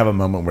 because they have a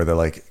moment where they're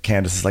like,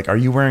 Candace is like, are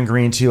you wearing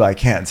green too? I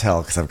can't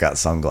tell because I've got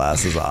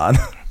sunglasses on.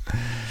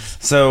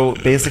 So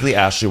basically,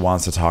 Ashley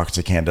wants to talk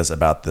to Candace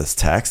about this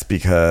text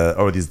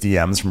or these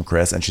DMs from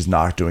Chris, and she's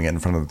not doing it in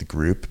front of the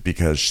group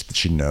because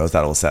she knows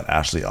that'll set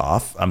Ashley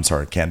off. I'm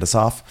sorry, Candace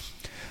off.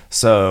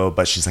 So,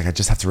 but she's like, I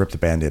just have to rip the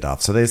Band-Aid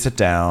off. So they sit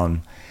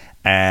down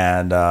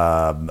and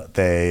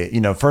they,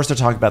 first they're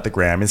talking about the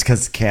Grammys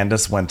because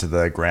Candace went to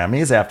the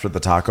Grammys after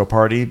the taco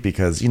party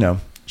because,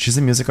 she's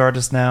a music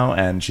artist now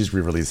and she's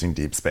re-releasing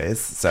Deep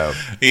Space. So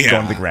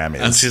going to the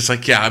Grammys. And she's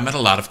like, I met a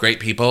lot of great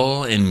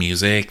people in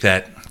music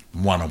that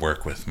want to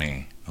work with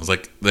me. I was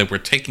like, they were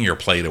taking your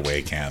plate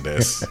away,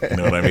 Candace. You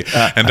know what I mean?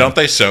 And don't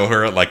they show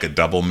her at like a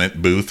double mint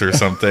booth or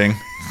something?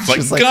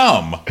 It's like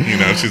gum.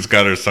 She's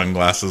got her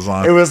sunglasses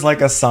on. It was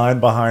like a sign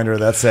behind her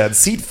that said,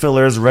 seat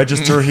fillers,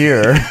 register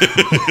here.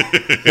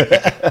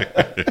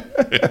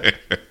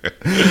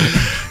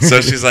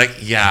 So she's like,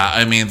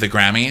 the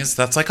Grammys,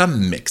 that's like a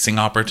mixing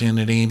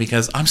opportunity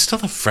because I'm still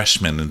a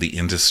freshman in the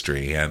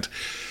industry and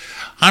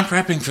I'm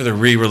prepping for the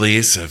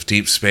re-release of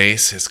Deep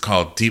Space. It's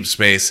called Deep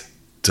Space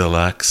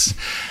Deluxe.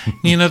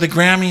 The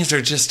Grammys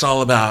are just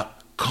all about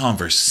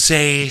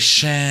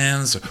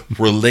conversations,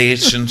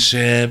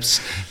 relationships,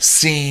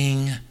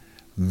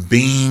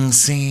 being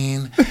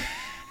seen,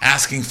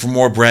 asking for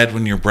more bread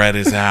when your bread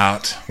is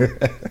out,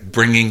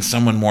 bringing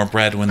someone more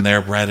bread when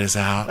their bread is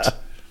out.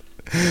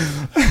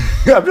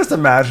 I'm just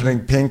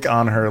imagining Pink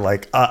on her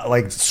like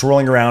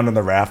swirling around in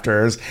the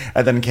rafters,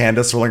 and then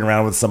Candace swirling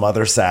around with some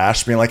other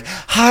sash, being like,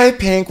 "Hi,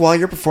 Pink, while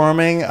you're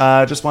performing,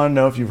 just want to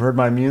know if you've heard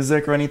my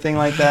music or anything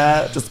like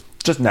that."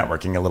 Just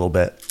networking a little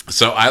bit.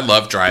 So I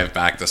love Drive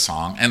Back, the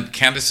song, and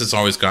Candace has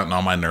always gotten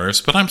on my nerves,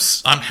 but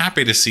I'm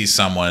happy to see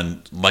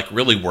someone like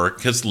really work,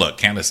 because look,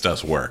 Candace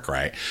does work,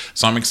 right?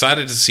 So I'm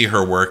excited to see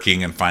her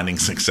working and finding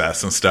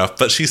success and stuff,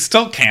 but she's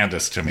still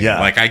Candace to me. Yeah.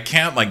 Like I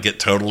can't like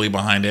get totally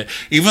behind it,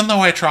 even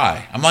though I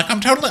try.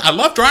 I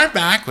love Drive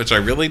Back, which I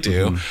really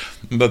do.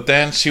 Mm-hmm. But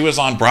then she was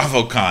on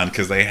BravoCon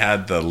because they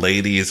had the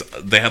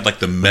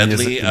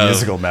medley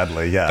musical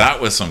medley. Yeah, that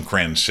was some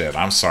cringe shit.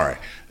 I'm sorry.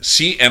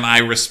 I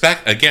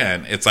respect,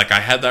 again, it's like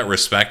I had that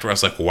respect where I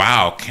was like,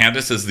 wow,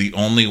 Candace is the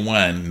only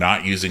one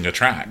not using a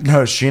track.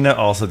 No, Sheena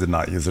also did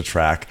not use a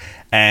track.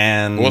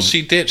 And well,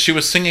 she did. She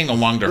was singing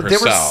along to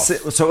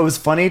herself. So it was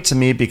funny to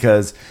me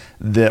because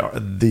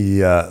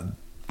the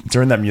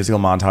during that musical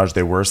montage,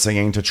 they were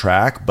singing to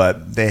track,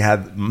 but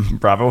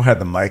Bravo had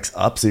the mics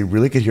up, so you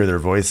really could hear their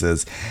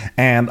voices.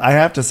 And I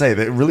have to say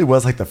that it really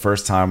was like the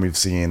first time we've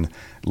seen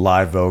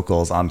live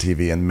vocals on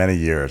TV in many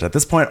years. At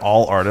this point,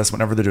 all artists,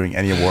 whenever they're doing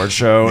any award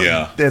show,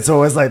 it's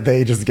always like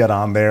they just get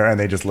on there and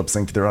they just lip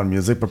sync to their own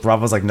music. But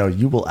Bravo's like, no,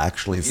 you will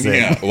actually sing.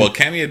 Yeah. Well,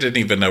 Kenya didn't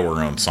even know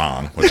her own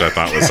song, which I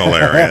thought was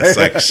hilarious.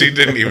 Like she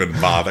didn't even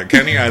bother.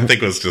 Kenya, I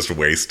think, was just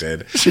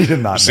wasted. She did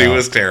not. She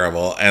was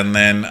terrible. And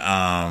then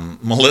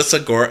Melissa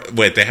Gore.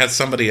 Wait, they had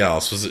somebody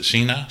else. Was it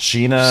Sheena?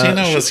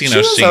 Sheena was, she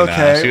was Sheena.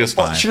 Okay. She was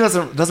fine. She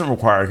doesn't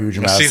require a huge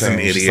amount. She's an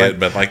idiot,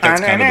 but like that's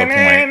kind of the point.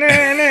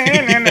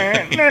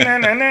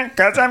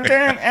 Cause I'm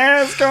getting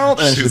as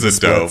gold. And she's a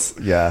dope.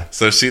 Yeah.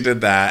 So she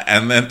did that,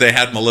 and then they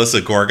had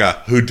Melissa Gorga,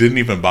 who didn't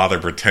even bother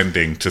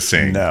pretending to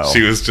sing. No.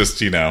 She was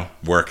just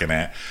working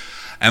it.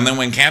 And then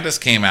when Candace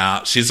came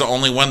out, she's the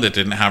only one that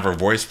didn't have her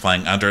voice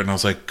playing under it, and I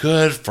was like,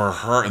 good for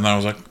her. And then I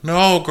was like,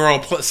 no,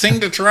 girl, sing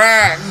the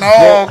track.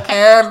 No,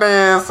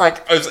 Candace.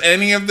 Like, is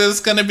any of this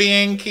gonna be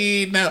in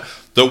key? No.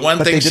 The one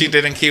thing she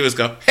did in key was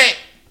go, hey.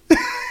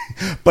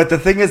 But the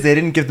thing is, they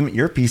didn't give them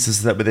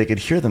earpieces so that way they could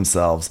hear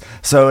themselves.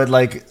 So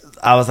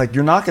I was like,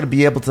 you're not going to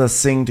be able to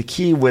sing to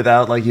key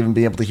without even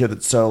being able to hear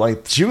that.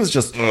 So she was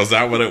just. Oh, is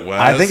that what it was?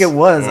 I think it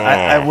was.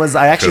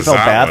 I actually felt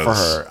bad for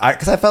her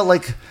because I felt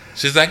like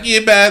she's like,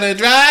 you better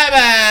drive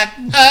back.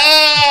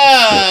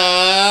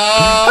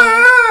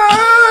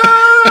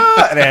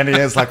 And Andy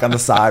is like on the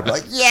side,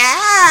 like,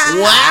 Yeah.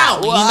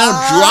 Wow.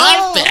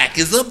 Drive back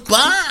is a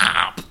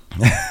bop.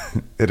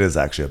 It is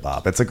actually a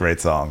bop. It's a great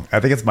song. I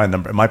think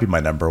it might be my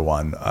number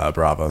one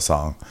Bravo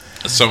song.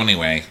 So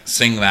anyway,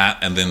 sing that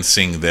and then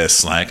sing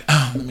this like,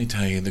 oh, let me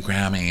tell you, the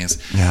Grammys.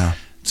 Yeah.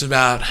 It's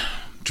about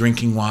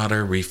drinking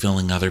water,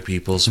 refilling other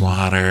people's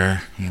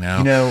water,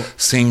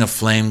 seeing a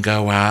flame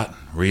go out,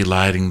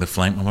 relighting the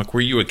flame. I'm like,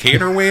 were you a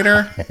cater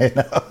waiter?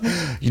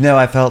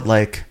 I felt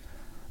like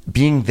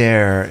being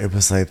there, it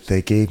was like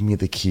they gave me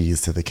the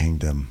keys to the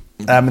kingdom.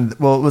 It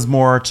was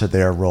more to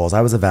their roles.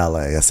 I was a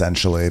valet,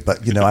 essentially.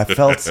 But, I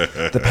felt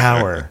the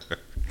power.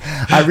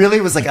 I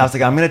was like,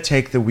 I'm going to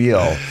take the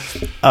wheel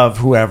of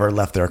whoever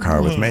left their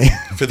car with me.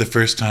 For the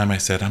first time, I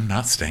said, I'm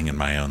not staying in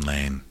my own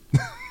lane.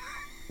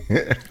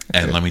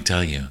 And let me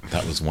tell you,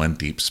 that was one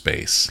deep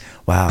space.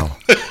 Wow.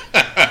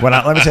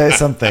 Let me tell you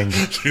something.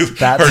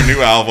 Her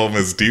new album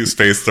is Deep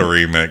Space, the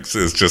remix.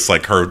 Is just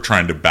like her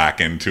trying to back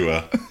into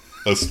a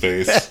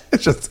space.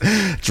 It's just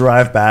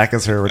Drive Back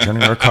as her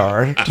returning her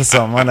car to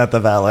someone at the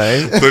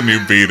valet. The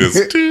new beat is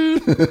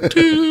toot,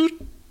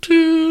 toot,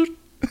 toot,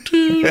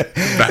 toot.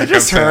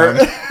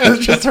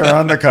 It's just her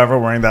on the cover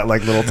wearing that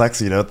little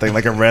tuxedo thing,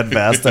 like a red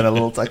vest and a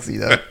little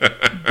tuxedo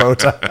bow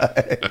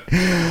tie.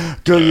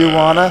 Do you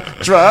wanna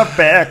drive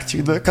back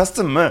to the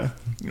customer?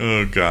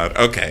 Oh God.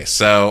 Okay,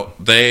 so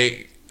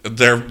they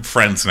they're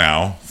friends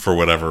now for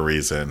whatever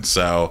reason.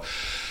 So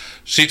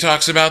she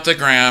talks about the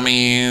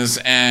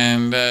Grammys,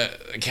 and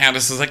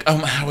Candace is like, oh,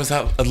 how was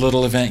that a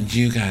little event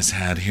you guys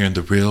had here in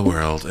the real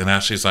world? And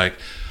Ashley's like,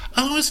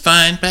 oh, it was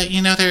fun, but,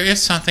 there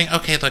is something.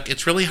 Okay, look,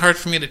 it's really hard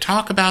for me to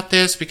talk about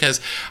this because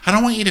I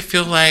don't want you to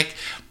feel like,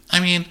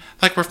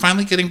 we're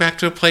finally getting back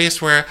to a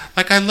place where,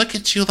 I look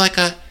at you like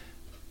a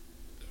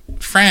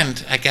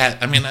friend,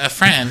 a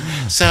friend.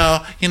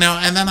 So, and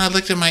then I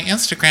looked at my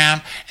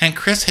Instagram, and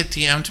Chris had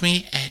DM'd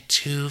me at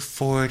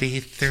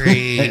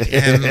 2:43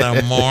 in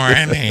the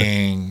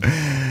morning.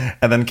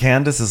 And then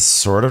Candace is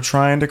sort of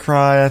trying to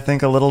cry, I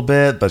think, a little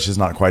bit, but she's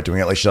not quite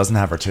doing it. She doesn't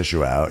have her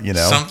tissue out,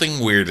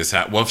 Something weird is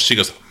happening. Well, she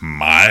goes,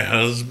 my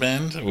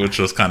husband, which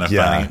was kind of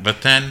funny.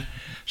 But then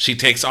she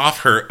takes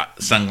off her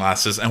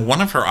sunglasses, and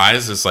one of her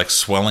eyes is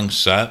swelling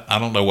shut. I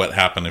don't know what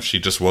happened, if she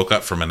just woke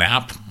up from a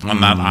nap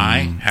on that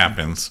eye.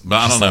 Happens, but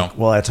I don't know.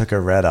 Well, I took a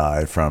red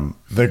eye from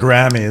the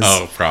Grammys.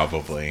 Oh,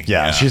 probably.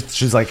 Yeah.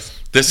 She's like,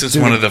 this is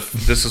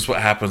this is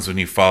what happens when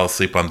you fall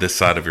asleep on this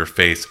side of your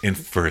face in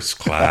first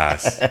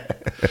class.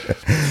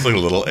 It's like a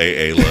little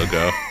AA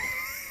logo.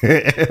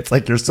 It's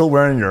like you're still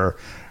wearing your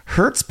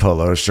Hertz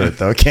polo shirt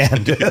though,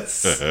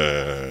 Candace.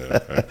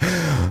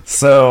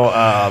 So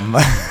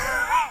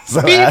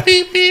beep,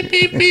 beep, beep,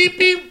 beep, beep,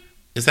 beep.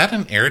 Is that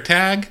an air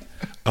tag?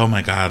 Oh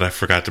my God, I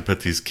forgot to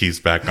put these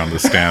keys back on the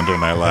stand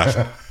when I left.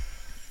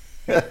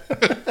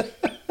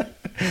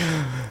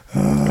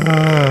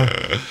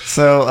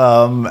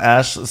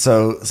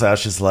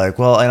 Ash is like,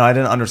 well, and I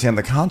didn't understand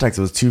the context.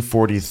 It was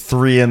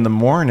 2:43 in the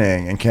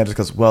morning. And Candace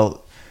goes,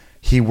 well,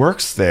 he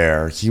works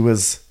there. He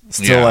was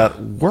still at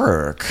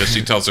work. Because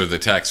she tells her the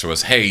text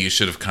was, hey, you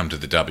should have come to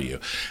the W.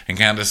 And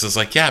Candace is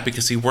like, yeah,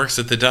 because he works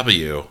at the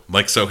W.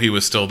 So he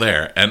was still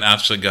there. And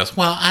Ashley goes,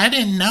 well, I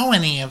didn't know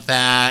any of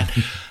that.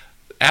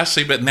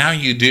 Ashley, but now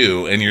you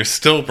do, and you're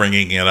still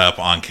bringing it up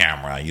on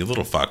camera, you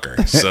little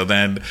fucker. So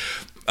then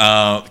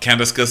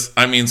Candace goes,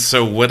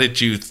 so what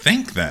did you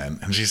think then?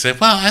 And she said,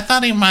 well, I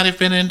thought he might have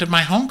been into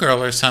my homegirl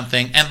or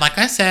something. And like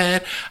I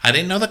said, I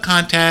didn't know the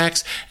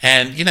context.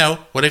 And,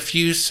 what if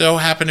you so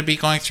happen to be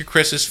going through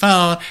Chris's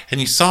phone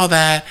and you saw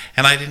that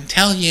and I didn't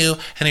tell you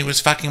and he was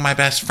fucking my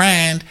best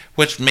friend,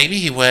 which maybe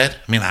he would.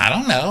 I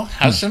don't know.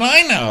 How should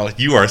I know?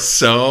 You are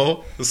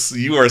so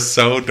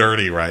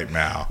dirty right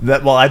now.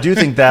 I do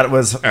think that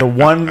was the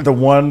one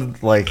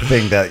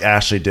thing that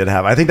Ashley did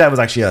have. I think that was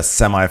actually a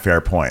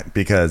semi-fair point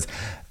because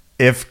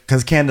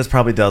Candace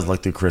probably does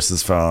look through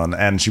Chris's phone,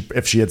 and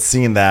if she had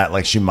seen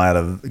that, she might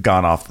have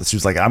gone off. She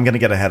was like, I'm going to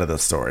get ahead of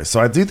this story. So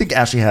I do think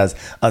Ashley has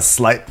a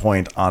slight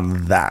point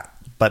on that,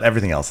 but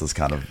everything else is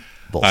kind of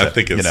bullshit. I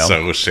think it's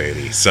so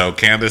shady. So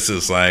Candace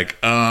is like,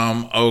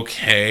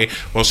 okay.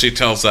 Well, she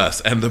tells us,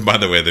 and then, by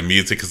the way, the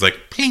music is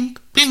like, plink,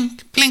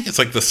 plink, plink. It's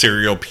like the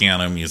serial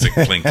piano music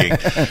plinking.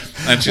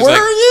 And she's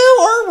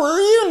were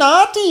you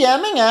not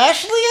DMing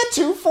Ashley at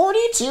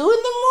 2:42 in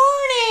the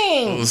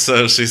morning?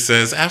 So she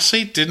says,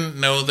 Ashley didn't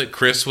know that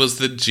Chris was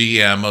the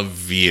GM of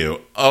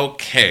View.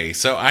 Okay,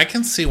 so I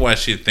can see why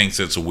she thinks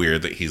it's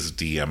weird that he's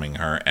DMing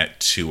her at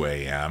 2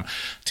 a.m.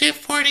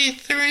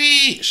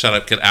 2:43. Shut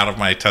up, get out of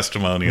my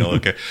testimonial,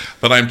 okay?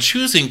 But I'm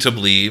choosing to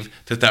believe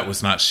that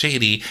was not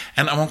shady,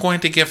 and I'm going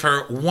to give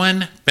her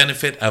one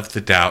benefit of the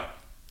doubt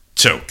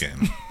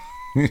token.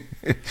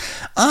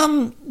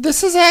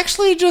 This is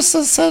actually just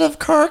a set of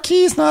car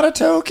keys, not a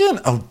token.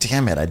 Oh,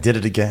 damn it. I did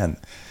it again.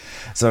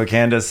 So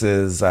Candace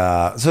is,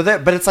 but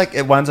it's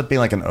it winds up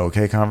being an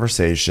okay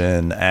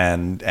conversation,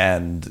 and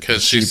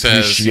because she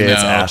says,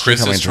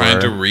 Chris is trying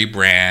to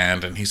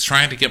rebrand, and he's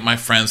trying to get my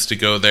friends to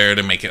go there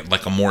to make it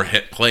a more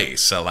hit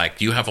place. So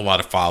you have a lot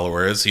of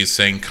followers. He's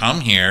saying,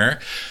 come here.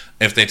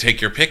 If they take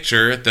your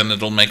picture, then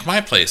it'll make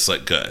my place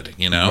look good,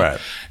 Right.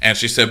 And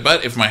she said,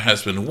 but if my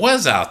husband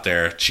was out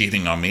there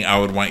cheating on me, I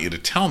would want you to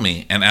tell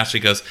me. And Ashley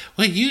goes,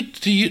 well,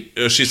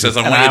 she says,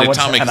 I want you to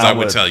tell me because I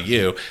would tell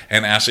you.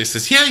 And Ashley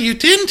says, yeah, you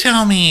didn't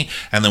tell me.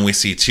 And then we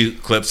see 2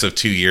 clips of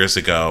 2 years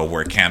ago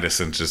where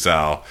Candace and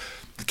Gizelle,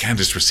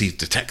 Candace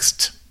received a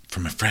text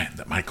from a friend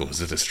that Michael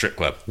was at a strip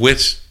club,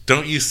 which,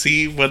 don't you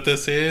see what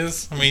this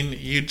is?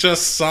 You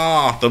just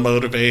saw the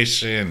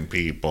motivation,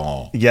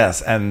 people.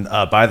 Yes, and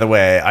by the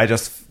way,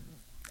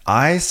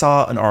 I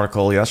saw an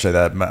article yesterday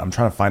that I'm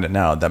trying to find it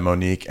now, that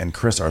Monique and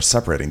Chris are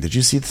separating. Did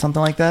you see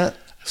something like that?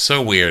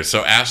 So weird.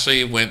 So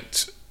Ashley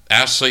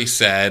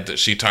said that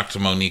she talked to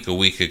Monique a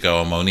week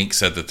ago, and Monique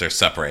said that they're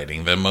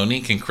separating. Then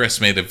Monique and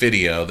Chris made a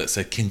video that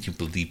said, can you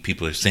believe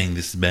people are saying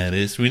this about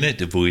us? We're not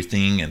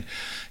divorcing, and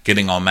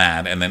getting all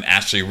mad. And then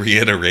Ashley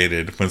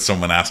reiterated when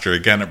someone asked her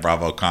again at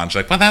BravoCon, she's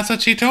like, well, that's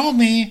what she told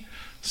me.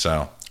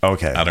 So,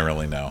 okay. I don't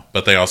really know.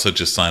 But they also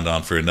just signed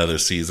on for another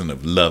season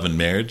of Love and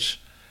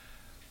Marriage.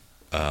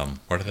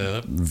 Where do they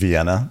live?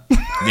 Vienna.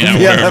 Yeah,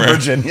 Vienna,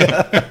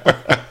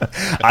 Virginia.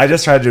 I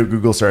just tried to do a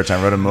Google search.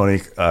 I wrote a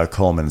Monique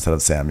Coleman instead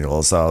of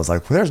Samuel. So I was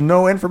like, well, there's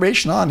no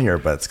information on here.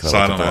 But it's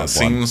I don't know. It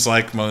seems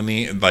like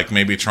Monique,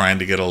 maybe trying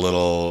to get a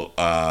little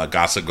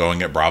gossip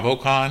going at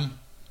BravoCon.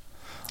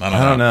 I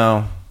don't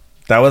know.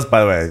 That was,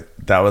 by the way,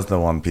 that was the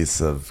one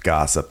piece of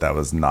gossip that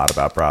was not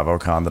about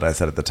BravoCon that I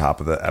said at the top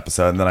of the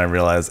episode. And then I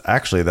realized,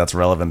 actually, that's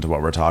relevant to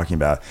what we're talking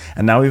about.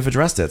 And now we've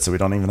addressed it, so we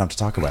don't even have to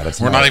talk about it.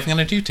 We're not even going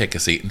to do take a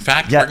seat. In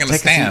fact, we're going to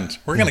stand.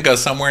 We're going to go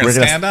somewhere and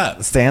stand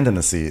up. Stand in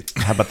a seat.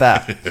 How about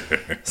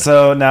that?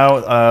 So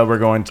now we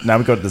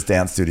go to this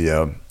dance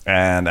studio,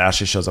 and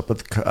Ashley shows up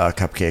with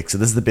cupcakes. So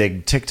this is the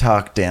big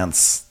TikTok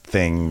dance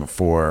thing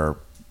for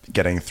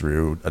getting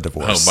through a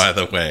divorce. Oh, by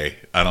the way,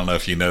 I don't know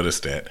if you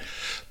noticed it,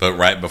 but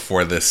right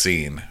before this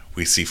scene,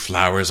 we see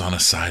flowers on a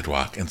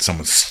sidewalk and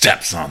someone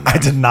steps on them. I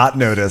did not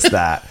notice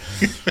that.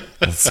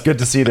 It's good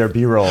to see their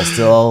B-roll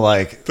still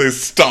like they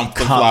stomp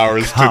the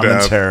flowers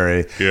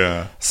commentary. To death.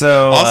 Yeah.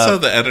 So also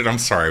the editor, I'm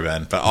sorry,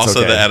 Ben, but also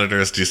okay. The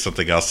editors do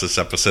something else this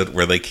episode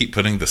where they keep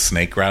putting the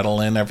snake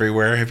rattle in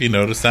everywhere. Have you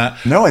noticed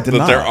that? No, I did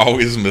not. They're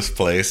always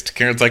misplaced.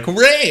 Karen's like,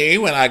 Ray,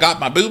 when I got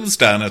my boobs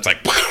done, it's like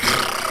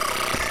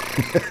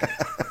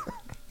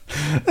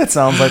It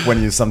sounds like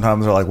when you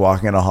sometimes are like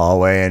walking in a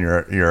hallway and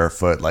your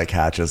foot like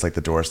catches like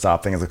the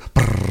doorstop thing. It's like,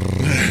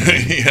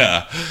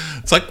 yeah,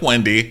 it's like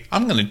Wendy.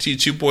 I'm going to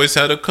teach you boys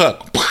how to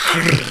cook.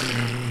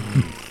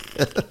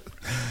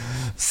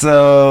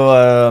 So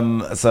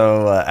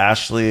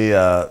Ashley,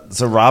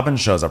 so Robin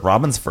shows up.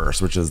 Robin's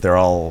first, which is they're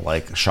all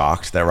like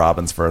shocked that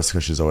Robin's first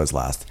because she's always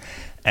last.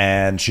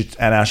 And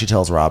Ashley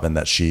tells Robin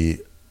that she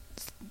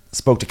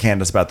spoke to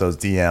Candace about those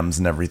DMs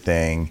and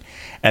everything.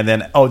 And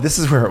then, this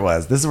is where it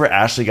was. This is where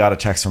Ashley got a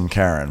text from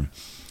Karen.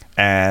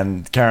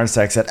 And Karen's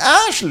text said,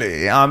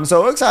 Ashley, I was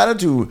so excited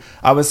to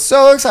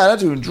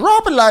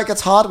drop it like it's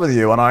hot with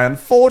you. And I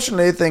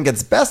unfortunately think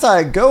it's best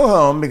I go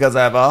home because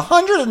I have a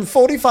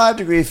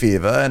 145-degree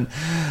fever. And,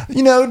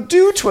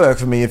 do twerk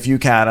for me if you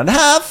can and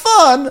have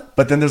fun.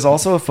 But then there's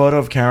also a photo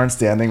of Karen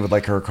standing with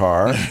like her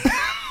car.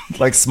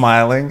 Like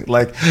smiling,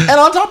 and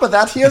on top of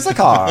that, here's a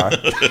car.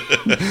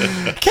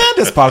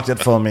 Candace parked it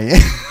for me.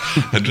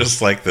 I just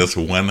like this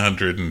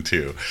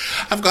 102.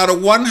 I've got a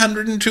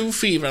 102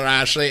 fever,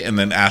 Ashley. And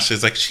then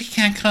Ashley's like, she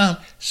can't come.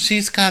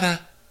 She's got a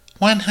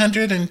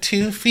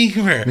 102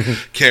 fever.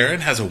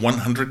 Karen has a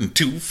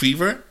 102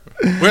 fever?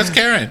 Where's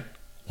Karen?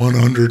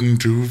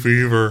 102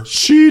 fever.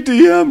 She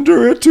DM'd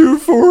her at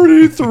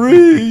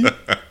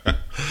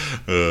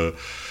 2:43.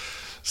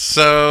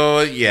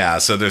 So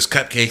there's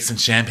cupcakes and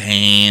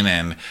champagne,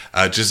 and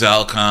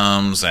Gizelle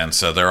comes, and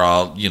so they're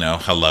all,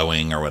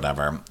 helloing or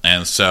whatever.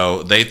 And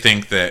so they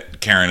think that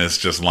Karen is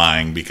just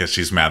lying because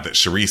she's mad that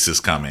Charisse is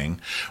coming,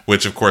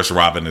 which, of course,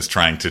 Robin is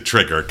trying to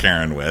trigger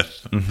Karen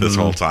with this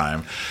whole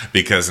time,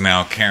 because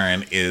now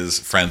Karen is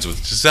friends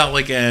with Gizelle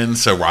again,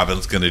 so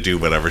Robin's going to do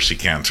whatever she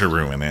can to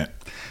ruin it.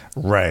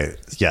 Right.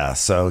 Yeah.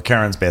 So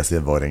Karen's basically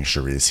avoiding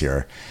Charisse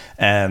here.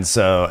 And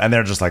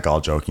they're just like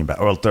all joking about,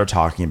 or they're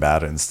talking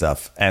about it and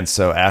stuff. And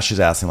so Ashley's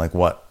asking like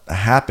what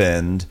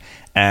happened.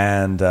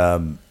 And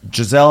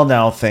Gizelle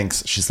now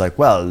thinks, she's like,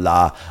 well,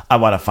 I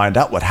want to find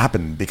out what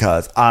happened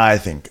because I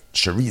think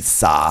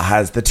Charisse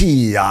has the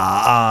tea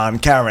on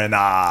Karen.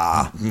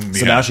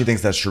 So now she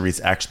thinks that Charisse,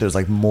 actually, there's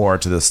like more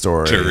to the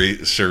story.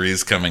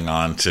 Charisse coming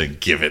on to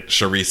give it.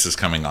 Charisse is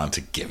coming on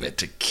to give it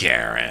to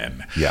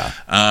Karen. Yeah.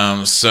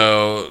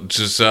 So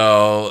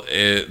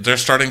Gizelle, they're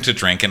starting to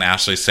drink, and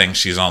Ashley's saying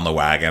she's on the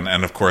wagon.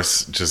 And of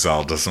course,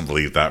 Gizelle doesn't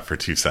believe that for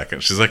 2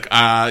 seconds. She's like,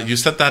 you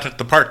said that at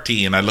the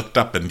party, and I looked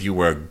up and you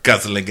were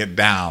guzzling it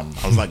down.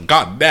 I was like,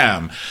 God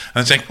damn. And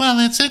it's like, well,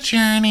 it's a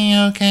journey,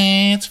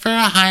 okay? It's for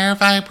a higher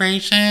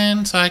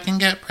vibration so I can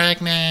get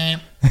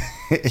pregnant.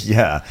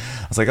 Yeah.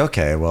 I was like,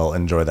 okay, well,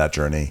 enjoy that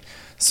journey.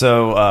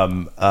 So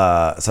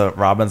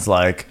Robin's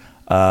like,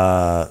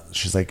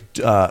 she's like,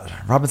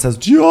 Robin says,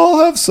 do you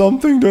all have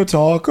something to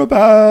talk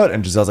about?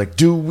 And Giselle's like,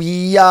 do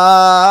we?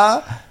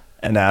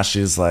 And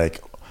Ashley's like,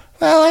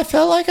 well, I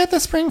felt like at the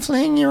spring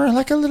fling you were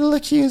like a little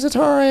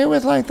accusatory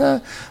with like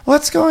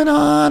what's going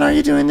on? Are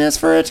you doing this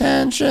for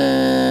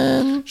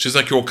attention? She's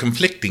like, you're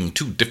conflicting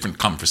two different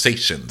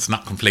conversations,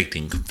 not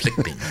conflicting.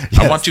 Yes,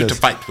 I want you to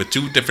fight with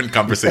two different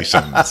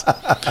conversations.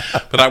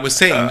 But I was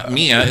saying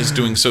Mia is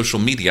doing social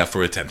media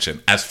for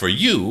attention. As for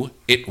you,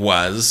 it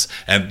was,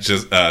 and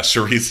just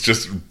Charisse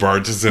just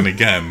barges in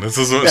again. This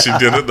is what she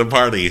did at the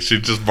party. She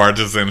just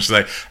barges in. She's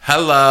like,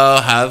 hello,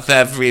 how's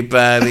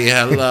everybody?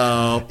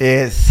 Hello.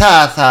 It's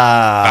Tata.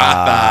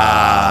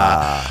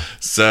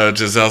 So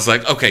Giselle's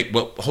like, okay,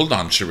 well, hold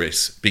on,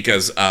 Charisse,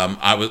 because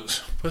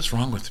what's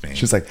wrong with me?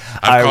 She's like,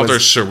 I've called her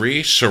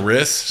Charisse,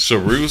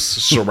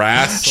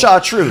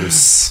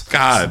 Chartreuse.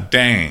 God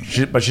dang.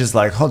 But she's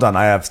like, hold on,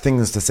 I have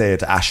things to say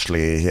to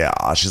Ashley here.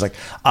 She's like,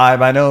 I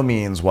by no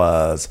means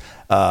was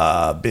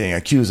being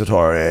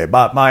accusatory,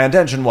 but my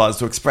intention was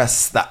to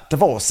express that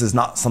divorce is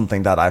not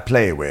something that I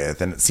play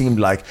with, and it seemed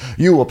like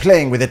you were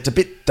playing with it a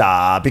bit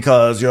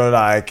because you're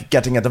like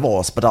getting a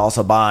divorce but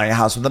also buying a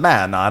house with a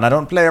man, and I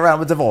don't play around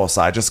with divorce,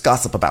 I just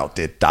gossip about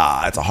it.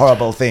 It's a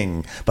horrible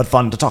thing but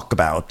fun to talk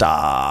about.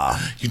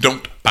 You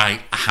don't buy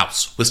a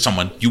house with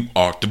someone you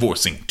are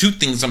divorcing. Two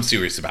things I'm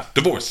serious about: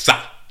 divorce,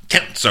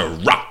 cancer,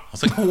 I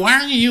was like, why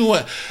are you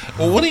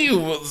what are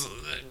you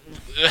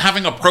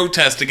having a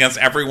protest against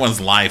everyone's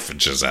life,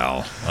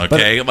 Gizelle.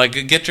 Okay, like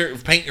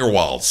paint your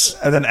walls.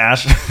 And then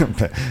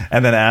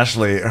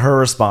Ashley, her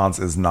response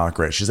is not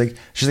great. She's like,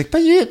 but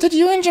did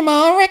you and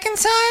Jamal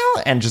reconcile?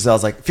 And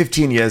Giselle's like,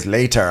 15 years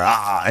later,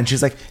 and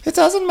she's like, it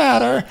doesn't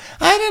matter.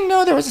 I didn't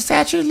know there was a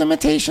statute of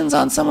limitations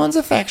on someone's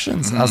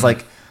affections. And I was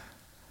like,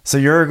 so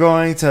you're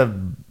going to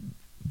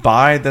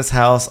buy this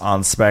house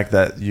on spec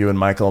that you and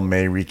Michael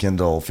may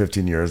rekindle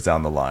 15 years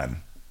down the line?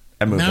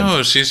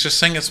 No, she's just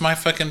saying it's my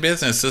fucking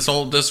business.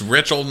 This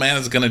rich old man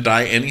is going to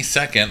die any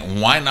second.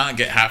 Why not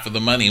get half of the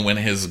money when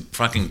his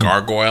fucking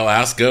gargoyle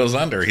ass goes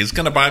under? He's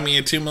going to buy me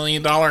a $2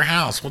 million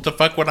house. What the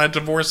fuck would I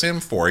divorce him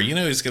for? You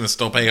know he's going to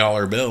still pay all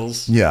her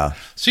bills. Yeah.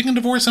 So you can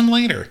divorce him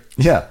later.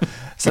 Yeah.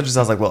 So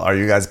Giselle's like, well, are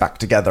you guys back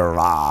together?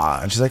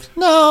 And she's like,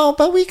 no,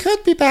 but we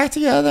could be back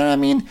together. I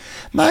mean,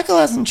 Michael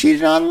hasn't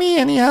cheated on me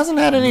and he hasn't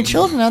had any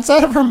children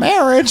outside of her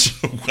marriage.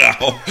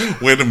 Wow.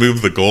 Way to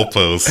move the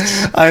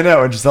goalposts. I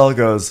know. And Giselle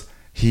goes,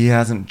 he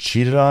hasn't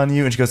cheated on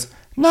you? And she goes,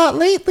 not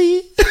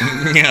lately.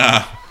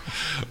 Yeah.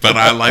 But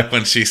I like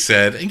when she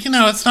said,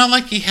 it's not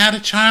like he had a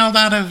child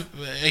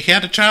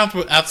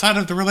outside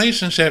of the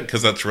relationship,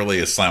 because that's really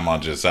a slam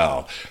on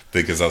Gizelle,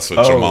 because that's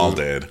what Jamal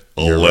did,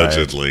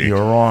 allegedly.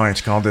 You're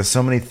right. God, there's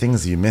so many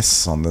things you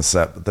miss on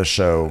the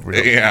show.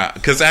 Yeah,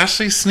 because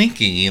Ashley's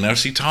sneaky.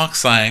 She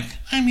talks like,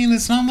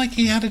 it's not like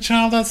he had a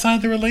child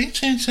outside the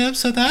relationship,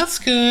 so that's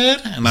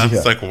good. And I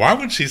was like, why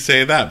would she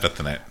say that? But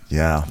then it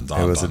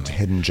was a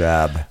hidden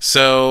jab.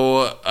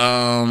 So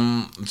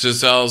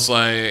Giselle's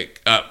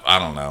like, I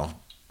don't know.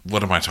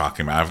 What am I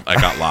talking about? I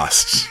got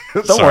lost.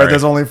 Don't worry,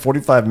 there's only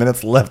 45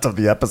 minutes left of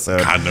the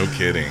episode. God, no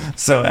kidding.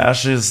 So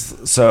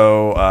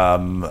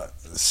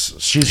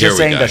she's just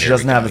saying that she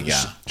doesn't have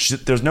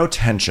there's no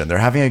tension. They're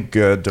having a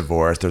good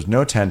divorce. There's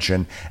no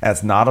tension, and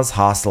it's not as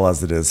hostile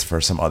as it is for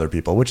some other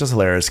people, which is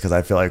hilarious because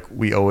I feel like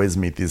we always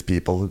meet these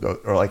people who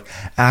are like,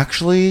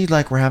 actually,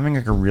 like, we're having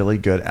like a really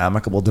good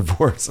amicable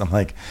divorce. I'm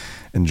like,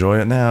 enjoy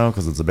it now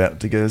because it's about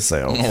to get a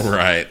sale.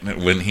 Right.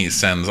 When he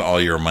sends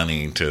all your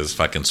money to his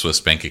fucking Swiss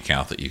bank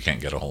account that you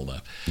can't get a hold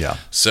of. Yeah.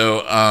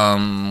 So,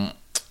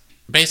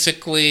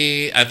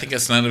 basically, I think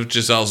it's none of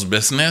Giselle's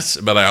business,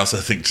 but I also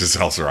think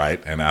Giselle's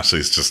right, and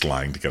Ashley's just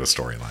lying to get a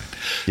storyline.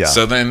 Yeah.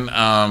 So then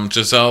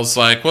Giselle's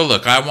like, well,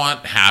 look, I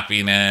want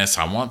happiness,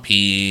 I want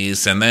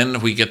peace, and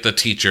then we get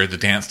the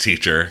dance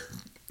teacher.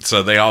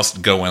 So they all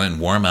go in and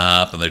warm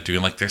up, and they're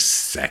doing like their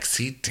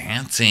sexy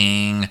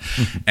dancing,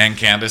 and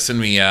Candace and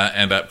Mia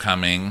end up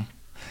coming.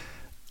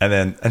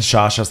 And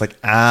Shasha's like,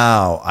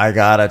 ow, I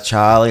got a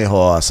Charlie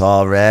horse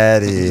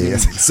already.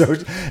 So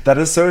that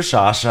is so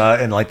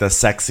Shasha in like the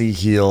sexy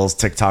heels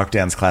TikTok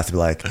dance class to be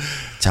like,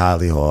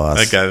 Charlie horse.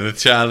 I got a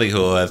Charlie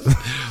horse.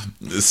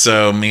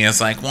 So Mia's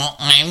like, well,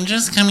 I'm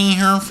just coming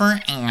here for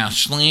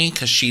Ashley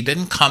because she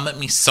didn't come at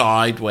me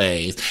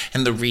sideways.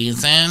 And the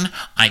reason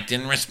I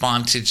didn't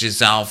respond to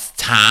Giselle's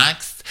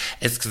text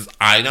is because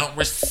I don't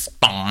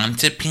respond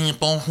to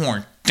people who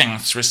are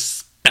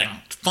disrespectful.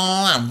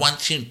 And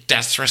once you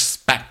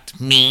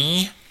disrespect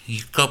me,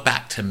 you go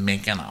back to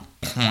making an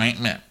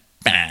appointment,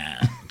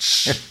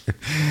 bitch.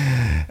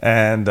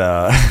 And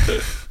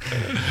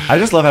I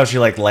just love how she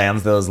like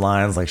lands those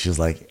lines. Like she's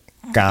like,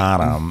 got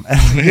him.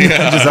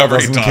 Giselle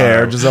doesn't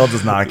care. Giselle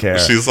does not care.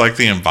 She's like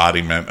the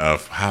embodiment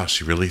of how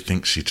she really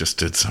thinks she just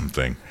did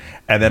something.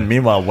 And then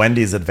meanwhile,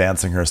 Wendy's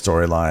advancing her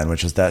storyline,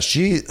 which is that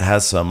she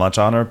has so much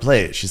on her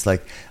plate. She's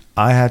like,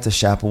 I had to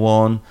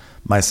chaperone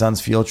my son's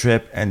field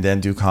trip and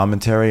then do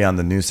commentary on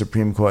the new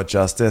Supreme Court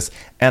justice,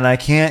 and I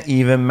can't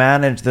even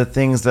manage the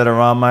things that are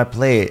on my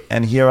plate.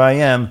 And here I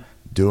am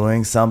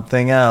doing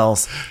something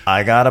else.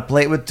 I got a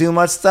plate with too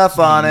much stuff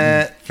on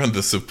it. From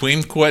the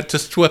Supreme Court to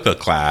stripper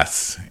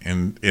class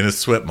in a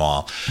strip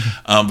mall.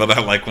 But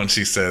I like when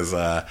she says,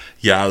 I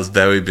was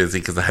very busy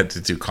because I had to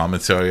do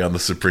commentary on the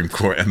Supreme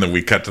Court. And then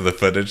we cut to the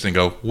footage and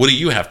go, what do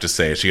you have to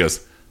say? And she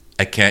goes,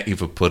 I can't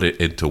even put it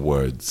into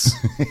words.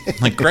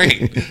 Like,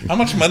 great. How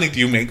much money do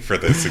you make for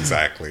this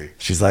exactly?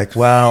 She's like,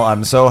 well,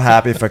 I'm so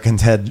happy for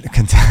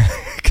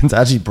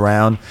Kentucky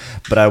Brown,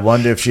 but I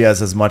wonder if she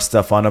has as much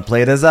stuff on her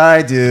plate as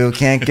I do.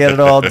 Can't get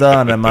it all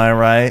done, am I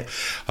right?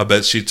 I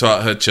bet she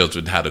taught her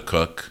children how to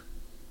cook.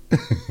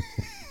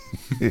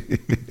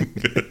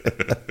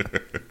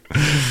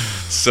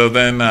 So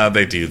then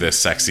they do this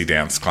sexy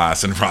dance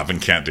class, and Robin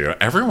can't do it.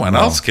 Everyone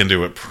else can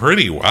do it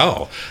pretty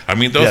well. I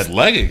mean, those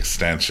leg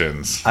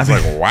extensions. It's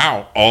like,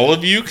 wow, all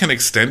of you can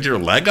extend your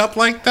leg up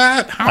like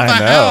that? How the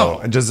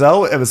hell? And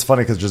Gizelle, it was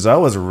funny because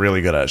Gizelle was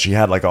really good at it. She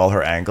had like all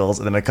her angles,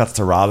 and then it cuts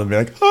to Robin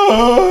being like,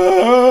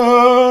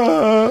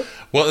 ah.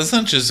 Well,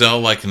 isn't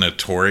Gizelle like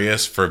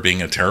notorious for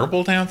being a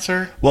terrible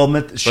dancer? Well,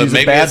 she's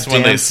a bad dancer.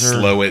 When they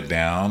slow it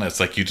down, it's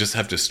like you just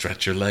have to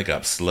stretch your leg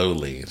up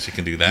slowly. She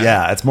can do that.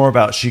 Yeah, it's more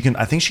about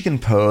I think she can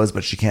pose,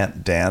 but she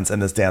can't dance.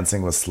 And this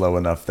dancing was slow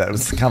enough that it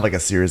was kind of like a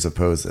series of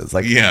poses.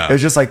 Like, it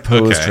was just like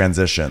pose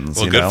transitions.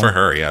 Well, good for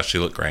her. Yeah, she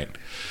looked great.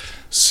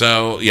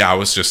 So yeah, I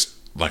was just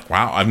like,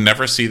 wow, I've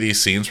never seen these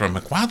scenes where I'm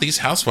like, wow, these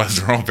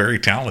housewives are all very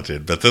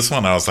talented. But this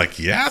one, I was like,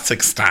 yes,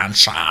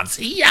 extensions,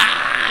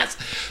 yes.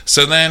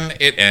 So then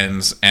it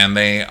ends, and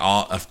they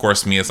all, of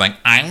course, Mia's like,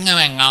 I'm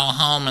going to go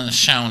home and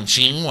show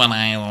G what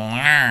I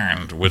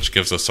learned, which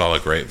gives us all a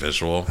great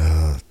visual.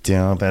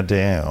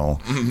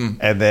 Mm-hmm.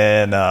 And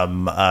then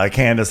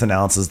Candace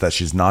announces that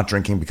she's not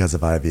drinking because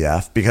of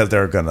IVF, because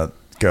they're going to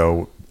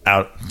go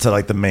out to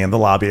like the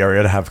lobby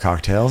area to have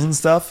cocktails and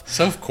stuff.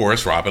 So of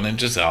course Robin and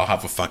Gizelle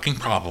have a fucking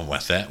problem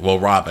with it. Well,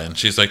 Robin,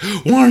 she's like,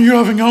 why are you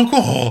having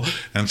alcohol?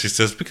 And she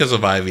says, because of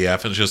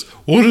IVF. And she goes,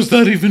 what does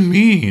that even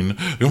mean?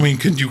 I mean,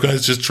 can you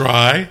guys just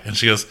try? And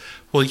she goes,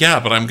 well, yeah,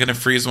 but I'm gonna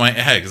freeze my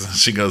eggs. And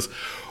she goes,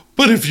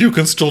 but if you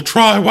can still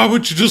try, why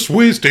would you just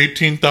waste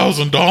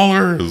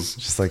 $18,000?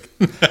 Just like,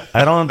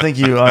 I don't think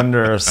you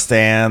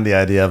understand the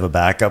idea of a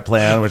backup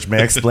plan, which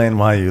may explain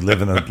why you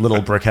live in a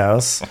little brick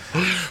house.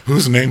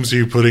 Whose names are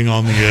you putting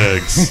on the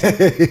eggs?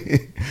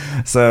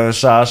 So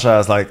Shasha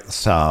is like,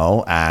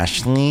 so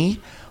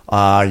Ashley,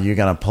 you're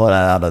going to put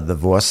out a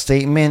divorce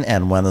statement,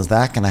 and when is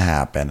that going to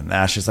happen? And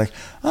Ashley's like,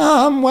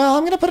 well,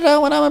 I'm going to put it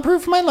out when I'm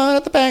approved for my loan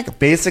at the bank.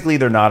 Basically,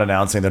 they're not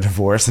announcing their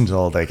divorce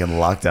until they can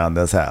lock down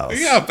this house.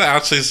 Yeah, but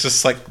Ashley's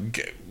just like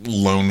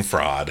loan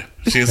fraud.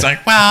 She's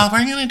like, well,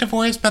 we're going to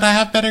divorce, but I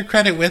have better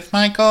credit with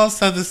Michael,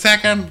 so the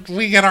second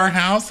we get our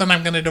house, then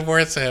I'm going to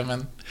divorce him,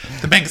 and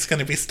the bank's going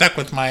to be stuck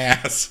with my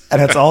ass.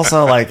 And it's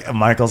also like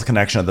Michael's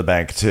connection at the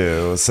bank,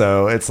 too.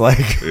 So it's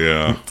like,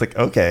 yeah, it's like,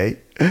 okay.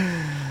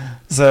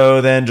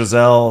 So then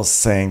Giselle's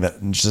saying that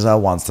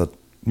Giselle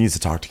needs to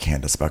talk to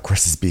Candace about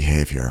Chris's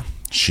behavior.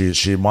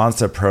 She wants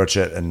to approach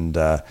it, and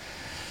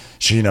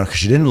she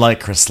didn't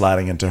like Chris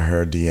sliding into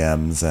her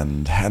DMs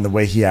and the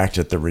way he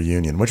acted at the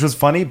reunion, which was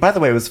funny. By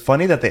the way, it was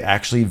funny that they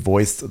actually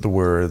voiced the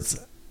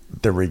words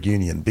 "the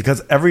reunion,"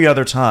 because every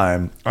other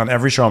time on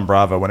every show on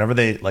Bravo, whenever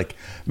they like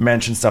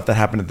mention stuff that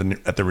happened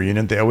at the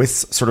reunion, they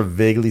always sort of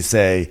vaguely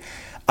say,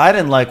 I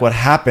didn't like what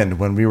happened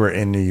when we were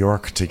in New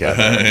York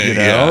together, you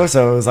know? Yeah.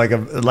 So it was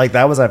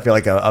that was, I feel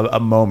like a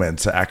moment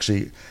to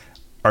actually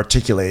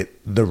articulate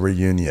the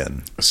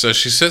reunion. So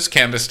she sits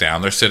Candace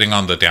down. They're sitting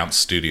on the dance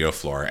studio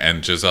floor,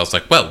 and Giselle's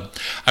like, well,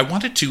 I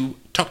wanted to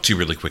talk to you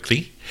really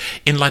quickly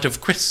in light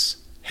of Chris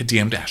had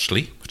DM'd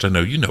Ashley, which I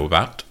know you know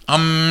about.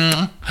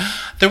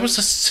 There was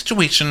a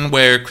situation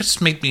where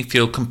Chris made me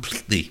feel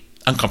completely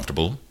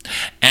uncomfortable,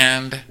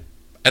 and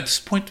at this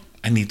point,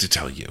 I need to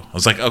tell you. I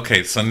was like,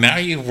 okay, so now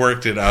you've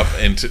worked yourself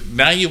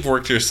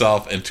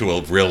into a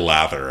real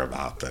lather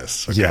about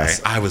this. Okay?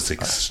 Yes. I was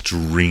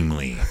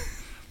extremely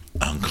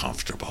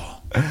uncomfortable.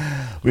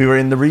 We were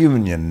in the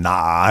reunion,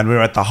 and we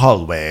were at the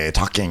hallway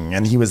talking,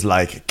 and he was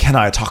like, can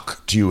I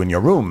talk to you in your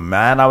room?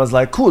 And I was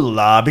like, cool,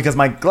 because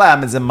my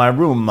glam is in my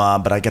room,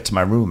 but I get to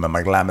my room and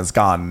my glam is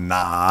gone, and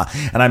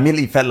I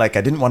immediately felt like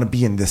I didn't want to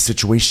be in this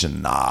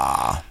situation,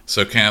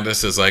 So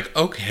Candace is like,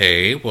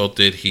 okay, well,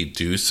 did he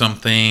do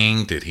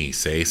something? Did he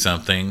say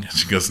something?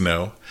 She goes,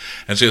 no.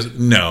 And she goes,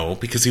 no,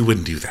 because he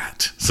wouldn't do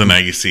that. So now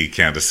you see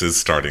Candace is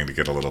starting to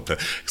get a little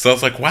bit. So I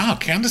was like, wow,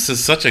 Candace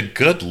is such a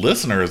good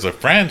listener as a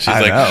friend. She's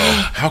like,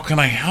 how can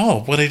I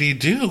help? What did he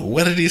do?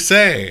 What did he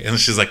say? And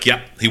she's like,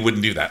 yep, he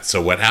wouldn't do that.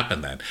 So what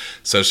happened then?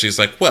 So she's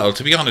like, well,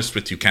 to be honest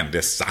with you,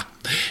 Candace,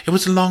 it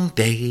was a long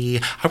day.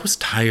 I was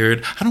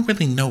tired. I don't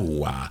really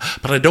know,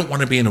 but I don't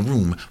want to be in a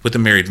room with a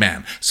married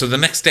man. So the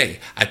next day,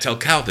 I tell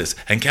Cal this,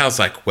 and Cal's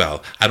like,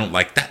 well, I don't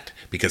like that,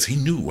 because he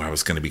knew I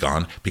was going to be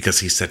gone,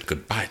 because he said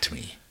goodbye to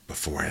me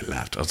before I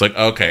left. I was like,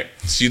 okay,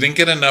 so you didn't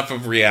get enough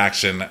of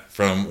reaction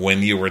from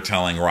when you were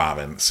telling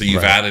Robin, so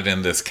you've added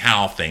in this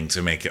Cal thing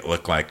to make it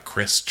look like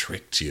Chris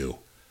tricked you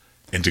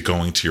into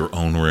going to your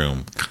own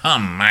room.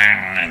 Come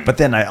on. But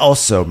then I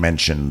also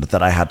mentioned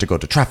that I had to go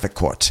to traffic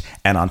court,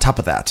 and on top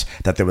of that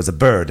there was a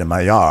bird in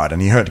my yard,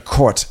 and he heard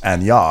court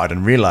and yard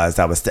and realized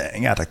I was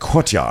staying at a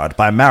courtyard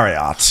by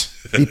Marriott.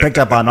 He picked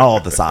up on all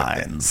the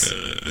signs.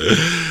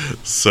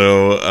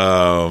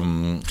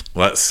 So,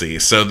 let's see.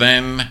 So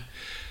then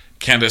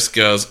Candace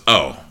goes,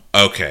 oh,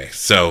 okay,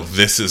 so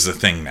this is the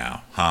thing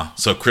now, huh?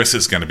 So Chris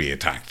is going to be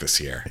attacked this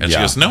year. And she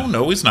goes,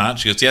 no, he's not.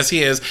 She goes, yes,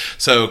 he is.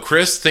 So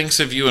Chris thinks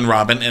of you and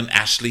Robin and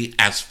Ashley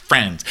as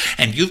friends.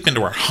 And you've been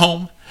to our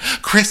home.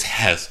 Chris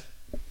has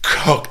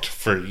cooked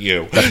for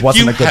you. That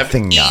wasn't a good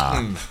thing,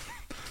 eaten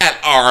at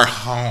our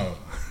home.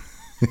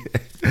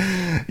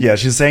 Yeah,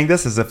 she's saying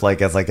this as if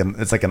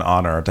it's like an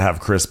honor to have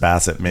Chris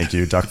Bassett make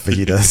you duck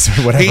fajitas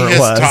or whatever it was. He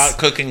has taught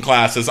cooking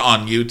classes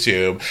on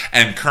YouTube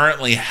and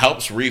currently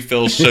helps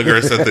refill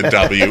sugars at the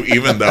W,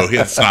 even though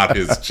it's not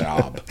his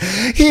job.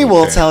 He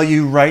will tell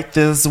you right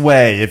this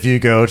way if you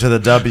go to the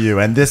W,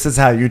 and this is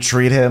how you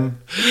treat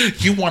him.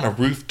 You want a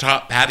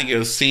rooftop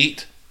patio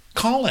seat?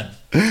 Call him.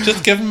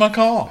 Just give him a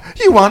call.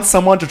 You want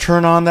someone to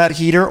turn on that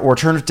heater or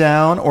turn it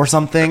down or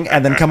something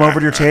and then come over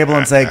to your table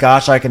and say,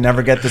 gosh, I can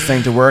never get this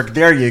thing to work.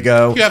 There you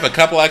go. You have a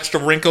couple extra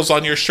wrinkles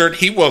on your shirt.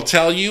 He will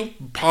tell you,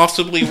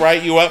 possibly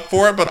write you up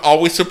for it, but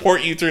always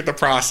support you through the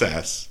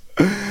process.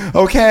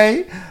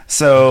 Okay.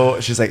 So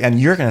she's like,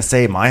 and you're going to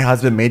say my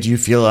husband made you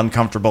feel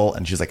uncomfortable?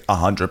 And she's like,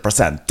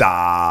 100%.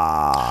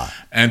 Da.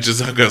 And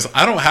Gizelle goes,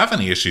 I don't have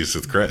any issues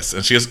with Chris.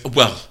 And she goes,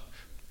 well,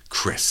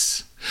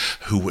 Chris,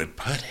 who would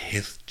put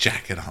his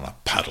jacket on a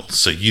puddle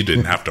so you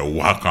didn't have to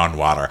walk on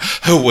water,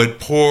 who would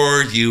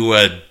pour you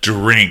a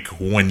drink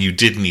when you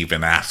didn't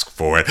even ask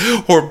for it,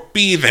 or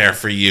be there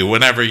for you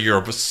whenever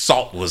your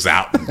salt was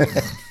out.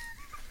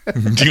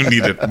 You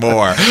needed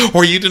more,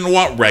 or you didn't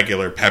want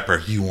regular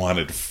pepper, you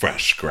wanted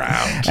fresh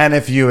ground. And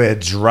if you had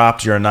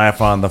dropped your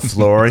knife on the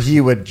floor, he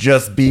would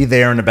just be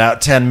there in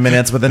about 10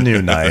 minutes with a new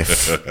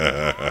knife.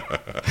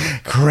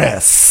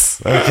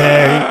 Chris,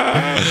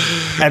 okay?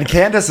 And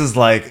Candace is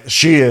like,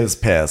 she is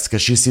pissed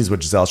because she sees what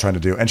Giselle's trying to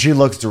do, and she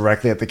looks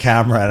directly at the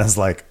camera and is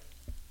like,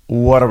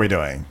 what are we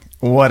doing?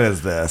 What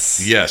is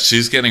this? Yeah,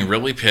 she's getting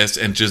really pissed,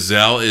 and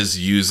Gizelle is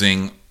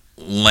using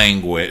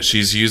language.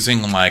 She's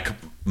using like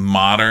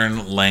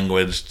modern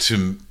language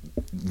to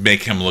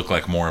make him look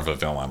like more of a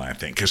villain, I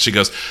think, because she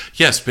goes,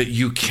 yes, but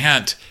you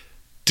can't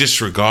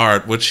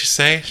disregard. What'd she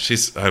say?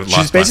 She's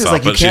basically myself,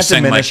 like, you can't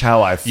diminish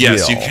how I feel.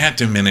 Yes, you can't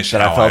diminish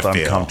that how I felt I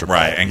feel. Uncomfortable,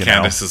 right? And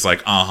Candace is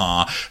like,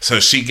 so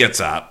she gets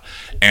up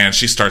and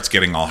she starts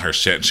getting all her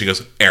shit, and she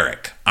goes,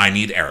 Eric, I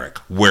need Eric.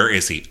 Where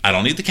is he? I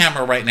don't need the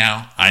camera right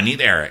now. I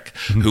need Eric,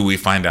 who we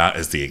find out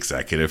is the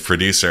executive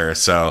producer.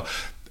 So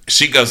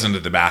she goes into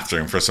the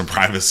bathroom for some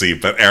privacy,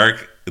 but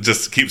Eric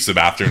just keeps the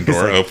bathroom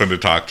door open to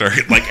talk to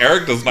her. Like,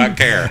 Eric does not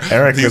care.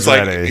 Eric he's is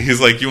like, ready.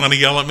 He's like, you want to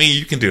yell at me?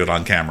 You can do it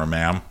on camera,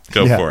 ma'am.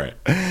 Go for it.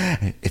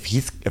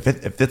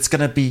 If it's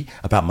gonna be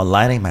about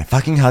maligning my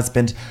fucking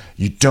husband,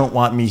 you don't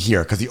want me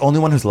here, because the only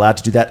one who's allowed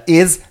to do that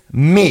is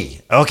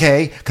me,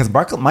 okay? Because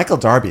Michael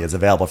Darby is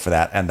available for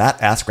that, and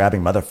that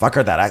ass-grabbing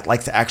motherfucker that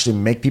likes to actually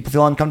make people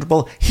feel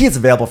uncomfortable, he is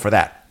available for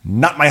that,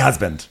 not my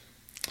husband.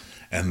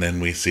 And then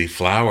we see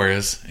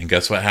flowers, and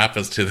guess what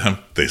happens to them?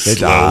 They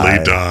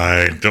slowly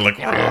die. They're like,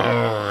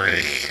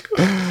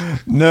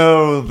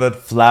 no, that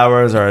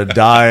flowers are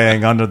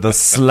dying under the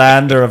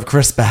slander of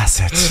Chris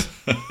Bassett.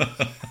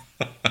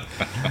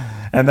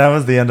 And that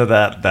was the end of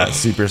that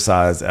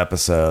supersized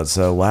episode.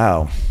 So,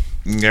 wow.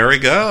 There we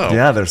go.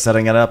 Yeah, they're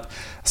setting it up.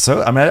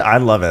 So, I mean, I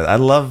love it. I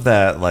love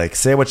that, like,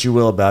 say what you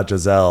will about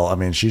Gizelle. I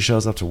mean, she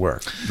shows up to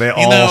work. They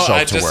all show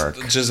up to work.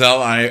 Gizelle,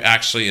 I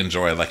actually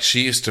enjoy. Like,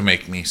 she used to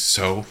make me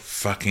so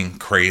fucking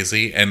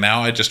crazy, and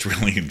now I just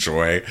really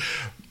enjoy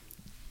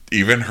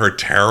even her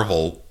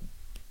terrible.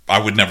 I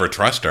would never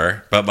trust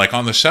her, but like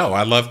on the show,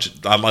 I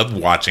loved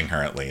watching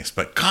her at least.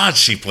 But God,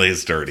 she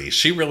plays dirty.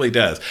 She really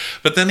does.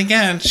 But then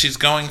again, she's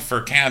going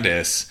for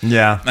Candace.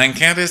 Yeah. And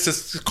Candace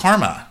is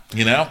karma,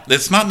 you know?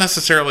 It's not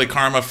necessarily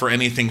karma for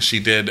anything she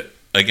did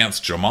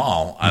against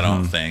Jamal, I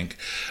don't think.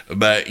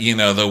 But, you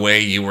know, the way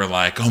you were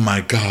like, oh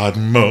my God,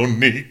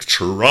 Monique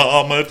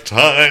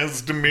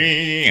traumatized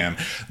me. And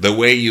the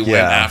way you went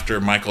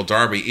after Michael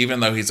Darby, even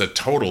though he's a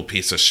total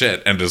piece of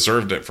shit and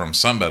deserved it from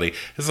somebody,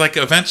 it's like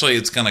eventually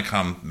it's going to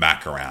come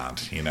back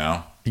around, you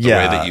know? The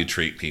way that you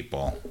treat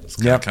people. It's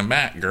going to come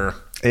back, girl.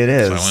 It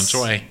is. So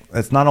enjoy.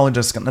 It's not only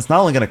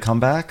going to come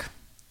back,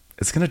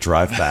 it's going to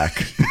drive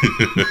back.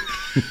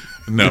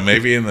 No,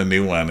 maybe in the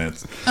new one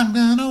it's, I'm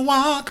going to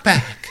walk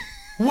back.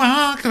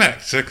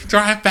 So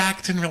drive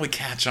back didn't really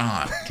catch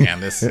on,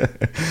 Candace.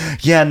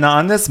 Yeah, not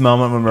in this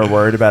moment when we're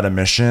worried about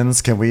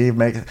emissions. Can we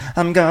make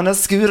I'm gonna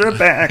scooter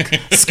back.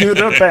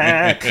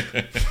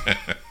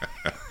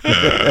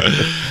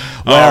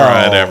 Well, all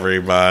right,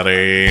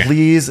 everybody.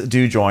 Please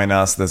do join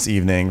us this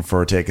evening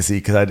for Take a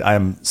Seat, because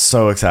I'm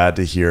so excited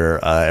to hear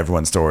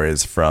everyone's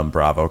stories from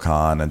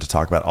BravoCon and to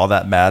talk about all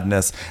that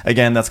madness.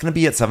 Again, that's going to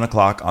be at 7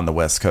 o'clock on the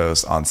West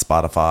Coast on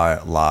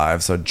Spotify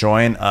Live. So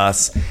join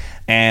us.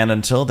 And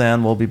until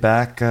then, we'll be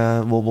back.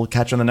 We'll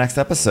catch you on the next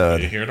episode.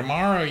 See you here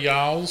tomorrow,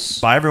 y'alls.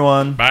 Bye,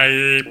 everyone.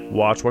 Bye.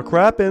 Watch What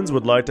Crappens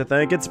would like to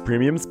thank its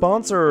premium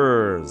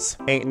sponsors.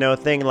 Ain't no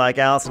thing like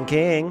Allison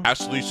King.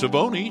 Ashley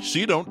Savoni,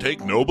 she don't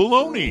take no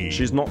baloney.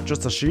 She's not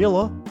just a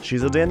Sheila,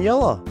 she's a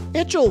Daniela.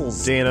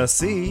 Itchels. Dana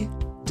C.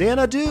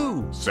 Dana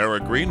Do. Sarah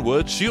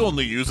Greenwood, she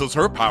only uses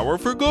her power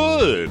for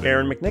good.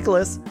 Aaron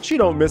McNicholas, she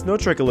don't miss no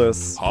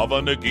trickolas.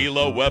 Hava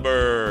Nagila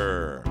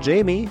Weber.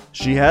 Jamie,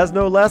 she has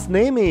no last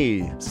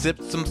namey.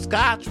 Sipped some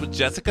scotch with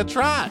Jessica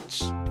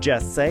Trotch.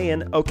 Just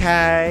saying,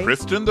 okay.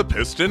 Kristen the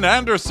Piston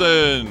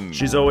Anderson.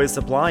 She's always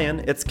supplying,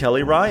 it's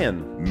Kelly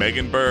Ryan.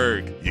 Megan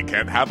Berg, you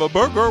can't have a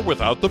burger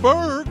without the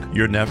Berg.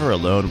 You're never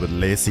alone with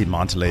Lacey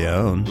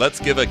Monteleone. Let's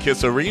give a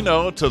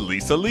kisserino to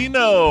Lisa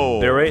Lino.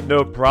 There ain't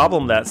no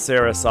problem that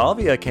Sarah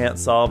Salvia can't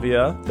solve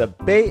ya. The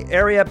Bay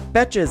Area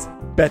betches.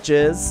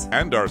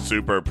 And our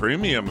super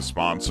premium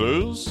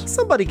sponsors.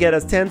 Somebody get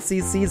us 10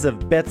 cc's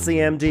of Betsy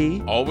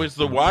MD. Always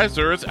the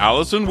wiser is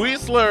Allison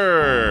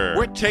Weisler.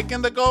 We're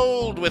taking the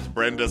gold with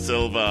Brenda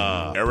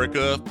Silva.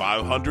 Erica,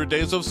 500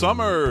 Days of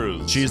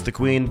Summers. She's the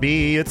queen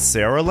bee, it's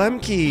Sarah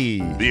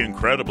Lemke. The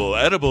incredible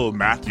edible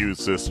Matthews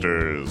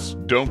sisters.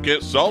 Don't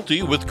get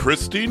salty with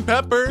Christine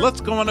Pepper.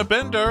 Let's go on a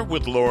bender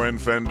with Lauren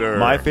Fender.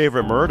 My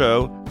favorite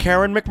Murdo,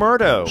 Karen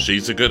McMurdo.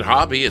 She's a good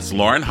hobby. It's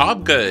Lauren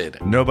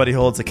Hobgood. Nobody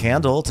holds a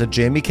candle to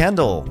Jamie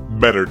Kendall.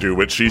 Better do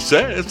what she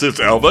says. It's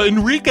Elva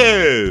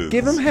Enriquez.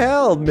 Give him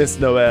hell, Miss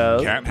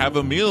Noel. Can't have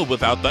a meal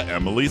without the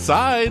Emily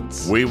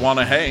Sides. We want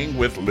to hang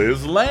with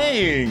Liz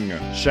Lang.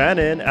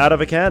 Shannon, out of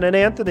a cannon,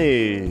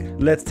 Anthony.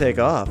 Let's take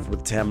off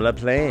with Tamla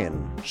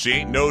Plain. She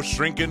ain't no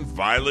shrinking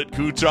Violet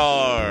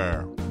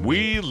Kuchar.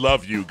 We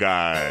love you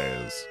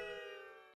guys.